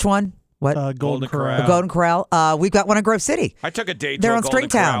open. Which one? What? Golden Golden Corral. The Golden Corral. We've got one in Grove City. I took a date They're to a on Golden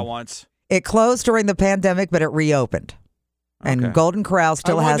Stringtown. Corral once. It closed during the pandemic, but it reopened. And Okay. Golden Corral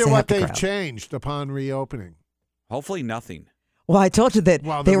still I has wonder a what happy they've crowd. changed upon reopening. Hopefully nothing. Well, I told you that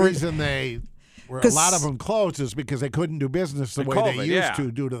Well, they the were. reason they were a 'Cause- lot of them closed is because they couldn't do business the The way COVID, they used yeah.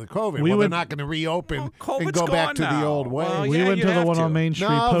 to due to the COVID. We Well, they're would- not going to reopen Well, COVID's and go back gone to the now. old way. Well, We yeah, went you to the have one to. on Main Street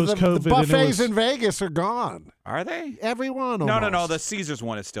No, post COVID. the buffets and it was, in Vegas are gone. Are they? Every one. No. almost. The Caesars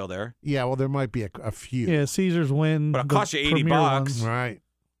one is still there. Yeah, well, there might be a few. Yeah, Caesars win. But it the cost you $80 premier bucks. ones. Right.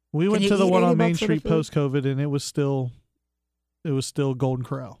 We Can went you to the eat one on $80 Main for the Street food? post COVID, and it was still Golden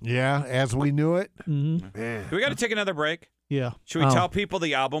Corral. Yeah, as we knew it. hmm Man. Do we got to take another break? Yeah. Should we Oh. tell people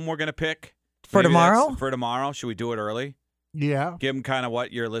the album we're going to pick? For Maybe that's tomorrow? For tomorrow. Should we do it early? Yeah. Give them kind of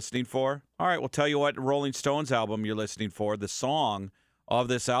what you're listening for. All right, we'll tell you what Rolling Stones album you're listening for, the song of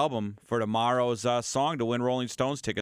this album for tomorrow's song to win Rolling Stones tickets.